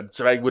in heaven,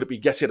 so they wouldn't be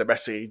getting a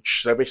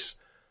message. So this,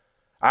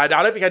 and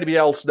I don't think anybody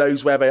else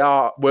knows where they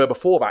were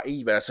before that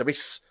either. So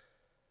this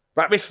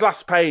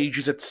last page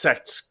is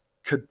set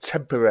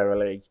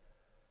contemporarily.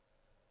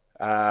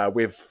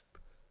 With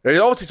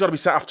obviously it's got to be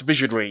set after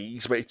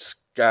Visionaries, but it's.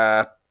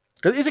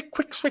 Is it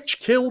Quick Switch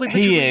killed in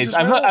He is.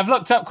 I've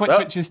looked up Quick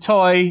Switch's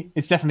toy.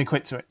 It's definitely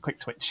Quick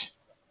Switch.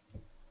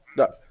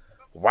 No.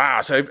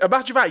 Wow. So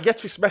imagine that. He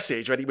gets this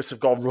message when he must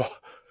have gone wrong.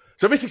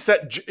 So this is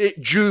set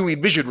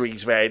during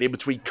Visionaries then, in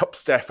between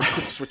Cup's death and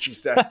Quick Switch's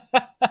death.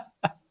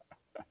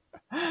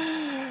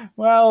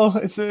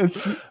 Well,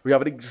 we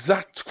have an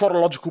exact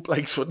chronological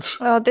placement.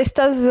 Well, this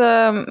does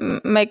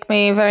make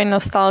me very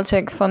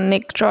nostalgic for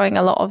Nick drawing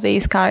a lot of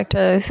these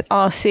characters.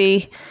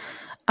 RC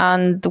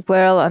and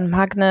Whirl and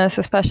Magnus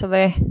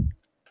especially.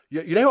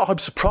 You know what? I'm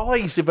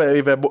surprised if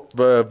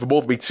the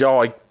More Meets the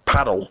Eye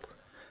panel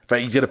that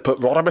he didn't put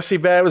Rodimus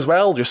in there as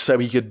well, just so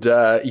he could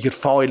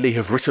finally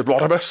have written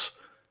Rodimus,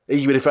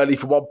 even if only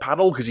for one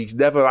panel, because he's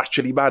never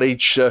actually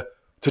managed to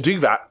do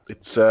that.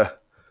 It's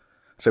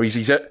so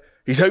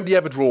he's only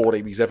ever drawn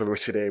him, he's ever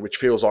written him, which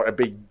feels like a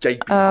big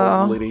gaping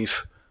hole in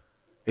his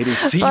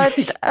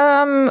CV.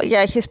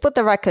 But he's put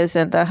the Wreckers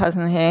in there,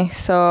 hasn't he?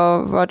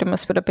 So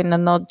Rodimus would have been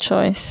an odd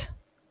choice.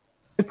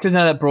 Good to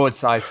know that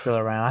Broadside's still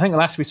around. I think the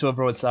last we saw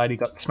Broadside, he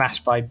got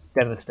smashed by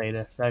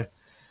Devastator. So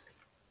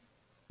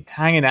he's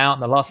hanging out in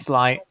the Lost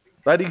Light.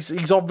 And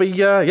he's on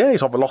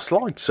the Lost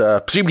Lights.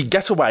 Presumably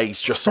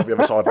Getaway's just on the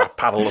other side of that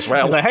panel as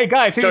well. Like, hey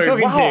guys, who are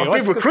you talking to?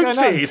 I've been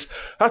recruited.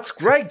 That's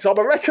great. I'm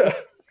a wrecker.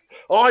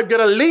 I'm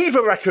going to leave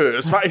the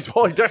Wreckers. That is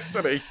my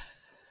destiny.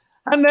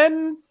 And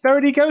then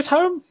Verity goes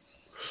home.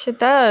 She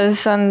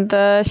does, and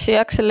she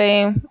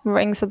actually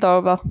rings the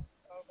doorbell.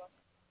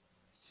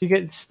 She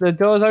gets the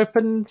doors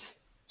opened.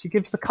 She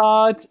gives the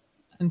card,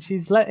 and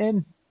she's let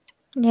in.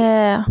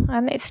 Yeah,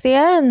 and it's the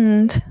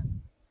end.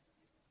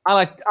 I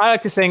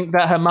like to think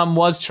that her mum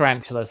was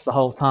Tarantulas the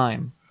whole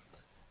time.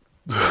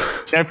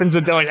 She opens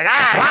the door, like,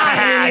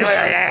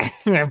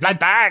 blood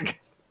bag.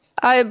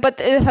 But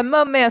her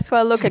mum may as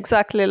well look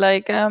exactly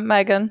like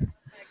Megan.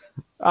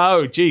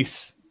 Oh,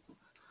 jeez.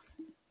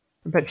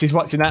 I bet she's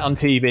watching that on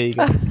TV.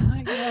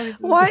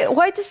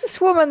 Why does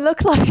this woman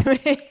look like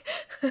me?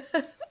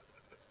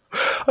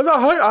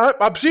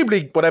 I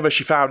presumably whatever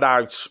she found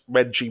out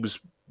when she was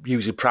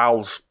using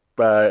Prowl's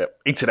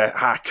internet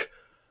hack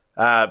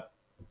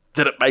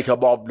didn't make her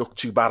mom look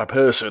too bad a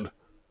person.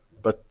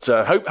 But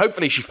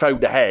hopefully she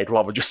phoned ahead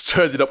rather than just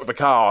turning up with a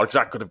car, because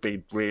that could have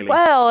been really...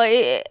 Well,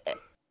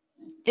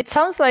 it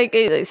sounds like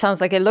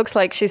it looks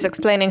like she's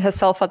explaining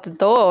herself at the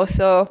door,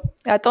 so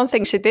I don't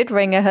think she did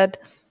ring ahead.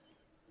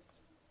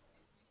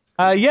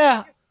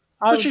 Yeah.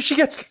 But she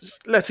gets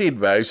let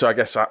in, though, so I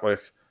guess that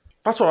works.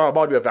 That's what I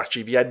remind me of,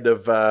 actually, the end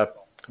of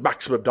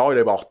Maximum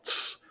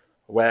Dinobots,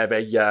 where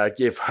they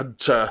give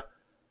Hunter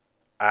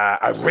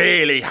a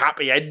really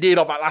happy ending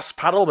on that last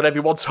panel, when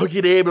everyone's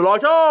hugging him and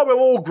like, oh, we're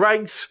all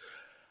great.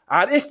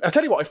 And I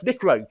tell you what, if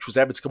Nick Roach was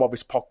ever to come on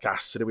this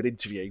podcast to do an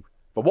interview,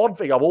 the one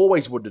thing I've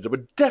always wondered, and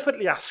would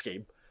definitely ask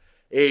him,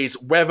 is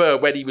whether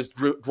when he was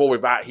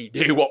drawing that, he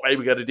knew what they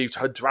were going to do to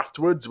Hunter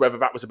afterwards, whether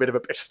that was a bit of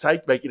a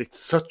mistake, making it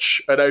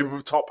such an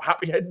over-the-top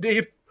happy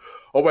ending,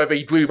 or whether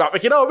he drew that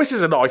thinking, oh, this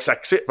is a nice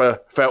exit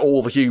for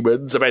all the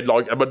humans, and then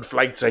like a month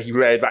later he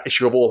read that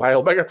issue of All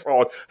Hail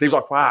Megatron, and he was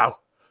like, wow,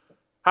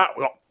 that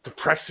got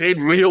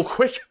depressing real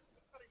quick.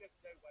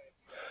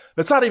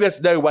 But sadly,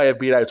 there's no way of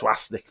being able to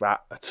ask Nick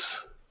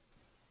that.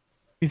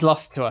 He's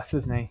lost to us,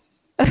 isn't he?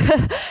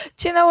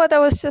 Do you know what I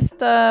was just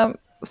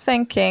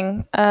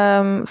thinking?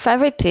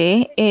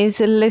 Verity is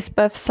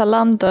Lisbeth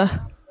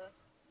Salander.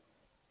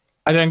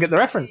 I don't get the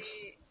reference.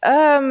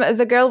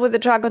 The girl with the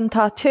dragon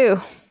tattoo.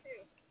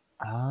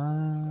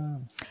 Ah.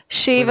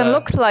 She even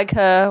looks like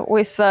her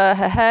with her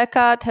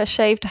haircut, her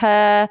shaved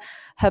hair,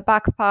 her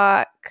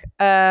backpack,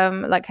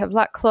 like her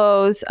black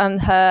clothes,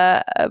 and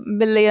her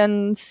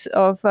millions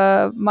of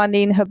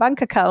money in her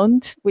bank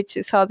account, which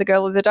is how the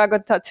girl with the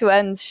dragon tattoo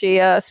ends. She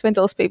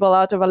swindles people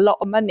out of a lot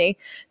of money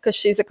because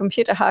she's a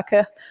computer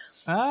hacker.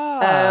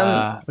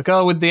 The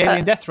girl with the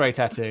alien death ray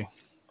tattoo.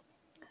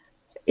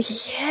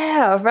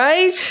 Yeah,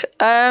 right.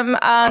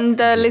 And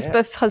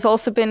Lisbeth has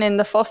also been in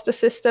the foster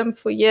system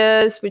for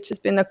years, which has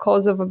been a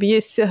cause of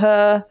abuse to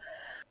her.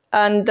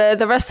 And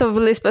the rest of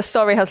Lisbeth's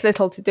story has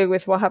little to do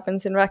with what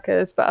happens in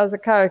Wreckers, but as a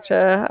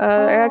character,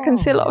 I can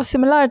see a lot of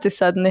similarities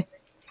suddenly.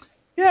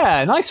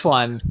 Yeah, nice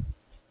one.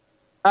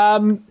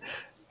 I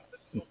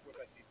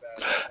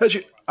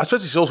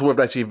suppose it's also worth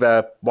noting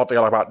one thing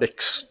I like about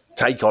Nick's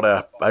take on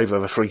her over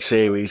the 3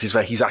 series is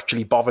that he's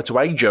actually bothered to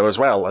age her as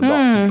well, and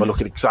not keep her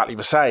looking exactly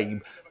the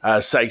same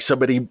as, say,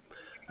 somebody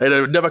in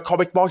another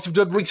comic might have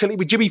done recently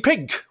with Jimmy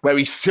Pink, where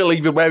he's still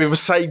even wearing the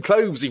same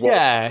clothes he was.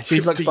 Yeah,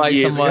 she looks like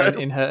someone ago.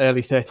 in her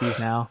early 30s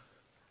now.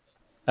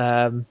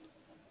 I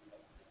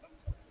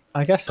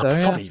guess so.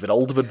 Probably even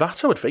older than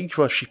that, I would think.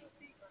 Was she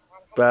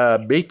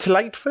mid to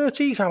late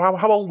 30s?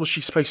 How old was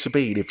she supposed to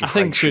be? I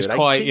think she was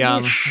quite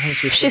young.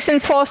 She's in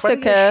foster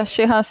care.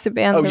 She has to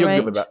be underage.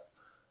 Younger than that.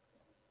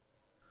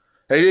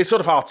 It's sort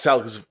of hard to tell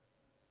because,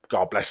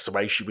 God bless the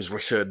way she was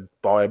written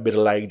by a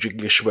middle-aged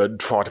Englishman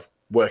trying to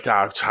work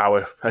out how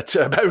an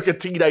American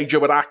teenager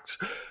would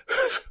act.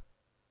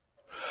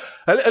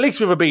 At least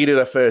with her being in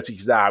her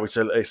 30s now,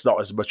 it's not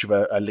as much of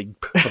a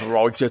leap for the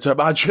writer to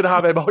imagine how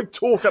they might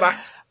talk and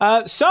act.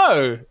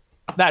 So,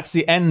 that's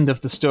the end of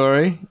the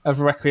story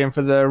of Requiem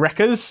for the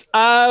Wreckers.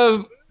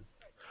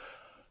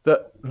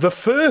 The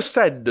first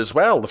end as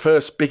well, the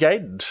first big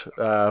end,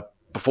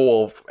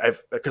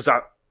 because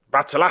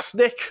that's the last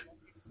Nick.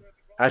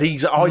 And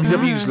he's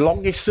IDW's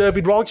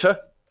longest-serving writer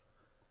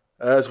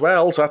as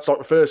well. So that's like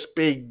the first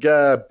big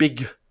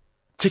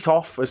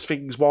tick-off as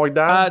things wind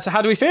down. So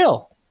how do we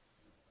feel?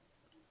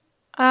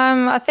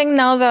 I think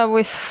now that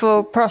we've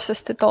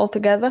processed it all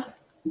together,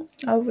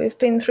 we've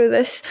been through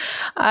this,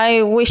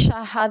 I wish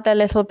I had a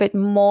little bit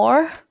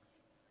more.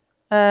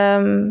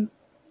 But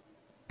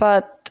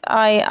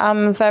I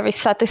am very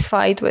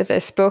satisfied with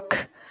this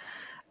book.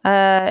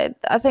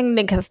 I think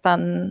Nick has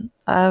done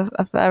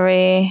a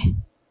very...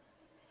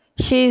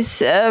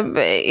 He's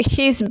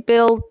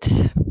built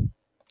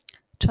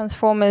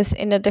Transformers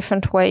in a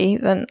different way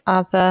than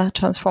other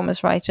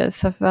Transformers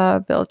writers have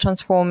built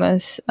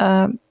Transformers.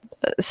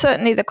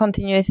 Certainly the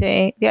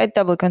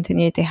IDW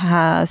continuity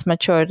has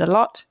matured a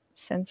lot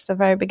since the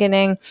very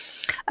beginning.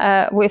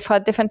 We've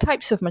had different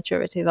types of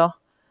maturity though.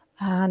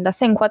 And I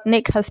think what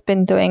Nick has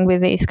been doing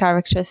with these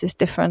characters is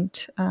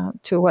different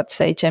to what,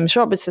 say, James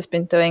Roberts has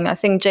been doing. I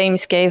think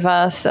James gave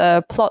us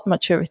plot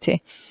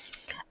maturity.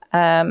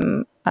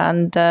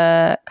 And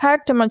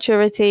character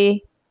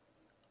maturity,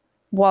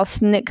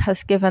 whilst Nick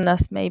has given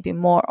us maybe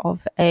more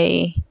of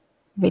a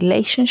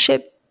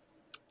relationship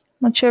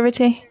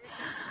maturity,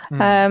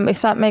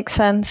 if that makes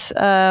sense.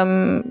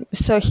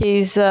 So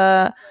he's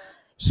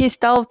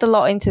delved a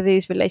lot into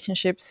these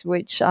relationships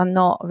which are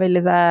not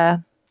really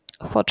there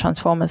for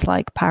Transformers,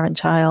 like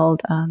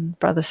parent-child and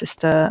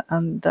brother-sister,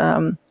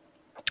 and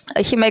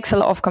he makes a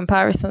lot of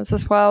comparisons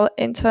as well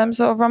in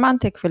terms of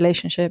romantic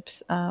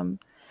relationships.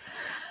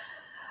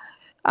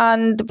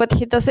 But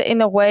he does it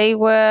in a way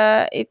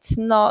where it's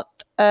not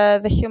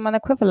the human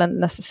equivalent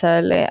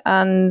necessarily.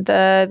 And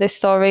this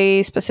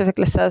story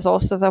specifically says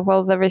also that,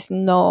 well, there is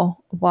no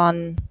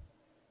one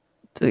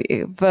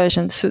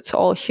version suits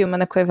all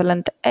human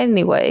equivalent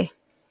anyway.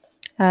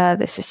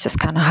 This is just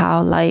kind of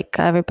how, like,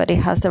 everybody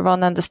has their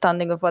own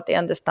understanding of what they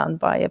understand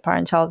by a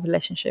parent-child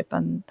relationship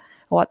and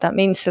what that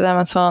means to them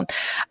and so on.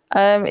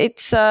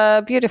 It's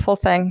a beautiful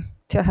thing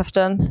to have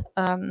done.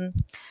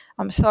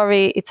 I'm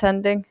sorry it's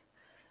ending.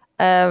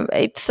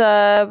 It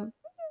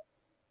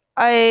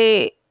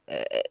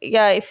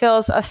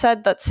feels, I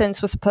said that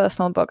Sins was a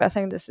personal book. I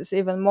think this is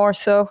even more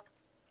so.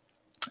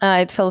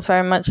 It feels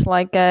very much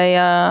like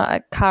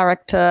a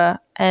character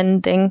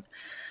ending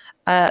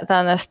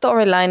than a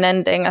storyline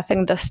ending. I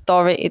think the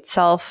story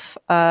itself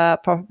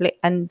probably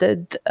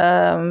ended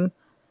a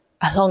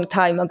long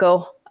time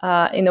ago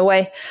in a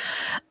way.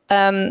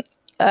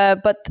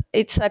 But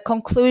it's a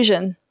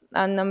conclusion,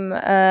 and I'm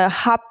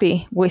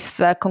happy with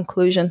the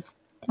conclusion.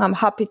 I'm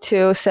happy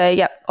to say,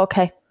 yeah,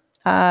 okay.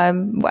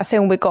 I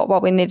think we got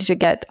what we needed to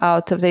get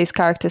out of these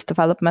characters'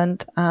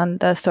 development and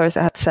the stories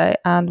they had to say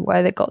and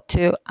where they got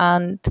to.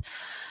 And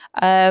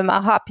I'm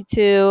happy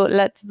to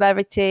let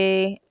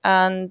Verity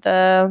and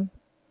the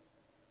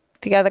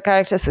other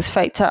characters whose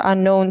fates are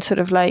unknown sort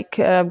of like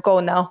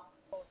go now,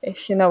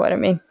 if you know what I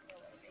mean.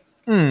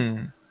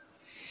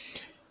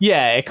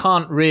 Yeah, it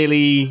can't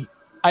really...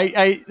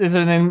 there's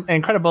an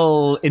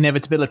incredible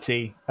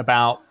inevitability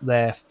about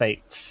their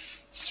fates.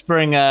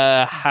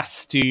 Springer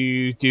has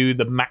to do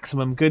the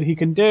maximum good he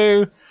can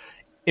do.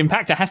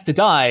 Impactor has to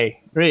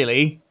die,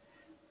 really.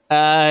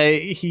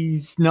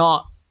 He's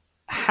not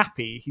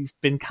happy. He's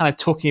been kind of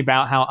talking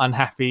about how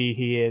unhappy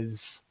he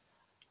is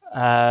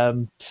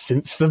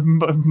since the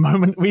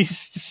moment we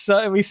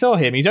saw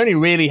him. He's only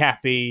really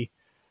happy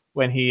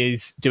when he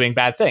is doing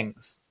bad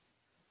things.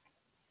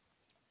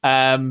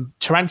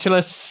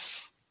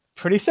 Tarantulas,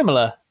 pretty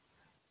similar.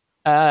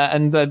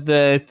 And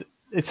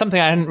it's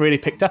something I hadn't really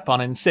picked up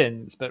on in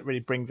Sins, but really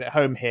brings it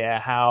home here,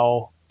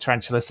 how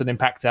Tarantulas and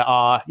Impactor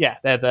are,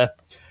 they're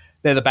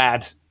the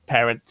bad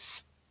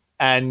parents,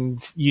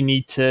 and you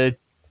need to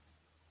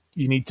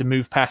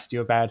move past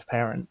your bad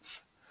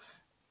parents.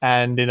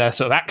 And in a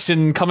sort of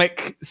action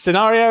comic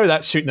scenario,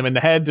 that's shooting them in the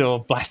head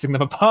or blasting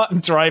them apart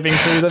and driving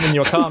through them in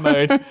your car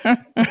mode.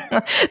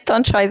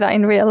 Don't try that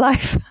in real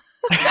life.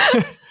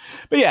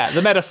 But yeah,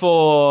 the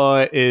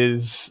metaphor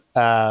is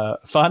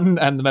fun,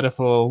 and the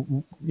metaphor,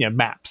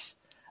 maps.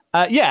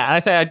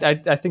 I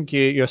think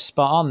you're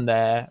spot on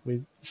there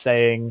with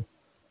saying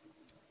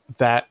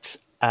that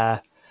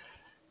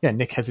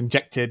Nick has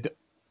injected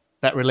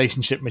that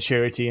relationship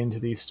maturity into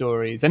these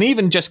stories, and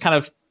even just kind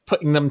of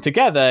putting them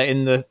together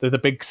in the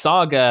big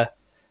saga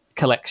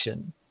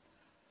collection.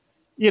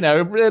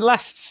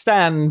 Last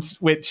Stand,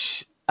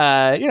 which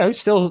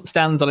still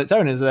stands on its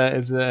own as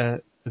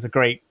a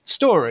great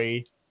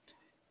story.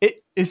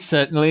 It is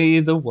certainly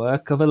the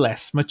work of a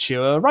less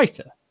mature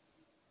writer.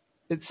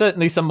 It's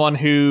certainly someone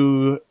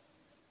who,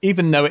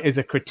 even though it is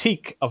a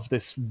critique of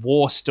this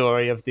war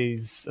story, of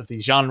these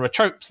genre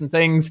tropes and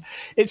things,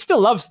 it still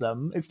loves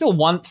them. It still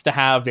wants to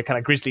have a kind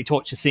of grisly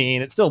torture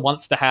scene. It still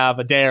wants to have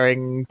a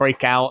daring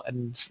breakout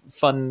and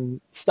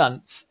fun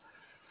stunts,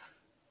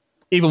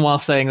 even while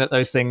saying that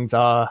those things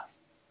are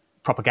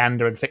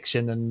propaganda and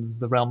fiction and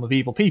the realm of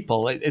evil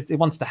people. It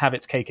wants to have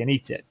its cake and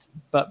eat it.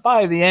 But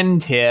by the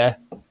end here,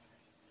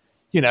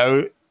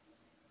 the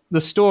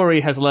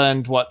story has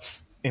learned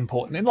what's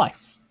important in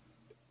life,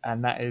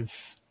 and that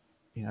is,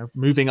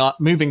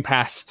 moving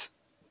past,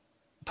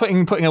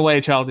 putting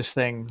away childish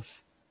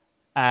things,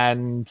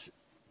 and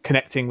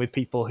connecting with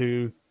people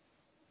who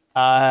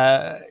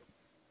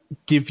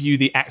give you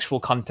the actual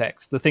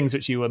context, the things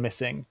which you were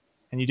missing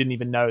and you didn't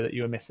even know that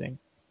you were missing.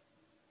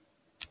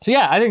 So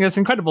I think that's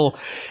incredible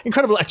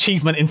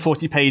achievement in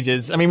 40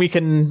 pages. I mean,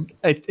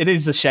 it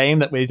is a shame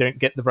that we don't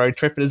get the road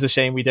trip. It is a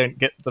shame we don't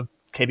get the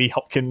Katie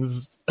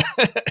Hopkins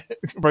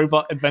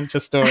robot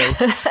adventure story.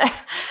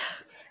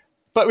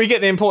 But we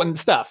get the important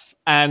stuff,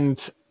 and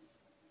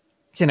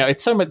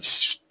it's so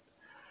much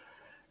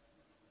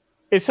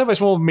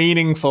more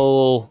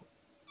meaningful.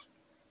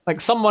 Like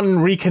someone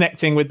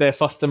reconnecting with their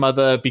foster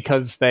mother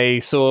because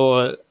they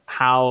saw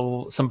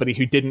how somebody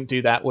who didn't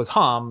do that was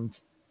harmed.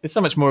 It's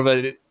so much more of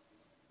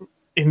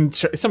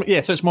so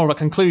much more of a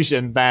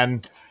conclusion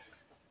than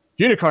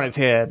Unicron is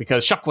here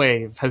because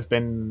Shockwave has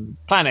been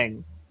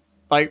planning.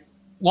 Like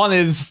one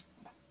is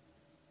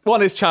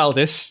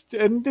childish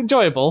and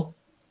enjoyable,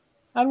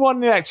 and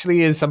one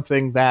actually is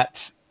something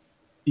that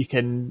you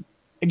can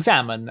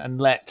examine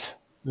and let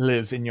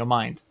live in your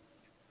mind.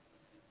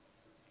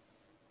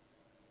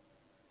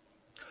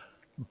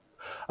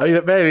 I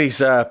mean,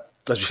 Mary's, as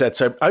you said,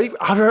 so I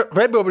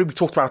remember when we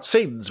talked about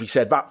Sins, we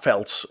said that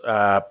felt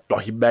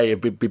like it may have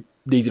been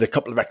needed a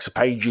couple of extra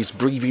pages,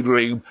 breathing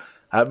room.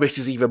 This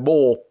is even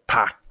more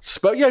packed.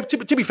 But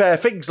to be fair,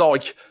 things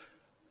like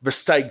the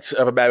state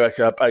of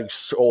America,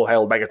 post All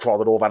Hail Megatron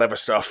and all that other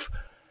stuff,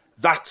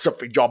 that's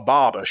something John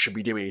Barber should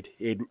be doing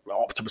in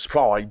Optimus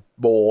Prime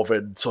more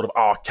than sort of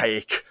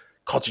archaic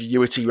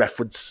continuity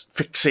reference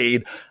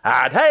fixing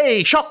and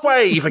hey,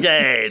 Shockwave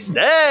again,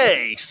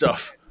 hey,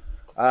 stuff.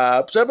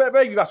 So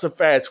maybe that's a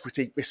fair to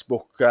critique this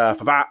book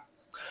for that.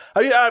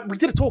 I mean, we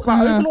did talk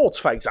about Overlord's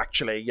face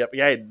actually at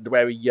the end,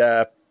 where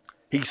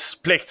he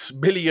splits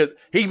million.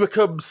 He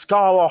becomes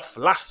Scaroth,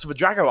 last of the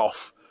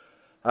Jaggeroth,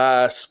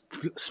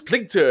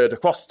 splintered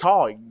across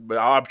time.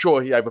 I'm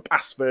sure the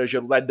past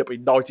version will end up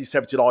in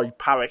 1979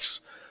 Paris,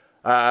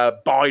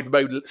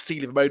 buying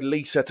stealing the Mona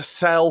Lisa to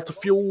sell to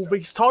fuel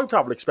these time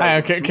travel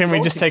experiments. Can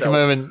we just take a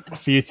moment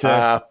for you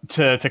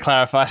to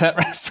clarify that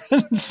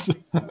reference?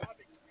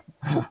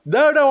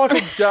 No.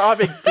 I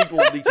think people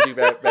need to do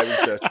their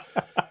research.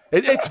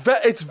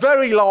 It's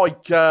very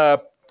like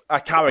a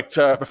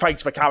character, the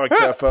face of a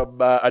character from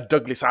a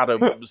Douglas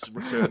Adams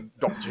return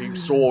Doctor Who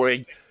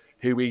story,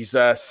 who is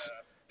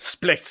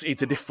split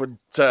into different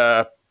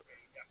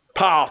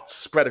parts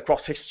spread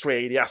across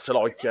history, and he has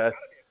to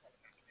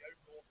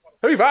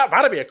I mean,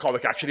 that'd be a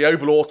comic, actually.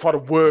 Overlord trying to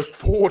work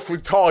forward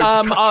through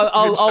time.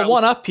 I'll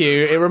one-up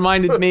you. It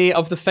reminded me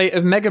of the fate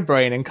of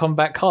Megabrain in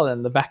Combat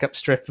Colin, the backup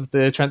strip of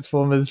the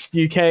Transformers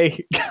UK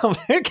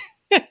comic.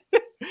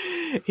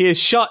 He is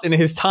shot in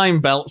his time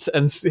belt,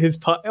 and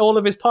all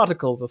of his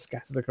particles are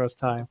scattered across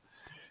time.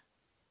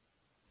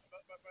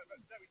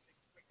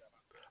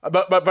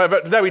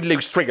 But knowing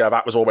Lou Stringer,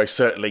 that was almost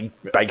certainly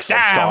based on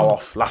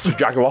Scaroth, Last of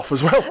Jaggeroth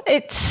as well.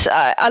 It's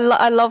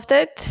I loved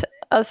it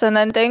as an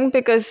ending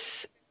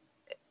because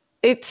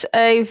it's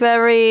a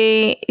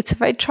very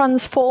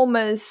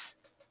Transformers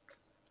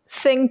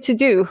thing to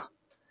do.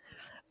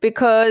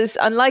 because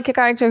unlike a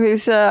character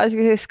who's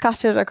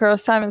scattered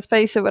across time and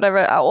space or whatever,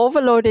 our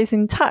Overlord is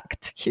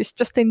intact. He's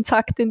just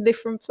intact in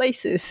different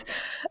places.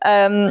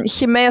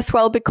 He may as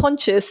well be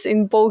conscious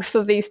in both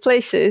of these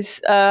places.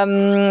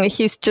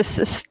 He's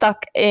just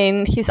stuck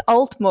in his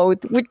alt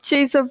mode, which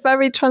is a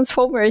very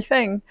Transformery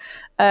thing.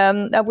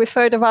 And we've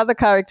heard of other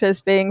characters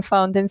being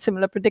found in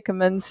similar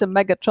predicaments, and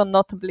Megatron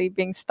notably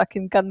being stuck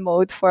in gun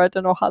mode for I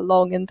don't know how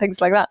long and things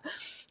like that.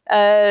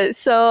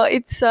 So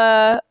it's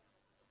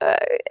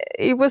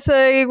it was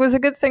a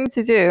good thing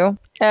to do.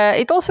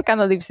 It also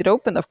kind of leaves it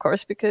open, of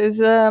course, because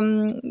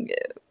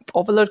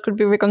Overlord could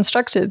be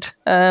reconstructed.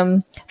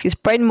 If his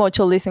brain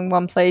module is in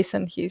one place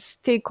and his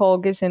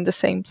T-Cog is in the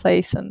same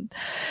place, and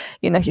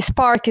his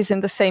spark is in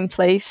the same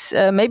place,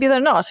 maybe they're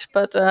not,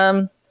 but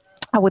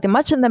I would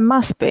imagine there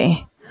must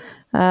be.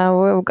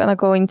 We're going to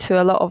go into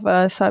a lot of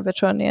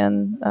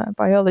Cybertronian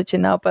biology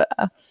now, but...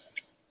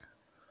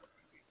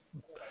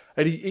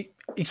 And he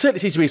certainly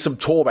seems to be in some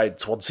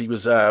torment once he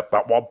was, at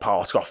one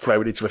part, got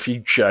thrown into the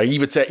future. He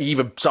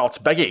even starts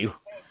begging.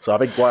 So I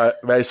think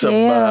there's some...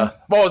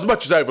 well, as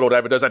much as Overlord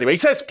ever does anyway. He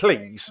says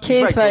please.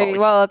 He's very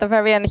well, at the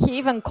very end. He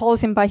even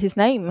calls him by his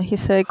name. He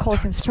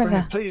calls him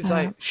Springer. Please,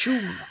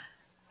 shoo.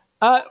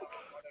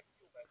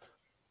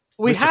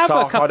 We have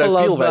a couple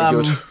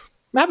of...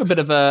 We have a bit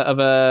of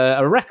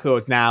a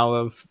record now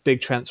of big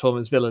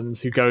Transformers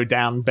villains who go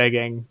down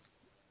begging.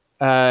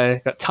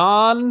 Got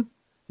Tarn,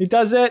 who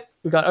does it.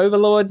 We've got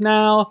Overlord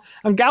now.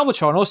 And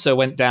Galvatron also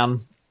went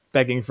down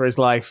begging for his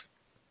life.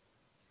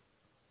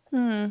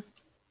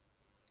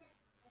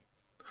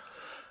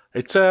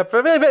 It's they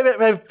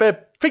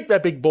think they're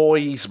big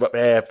boys, but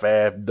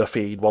they're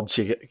nothing once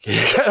you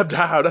get them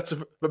down. That's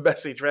the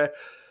message there.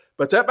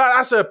 But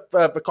as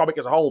the comic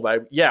as a whole,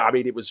 though, yeah, I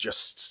mean, it was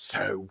just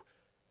so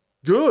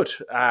good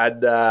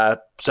and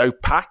so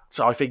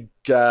packed. I think,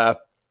 but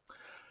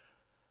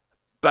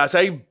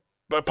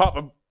apart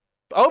from,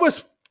 I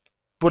almost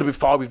would have been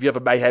fine with the other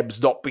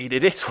Mayhems not being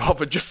in it, rather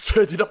than just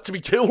turning up to be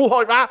killed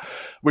like that,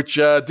 which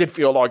did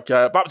feel like,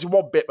 perhaps in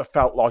one bit, it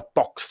felt like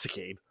box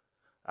ticking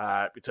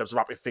in terms of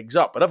wrapping things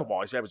up, but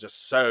otherwise, there was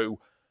just so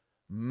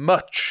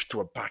much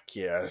to unpack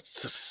here.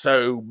 It's just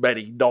so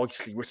many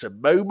nicely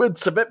written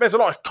moments. There's a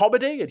lot of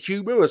comedy and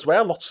humour as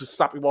well, lots of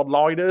snappy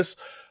one-liners,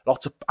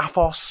 lots of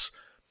pathos.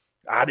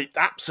 And it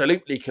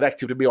absolutely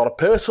connected with me on a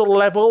personal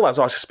level, as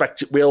I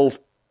suspect it will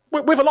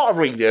with a lot of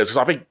readers.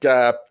 I think,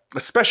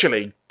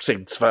 especially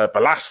since the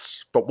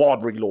last but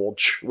one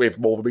relaunch with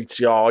More Than Meets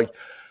the Eye,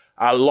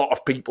 a lot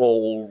of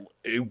people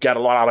who get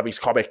a lot out of these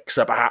comics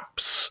are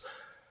perhaps,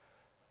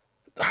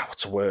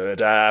 what's the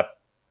word?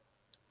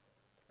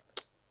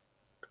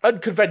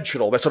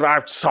 Unconventional. They're sort of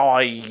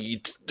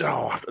outside.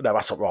 Oh, no,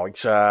 that's not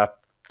right.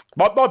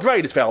 My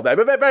brain has failed there,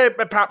 but they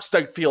perhaps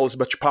don't feel as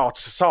much part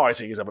of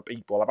society as other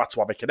people, and that's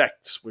why they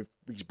connect with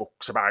these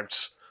books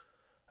about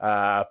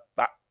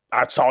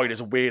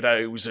outsiders and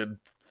weirdos and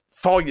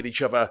finding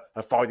each other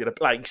and finding a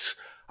place.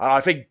 And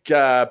I think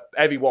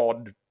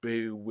everyone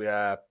who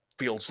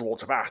feels drawn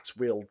to that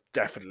will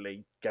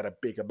definitely get a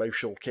big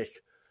emotional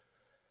kick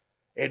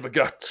in the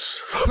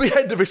guts from the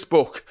end of this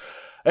book.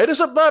 It is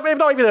not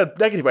even a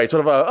negative way,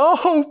 sort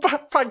of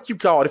thank you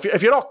card.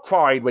 If you're not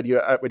crying when you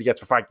get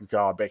to the thank you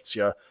card bits,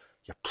 you're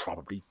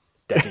probably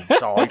dead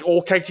inside.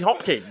 Or Katie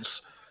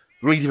Hopkins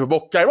reading the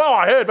book, going, "Oh,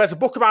 I heard there's a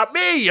book about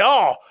me.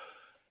 Oh,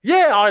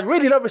 yeah, I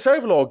really love this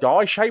Overlord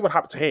guy. Shame what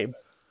happened to him."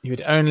 You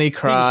would only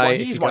cry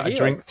if you got a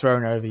drink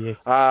thrown over you.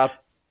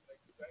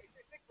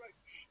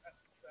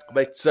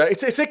 It's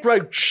Nick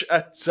Roach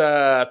at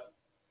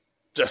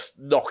just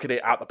knocking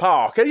it out the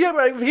park. And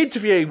the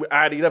interview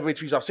and in other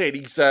interviews I've seen,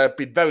 he's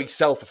been very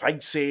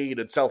self-effacing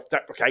and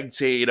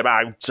self-deprecating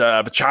about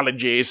the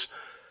challenges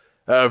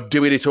of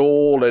doing it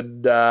all.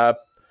 And I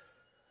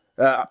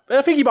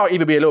think he might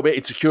even be a little bit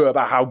insecure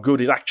about how good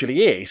it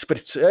actually is.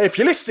 But if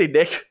you're listening,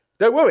 Nick,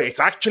 don't worry,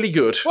 it's actually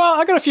good. Well,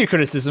 I got a few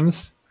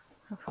criticisms.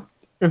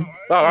 Oh,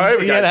 here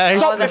we go.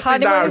 Stop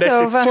listening now, Nick.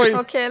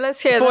 Okay,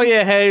 let's hear before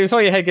your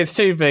head gets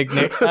too big,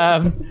 Nick.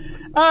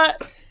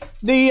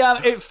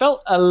 It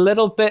felt a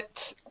little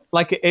bit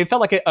like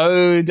it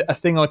owed a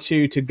thing or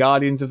two to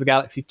Guardians of the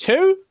Galaxy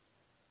 2,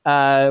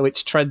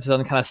 which treads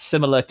on kind of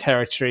similar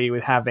territory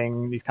with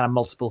having these kind of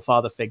multiple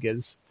father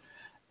figures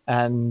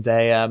and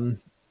a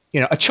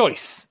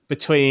choice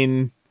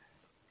between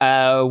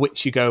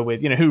which you go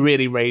with, who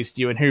really raised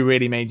you and who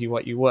really made you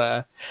what you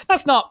were.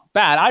 That's not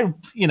bad.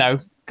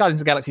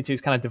 Guardians of the Galaxy 2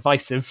 is kind of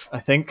divisive, I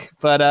think,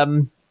 but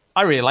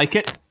I really like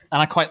it,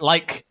 and I quite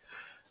like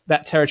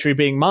that territory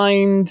being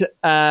mined.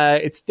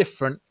 It's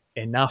different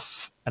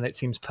enough, and it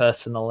seems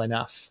personal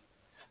enough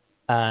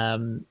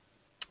that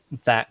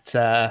that's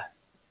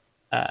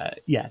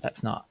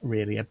not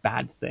really a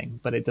bad thing.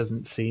 But it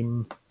doesn't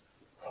seem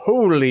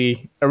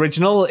wholly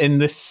original in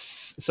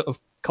this sort of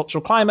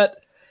cultural climate.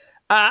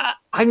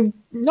 I'm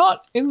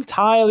not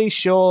entirely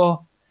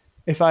sure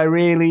if I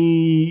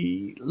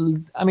really...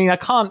 I mean, I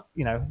can't,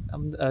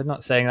 I'm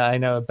not saying that I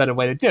know a better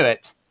way to do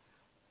it,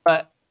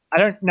 but I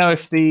don't know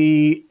if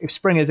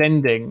Springer's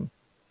ending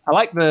I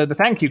like the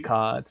thank you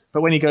card,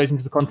 but when he goes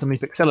into the Quantum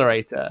Leap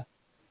Accelerator,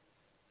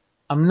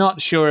 I'm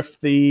not sure if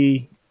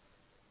the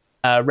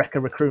Wrecker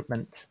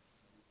recruitment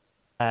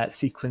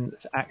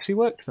sequence actually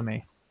worked for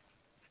me.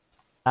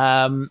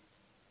 I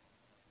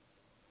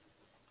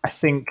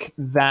think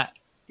that,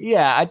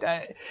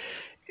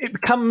 it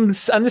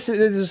becomes, and this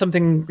is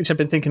something which I've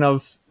been thinking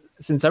of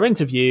since our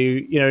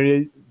interview. You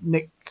know,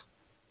 Nick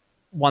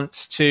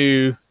wants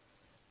to.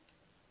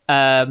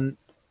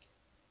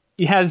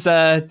 He has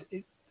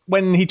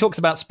when he talks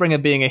about Springer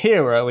being a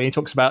hero, when he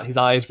talks about his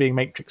eyes being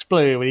Matrix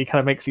blue, when he kind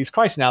of makes these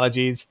Christ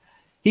analogies,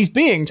 he's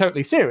being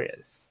totally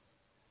serious.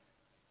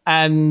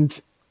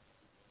 And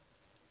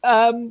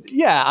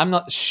I'm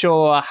not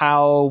sure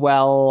how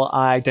well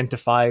I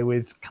identify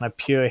with kind of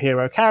pure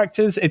hero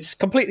characters. It's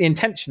completely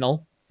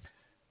intentional,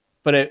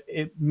 but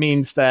it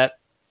means that,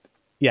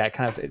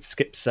 it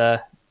skips.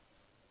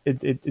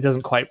 It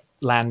doesn't quite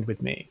land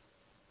with me.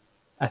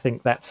 I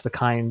think that's the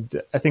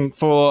kind. I think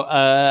for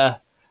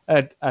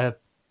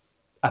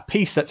a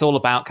piece that's all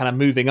about kind of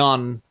moving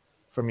on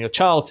from your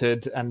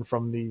childhood and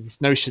from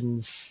these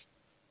notions,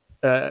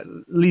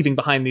 leaving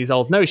behind these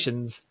old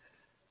notions,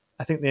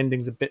 I think the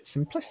ending's a bit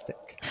simplistic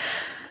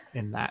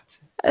in that.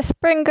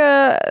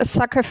 Springer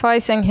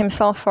sacrificing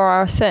himself for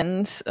our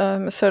sins,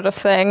 sort of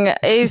thing,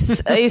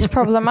 is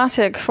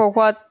problematic for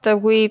what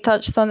we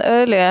touched on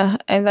earlier,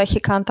 and that he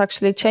can't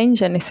actually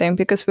change anything,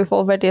 because we've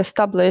already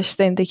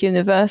established in the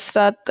universe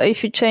that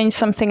if you change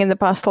something in the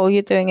past, all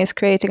you're doing is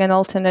creating an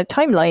alternate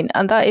timeline,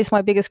 and that is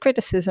my biggest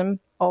criticism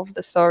of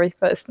the story,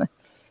 personally.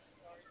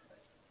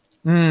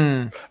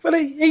 Well,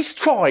 he's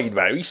trying,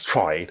 though. He's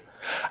trying.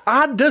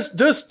 And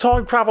does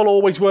time travel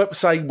always work the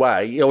same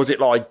way, or is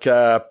it like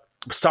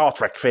Star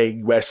Trek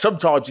thing, where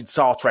sometimes in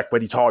Star Trek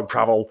when you time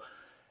travel,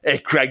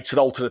 it creates an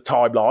alternate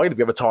timeline, if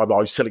the other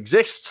timeline still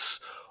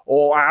exists,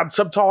 and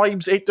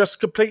sometimes it just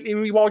completely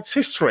rewrites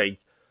history.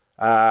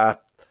 It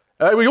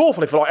would be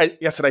awful if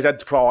yesterday's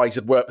Enterprise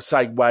had worked the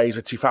same way as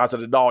the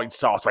 2009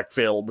 Star Trek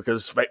film,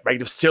 because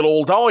they'd have still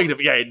all died at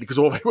the end, because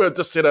all they were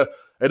just in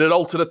an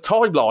alternate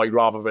timeline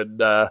rather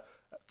than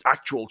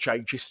actual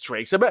change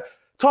history. So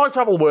time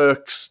travel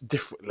works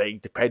differently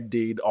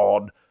depending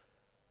on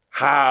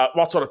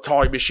what sort of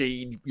time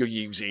machine you're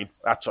using.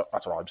 That's what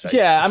I'm saying.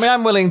 Yeah, I mean,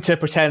 I'm willing to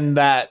pretend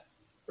that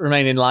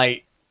Remain in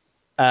Light.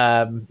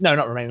 No,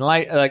 not Remain in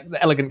Light. Like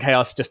the Elegant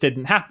Chaos just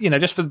didn't happen.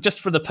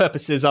 Just for the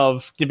purposes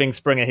of giving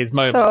Springer his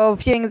moment. So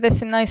viewing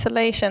this in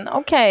isolation.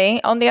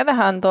 Okay. On the other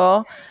hand,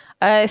 though,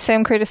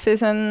 same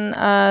criticism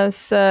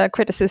as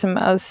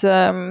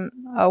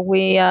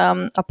we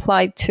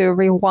applied to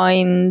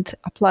Rewind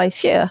applies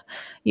here.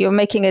 You're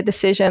making a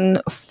decision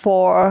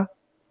for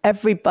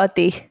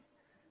everybody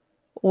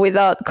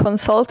without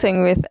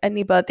consulting with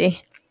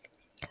anybody.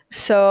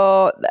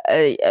 So,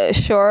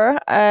 sure.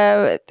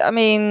 I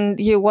mean,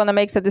 you want to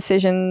make the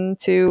decision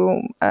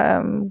to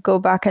go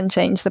back and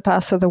change the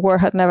past so the war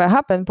had never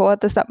happened. But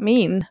what does that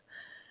mean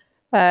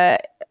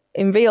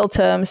in real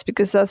terms?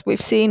 Because as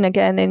we've seen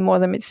again in More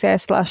Than Meets the Eye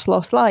 /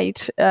 Lost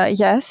Light,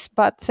 yes,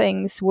 bad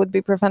things would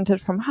be prevented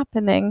from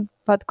happening,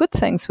 but good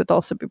things would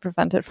also be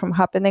prevented from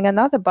happening, and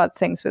other bad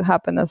things would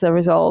happen as a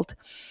result.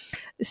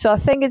 So I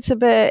think it's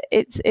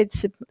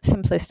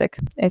simplistic.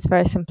 It's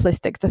very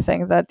simplistic to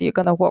think that you're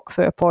going to walk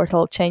through a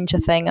portal, change a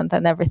thing, and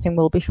then everything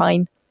will be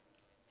fine.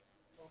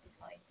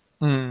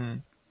 I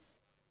mean,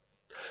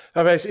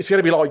 it's going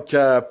to be like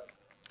the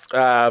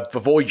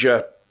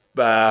Voyager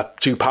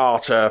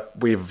two-parter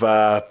with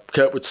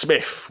Kurtwood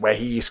Smith, where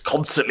he's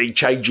constantly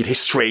changing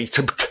history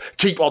to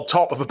keep on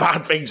top of the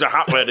bad things that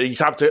happen, and he's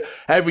having to,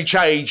 every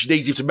change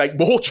needs him to make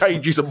more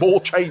changes and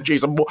more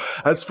changes and more,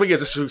 and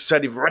Springer's just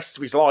spending the rest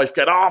of his life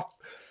going,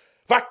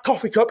 that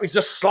coffee cup is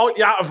just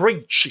slightly out of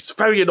reach. It's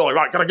very annoying.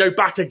 Right, gotta go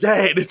back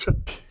again.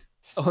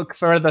 So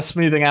further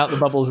smoothing out the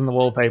bubbles in the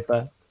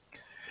wallpaper.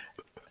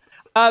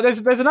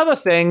 There's another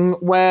thing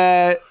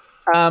where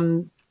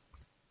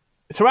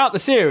throughout the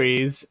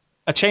series,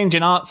 a change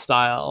in art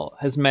style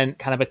has meant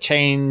kind of a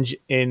change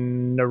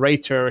in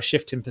narrator, a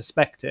shift in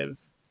perspective.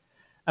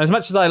 And as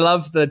much as I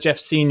love the Jeff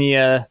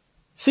Senior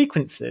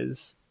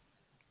sequences,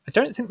 I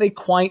don't think they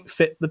quite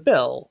fit the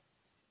bill.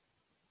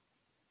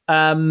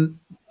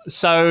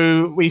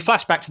 So we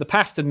flash back to the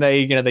past, and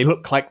they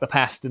look like the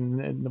past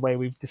in the way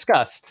we've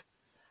discussed,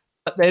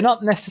 but they're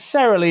not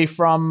necessarily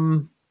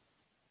from.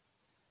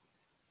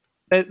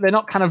 They're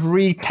not kind of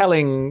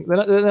retelling.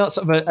 They're not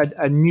sort of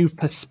a new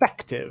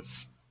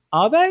perspective,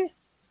 are they?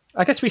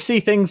 I guess we see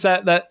things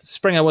that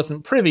Springer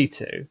wasn't privy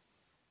to,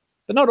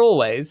 but not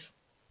always.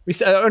 We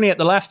only at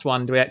the last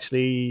one do we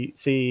actually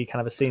see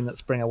kind of a scene that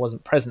Springer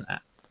wasn't present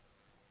at.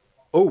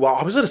 Oh, well,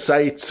 I was going to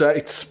say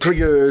it's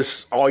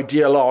Springer's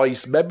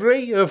idealised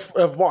memory of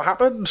what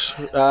happened,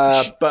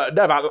 but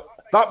no,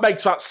 that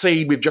makes that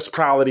scene with just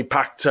Prowling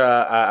packed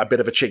a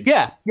bit of a chink.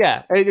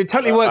 Yeah, it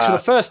totally worked for the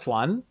first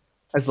one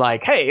as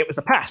like, hey, it was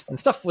the past and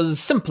stuff was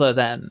simpler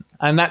then,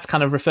 and that's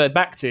kind of referred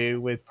back to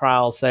with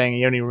Prowl saying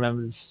he only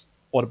remembers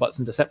Autobots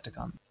and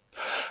Decepticons.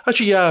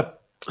 Actually,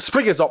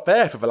 Springer's not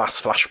there for the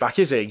last flashback,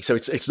 is he? So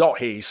it's not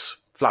his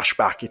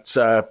flashback. It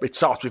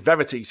starts with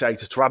Verity saying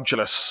to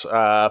Tarantulas,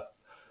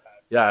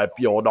 "Yeah,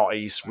 you're not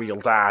his real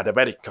dad," and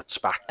then it cuts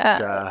back.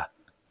 That's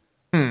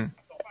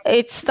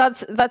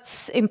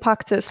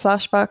Impactor's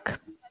flashback.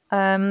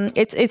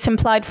 It's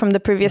implied from the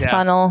previous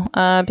panel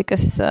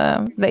because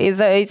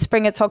it's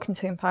Springer talking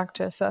to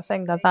Impactor. So I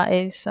think that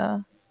is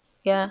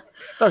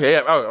Okay,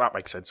 yeah. Oh, that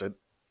makes sense then.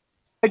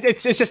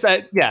 It's just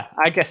that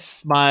I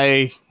guess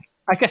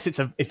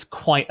it's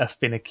quite a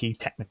finicky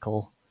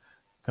technical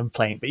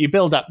complaint, but you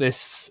build up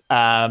this.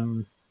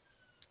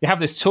 You have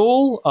this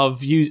tool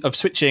of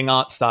switching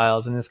art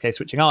styles, in this case,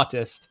 switching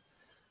artist,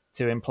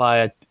 to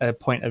imply a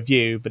point of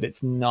view, but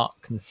it's not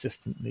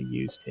consistently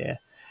used here.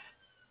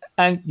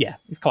 And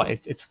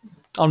it's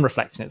on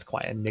reflection, it's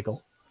quite a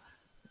niggle.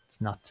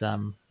 It's not.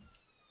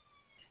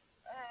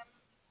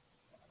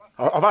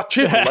 I've had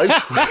cheerful those.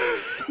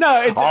 No.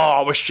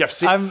 I wish Jeff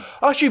seen.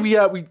 Actually, we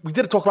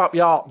didn't talk about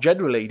the art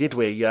generally, did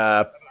we?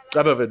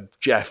 Other than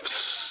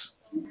Jeff's.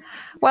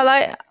 Well,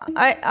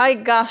 I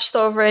gushed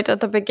over it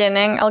at the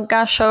beginning. I'll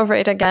gush over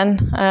it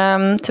again.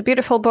 It's a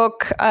beautiful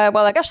book.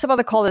 I gushed about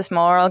the colours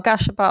more. I'll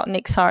gush about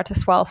Nick's art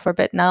as well for a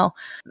bit now.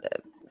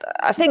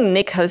 I think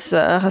Nick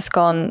has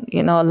gone,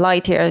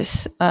 light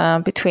years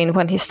between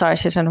when he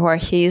started and where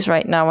he is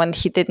right now. And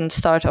he didn't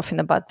start off in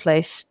a bad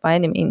place by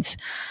any means.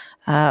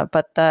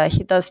 But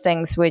he does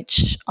things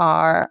which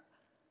are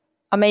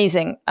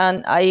amazing.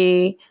 And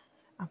I'm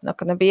not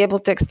going to be able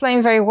to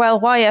explain very well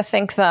why I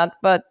think that,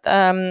 but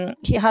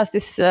he has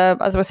this,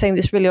 as I was saying,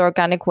 this really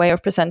organic way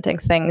of presenting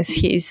things.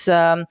 His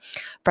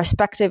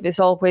perspective is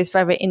always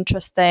very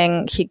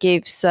interesting. He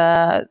gives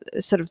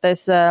there's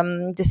this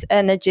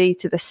energy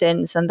to the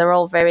scenes, and they're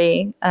all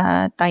very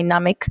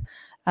dynamic.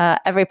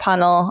 Every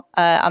panel,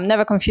 I'm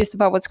never confused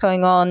about what's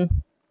going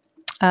on.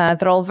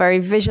 They're all very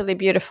visually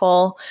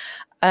beautiful.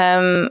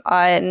 And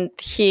I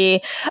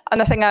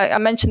think I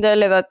mentioned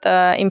earlier that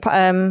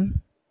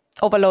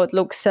Overload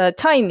looks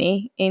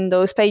tiny in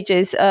those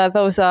pages.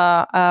 Those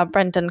are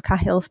Brendan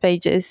Cahill's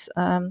pages.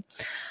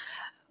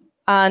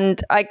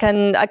 And I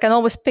can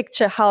always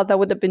picture how that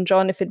would have been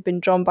drawn if it'd been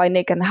drawn by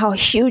Nick, and how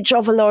huge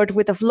Overlord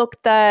would have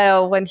looked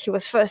there when he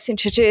was first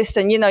introduced.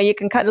 And, you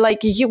can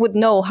you would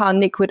know how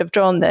Nick would have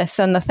drawn this.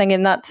 And I think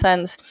in that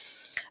sense,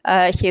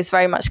 he is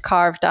very much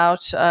carved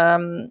out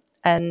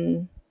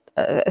and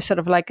sort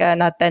of like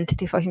an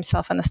identity for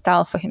himself and a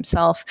style for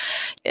himself.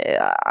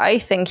 I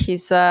think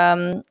he's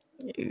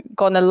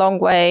gone a long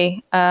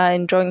way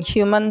in drawing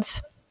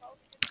humans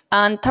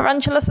and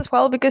tarantulas as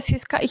well, because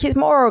he's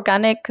more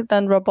organic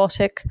than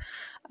robotic.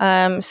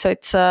 So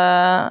it's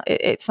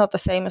not the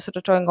same as sort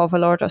of drawing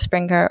Overlord or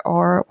Springer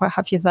or what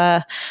have you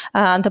there.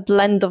 And the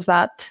blend of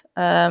that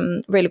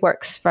really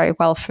works very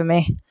well for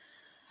me.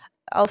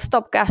 I'll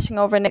stop gashing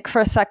over Nick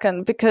for a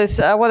second, because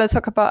I want to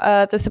talk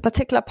about there's a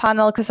particular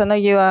panel, because I know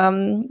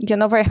you're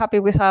not very happy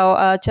with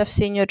how Jeff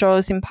Senior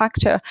draws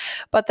Impactor,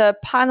 but the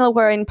panel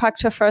where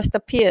Impactor first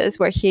appears,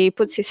 where he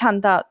puts his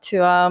hand out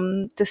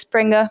to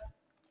Springer.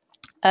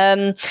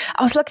 I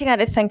was looking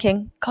at it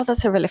thinking, God,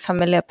 that's a really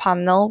familiar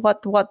panel.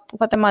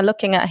 What am I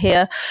looking at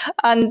here?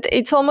 And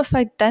it's almost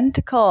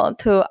identical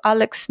to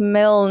Alex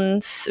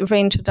Milne's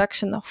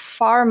reintroduction of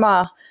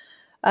Pharma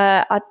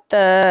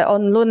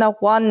on Luna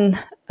 1.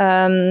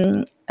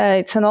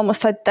 It's an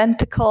almost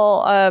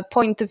identical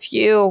point of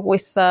view,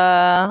 with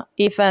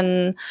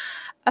even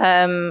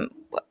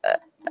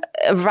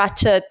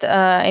Ratchet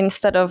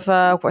instead of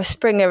where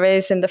Springer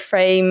is in the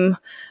frame,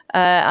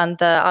 and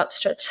the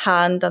outstretched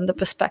hand and the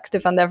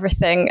perspective and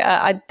everything.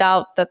 I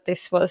doubt that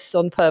this was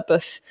on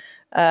purpose.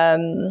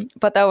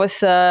 But I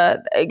was,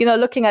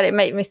 looking at it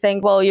made me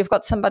think, well, you've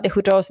got somebody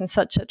who draws in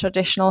such a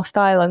traditional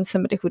style and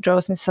somebody who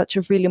draws in such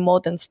a really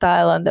modern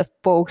style, and they've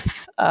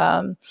both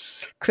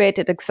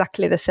created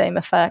exactly the same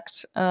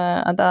effect.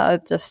 And I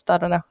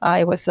don't know.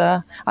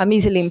 I'm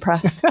easily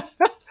impressed.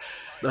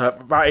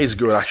 That is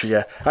good, actually,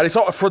 yeah. And it's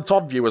not a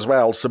front-on view as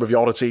well. Some of the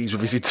oddities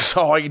with his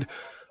design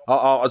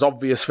are as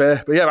obvious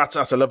there. But yeah,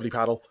 that's a lovely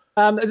panel.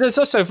 There's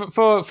also,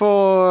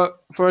 for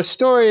a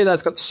story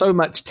that's got so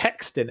much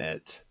text in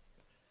it,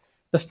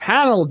 the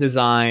panel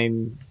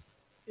design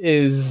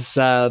is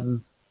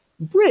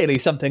really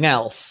something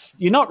else.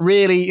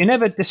 You're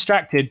never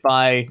distracted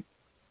by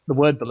the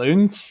word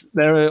balloons.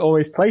 They're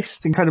always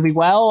placed incredibly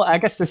well. I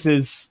guess this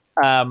is,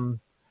 Tom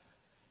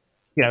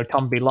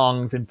B.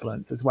 Long's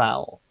influence as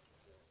well.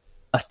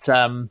 But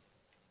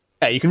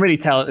you can really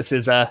tell that this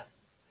is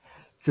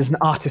an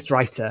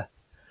artist-writer,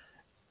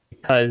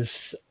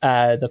 because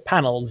the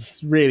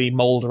panels really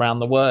mold around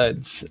the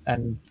words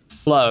and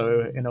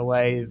flow in a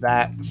way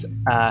that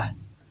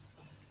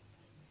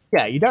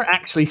you don't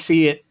actually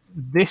see it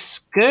this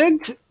good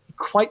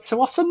quite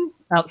so often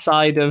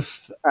outside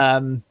of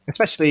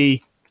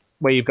especially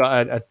where you've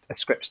got a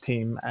script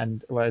team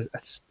and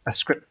a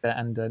scripter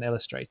and an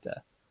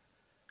illustrator.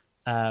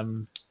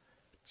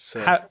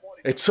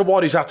 It's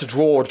someone who's had to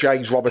draw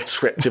James Roberts'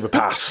 script in the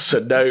past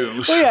and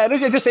knows. Well, yeah,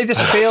 it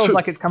just feels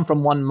like it's come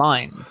from one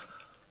mind.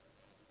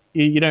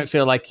 You don't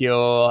feel like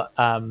you're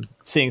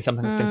seeing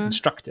something that's been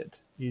constructed.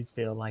 You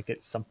feel like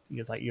it's something.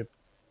 It's like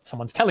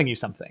someone's telling you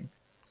something.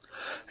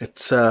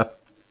 It's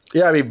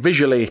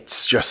visually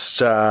it's just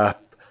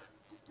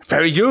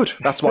very good.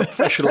 That's my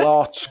professional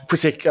art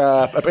critic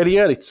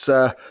opinion. It's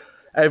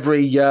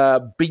every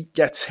beat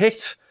gets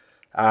hit.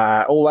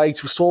 All aids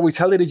for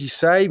storytelling, as you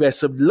say.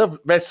 There's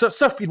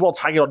stuff you'd want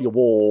hanging on your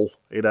wall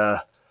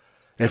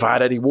if I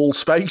had any wall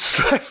space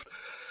left.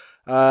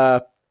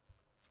 The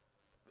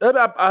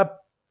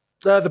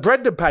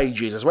Brendan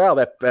pages as well,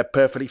 they're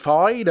perfectly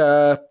fine.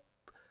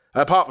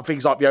 Apart from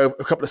things like a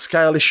couple of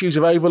scale issues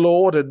of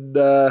Overlord and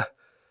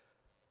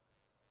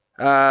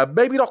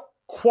maybe not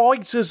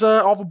quite as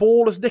of a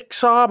ball as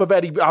Nick's are, but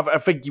then I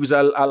think he was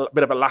a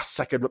bit of a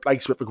last-second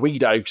replacement for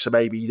Guido, so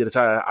maybe he didn't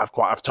have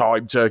quite enough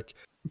time to...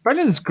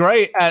 Brendan's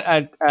great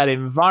at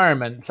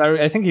environment. So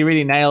I think he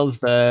really nails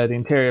the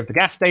interior of the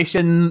gas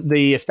station,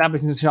 the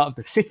establishment shot of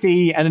the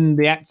city, and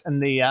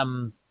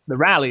the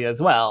rally as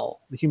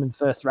well, the Humans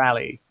First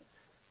rally.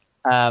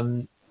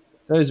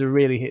 Those are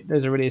really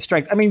a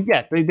strength. I mean,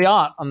 yeah, the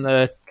art on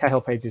the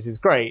Cahill pages is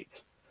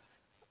great.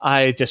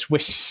 I just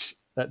wish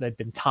that there'd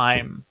been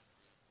time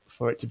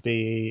for it to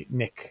be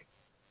Nick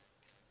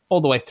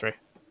all the way through.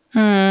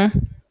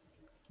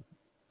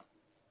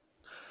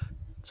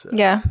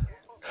 Yeah.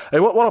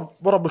 And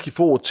what I'm looking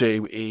forward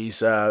to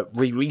is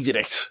rereading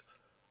it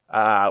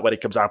when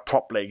it comes out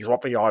properly. Because one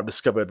thing I've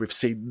discovered with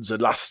Sins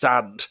and Last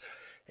Stand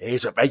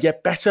is that they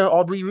get better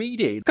on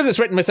rereading. Because it's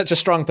written with such a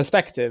strong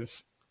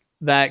perspective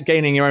that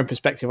gaining your own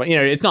perspective,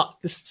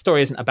 this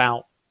story isn't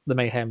about the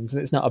Mayhems,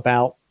 and it's not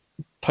about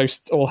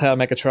post All Hail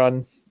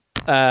Megatron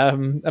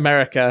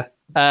America.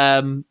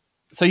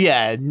 So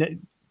yeah, not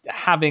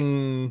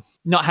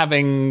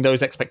having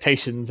those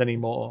expectations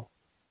anymore.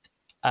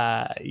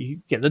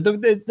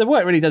 The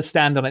work really does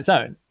stand on its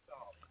own.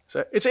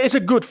 So it's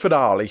a good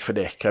finale for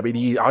Nick. I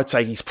mean, I'd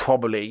say he's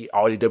probably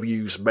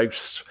IDW's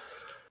most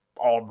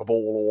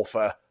on-the-ball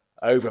author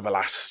over the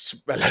last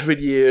 11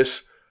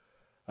 years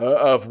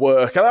of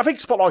work. And I think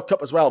Spotlight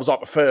Cup as well was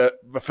like the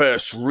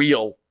first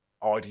real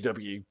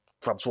IDW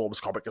Transformers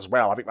comic as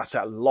well. I think that's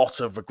a lot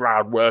of the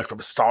groundwork from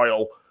the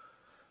style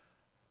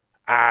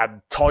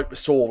and type of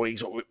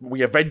stories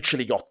we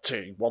eventually got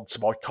to once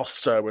Mike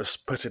Costa was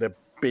put in a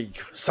big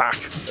sack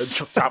and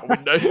chucked out the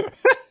window.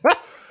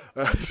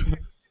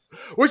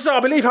 Which is, I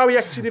believe, how he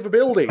exited the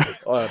building.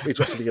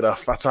 Interestingly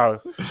enough, that's how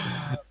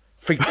I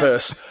think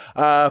first.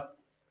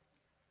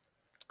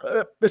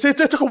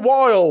 It took a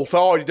while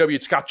for IDW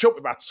to catch up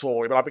with that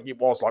story, but I think it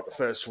was like the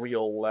first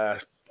real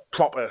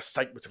proper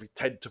statement of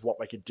intent of what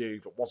they could do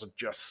that wasn't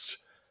just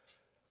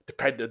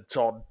dependent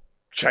on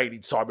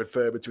chaining Simon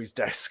Furman to his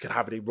desk and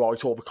having him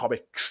write all the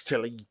comics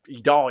till he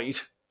died.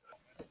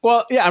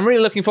 Well, yeah, I'm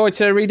really looking forward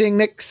to reading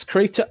Nick's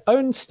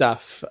creator-owned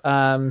stuff.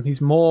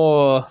 He's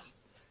more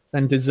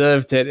than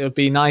deserved it. It would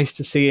be nice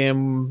to see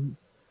him...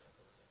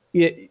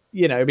 it'd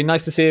be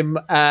nice to see him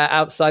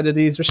outside of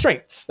these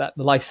restraints that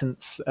the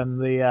license and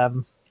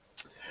the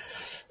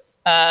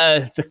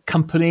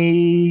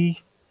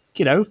company,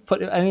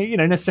 put.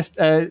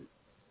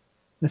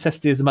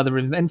 Necessity is the mother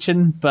of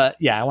invention. But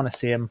yeah, I want to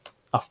see him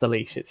off the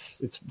leash.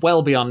 It's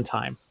well beyond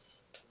time.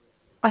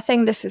 I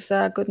think this is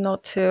a good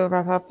note to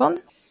wrap up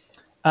on.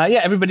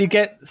 Everybody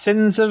get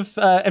Sins of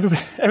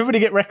everybody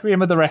get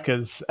Requiem of the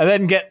Wreckers, and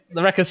then get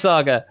the Wreckers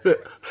Saga.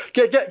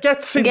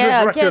 Get Sins of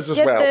the Wreckers as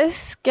well.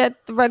 Get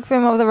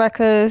Requiem of the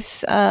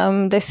Wreckers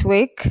this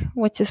week,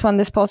 which is when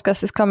this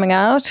podcast is coming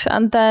out,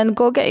 and then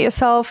go get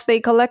yourself the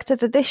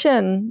collected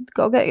edition.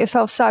 Go get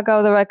yourself Saga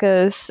of the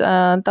Wreckers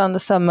down the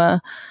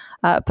summer,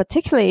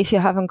 particularly if you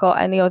haven't got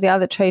any of the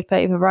other trade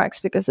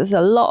paperbacks, because there's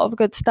a lot of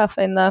good stuff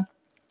in there.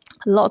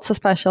 Lots of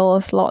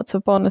specials, lots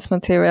of bonus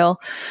material,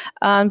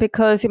 and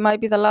because it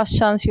might be the last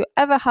chance you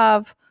ever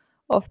have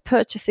of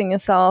purchasing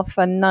yourself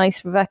a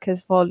nice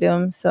Wreckers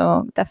volume,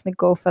 so definitely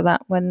go for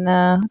that when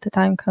the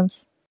time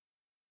comes.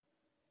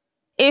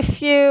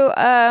 If you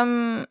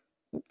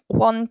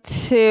want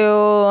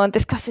to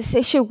discuss this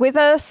issue with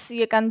us,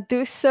 you can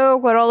do so.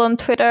 We're all on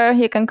Twitter.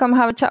 You can come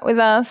have a chat with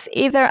us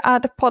either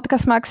at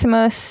Podcast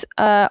Maximus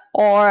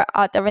or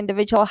at our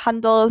individual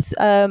handles.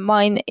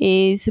 Mine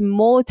is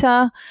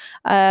Morta,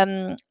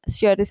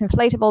 Stuart is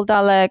Inflatable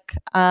Dalek,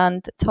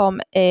 and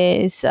Tom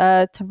is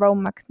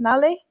Tyrone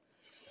McNally.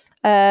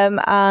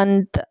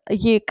 And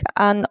you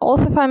can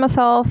also find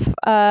myself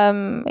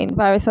in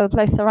various other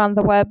places around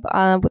the web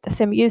with the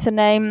same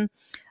username.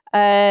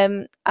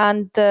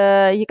 And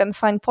you can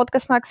find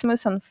Podcast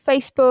Maximus on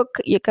Facebook.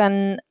 You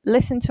can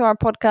listen to our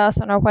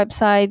podcast on our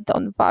website,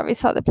 on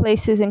various other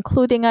places,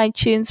 including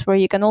iTunes, where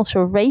you can also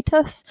rate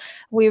us.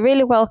 We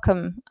really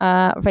welcome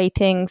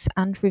ratings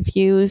and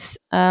reviews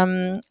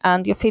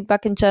and your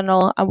feedback in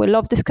general. And we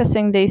love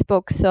discussing these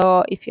books.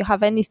 So if you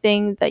have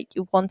anything that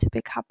you want to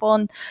pick up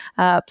on,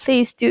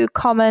 please do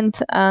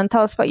comment and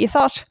tell us what you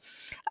thought.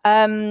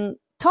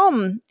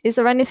 Tom, is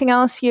there anything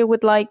else you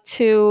would like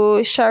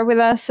to share with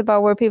us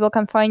about where people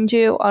can find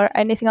you, or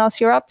anything else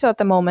you're up to at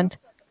the moment?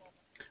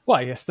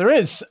 Why, yes, there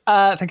is.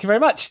 Thank you very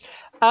much.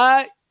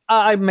 I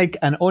make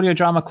an audio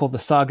drama called The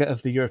Saga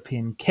of the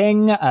European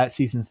King.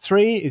 Season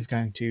 3 is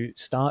going to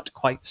start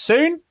quite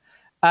soon.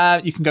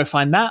 You can go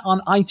find that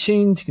on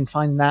iTunes. You can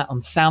find that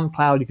on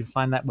SoundCloud. You can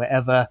find that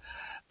wherever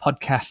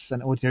podcasts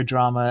and audio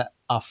drama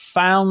are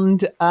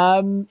found.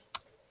 And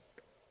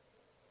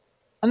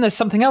there's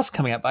something else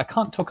coming up, but I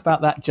can't talk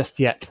about that just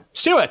yet.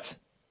 Stuart!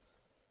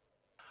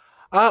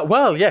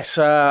 Well, yes,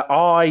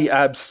 I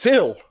am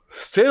still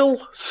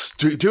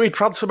doing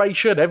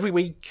Transformation every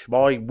week.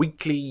 My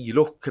weekly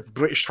look at the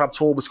British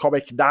Transformers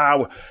comic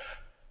now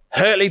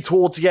hurtling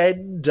towards the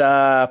end,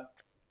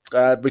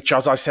 which,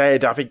 as I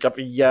said, I think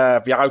the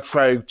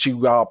outro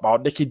to our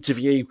Nick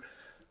interview.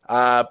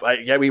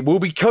 We will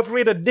be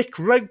covering a Nick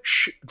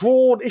Roach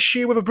drawn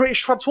issue of a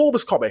British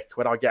Transformers comic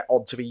when I get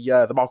onto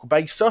the Michael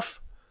Bay stuff.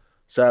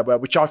 So,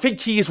 which I think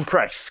he is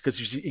impressed because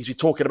he's been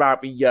talking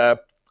about the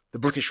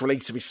British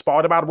release of his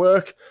Spider-Man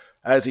work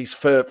as his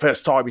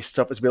first time his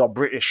stuff has been on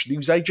British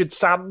newsagent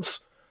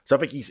stands. So I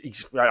think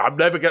he's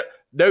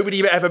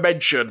nobody ever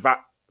mentioned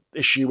that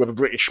issue of a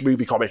British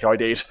movie comic I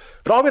did,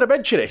 but I'm going to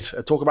mention it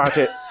and talk about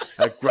it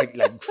at great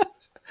length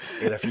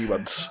in a few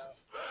months.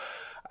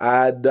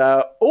 And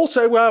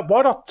also,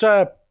 why not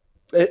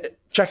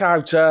check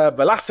out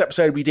the last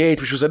episode we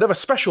did, which was another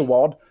special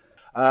one,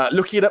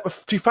 looking at the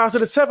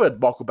 2007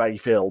 Michael Bay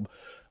film,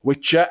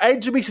 which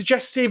ends with me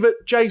suggesting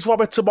that James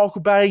Roberts and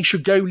Michael Bay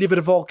should go live in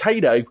a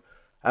volcano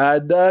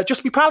and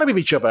just be pals with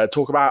each other and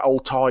talk about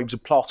old times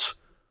and plot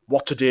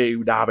what to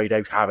do now they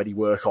don't have any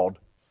work on.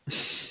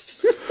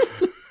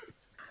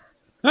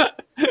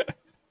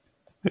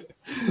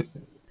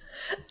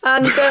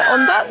 And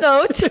on that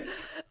note,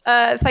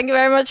 thank you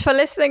very much for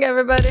listening,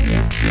 everybody.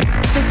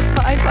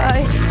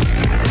 Bye-bye.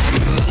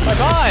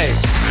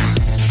 Bye-bye.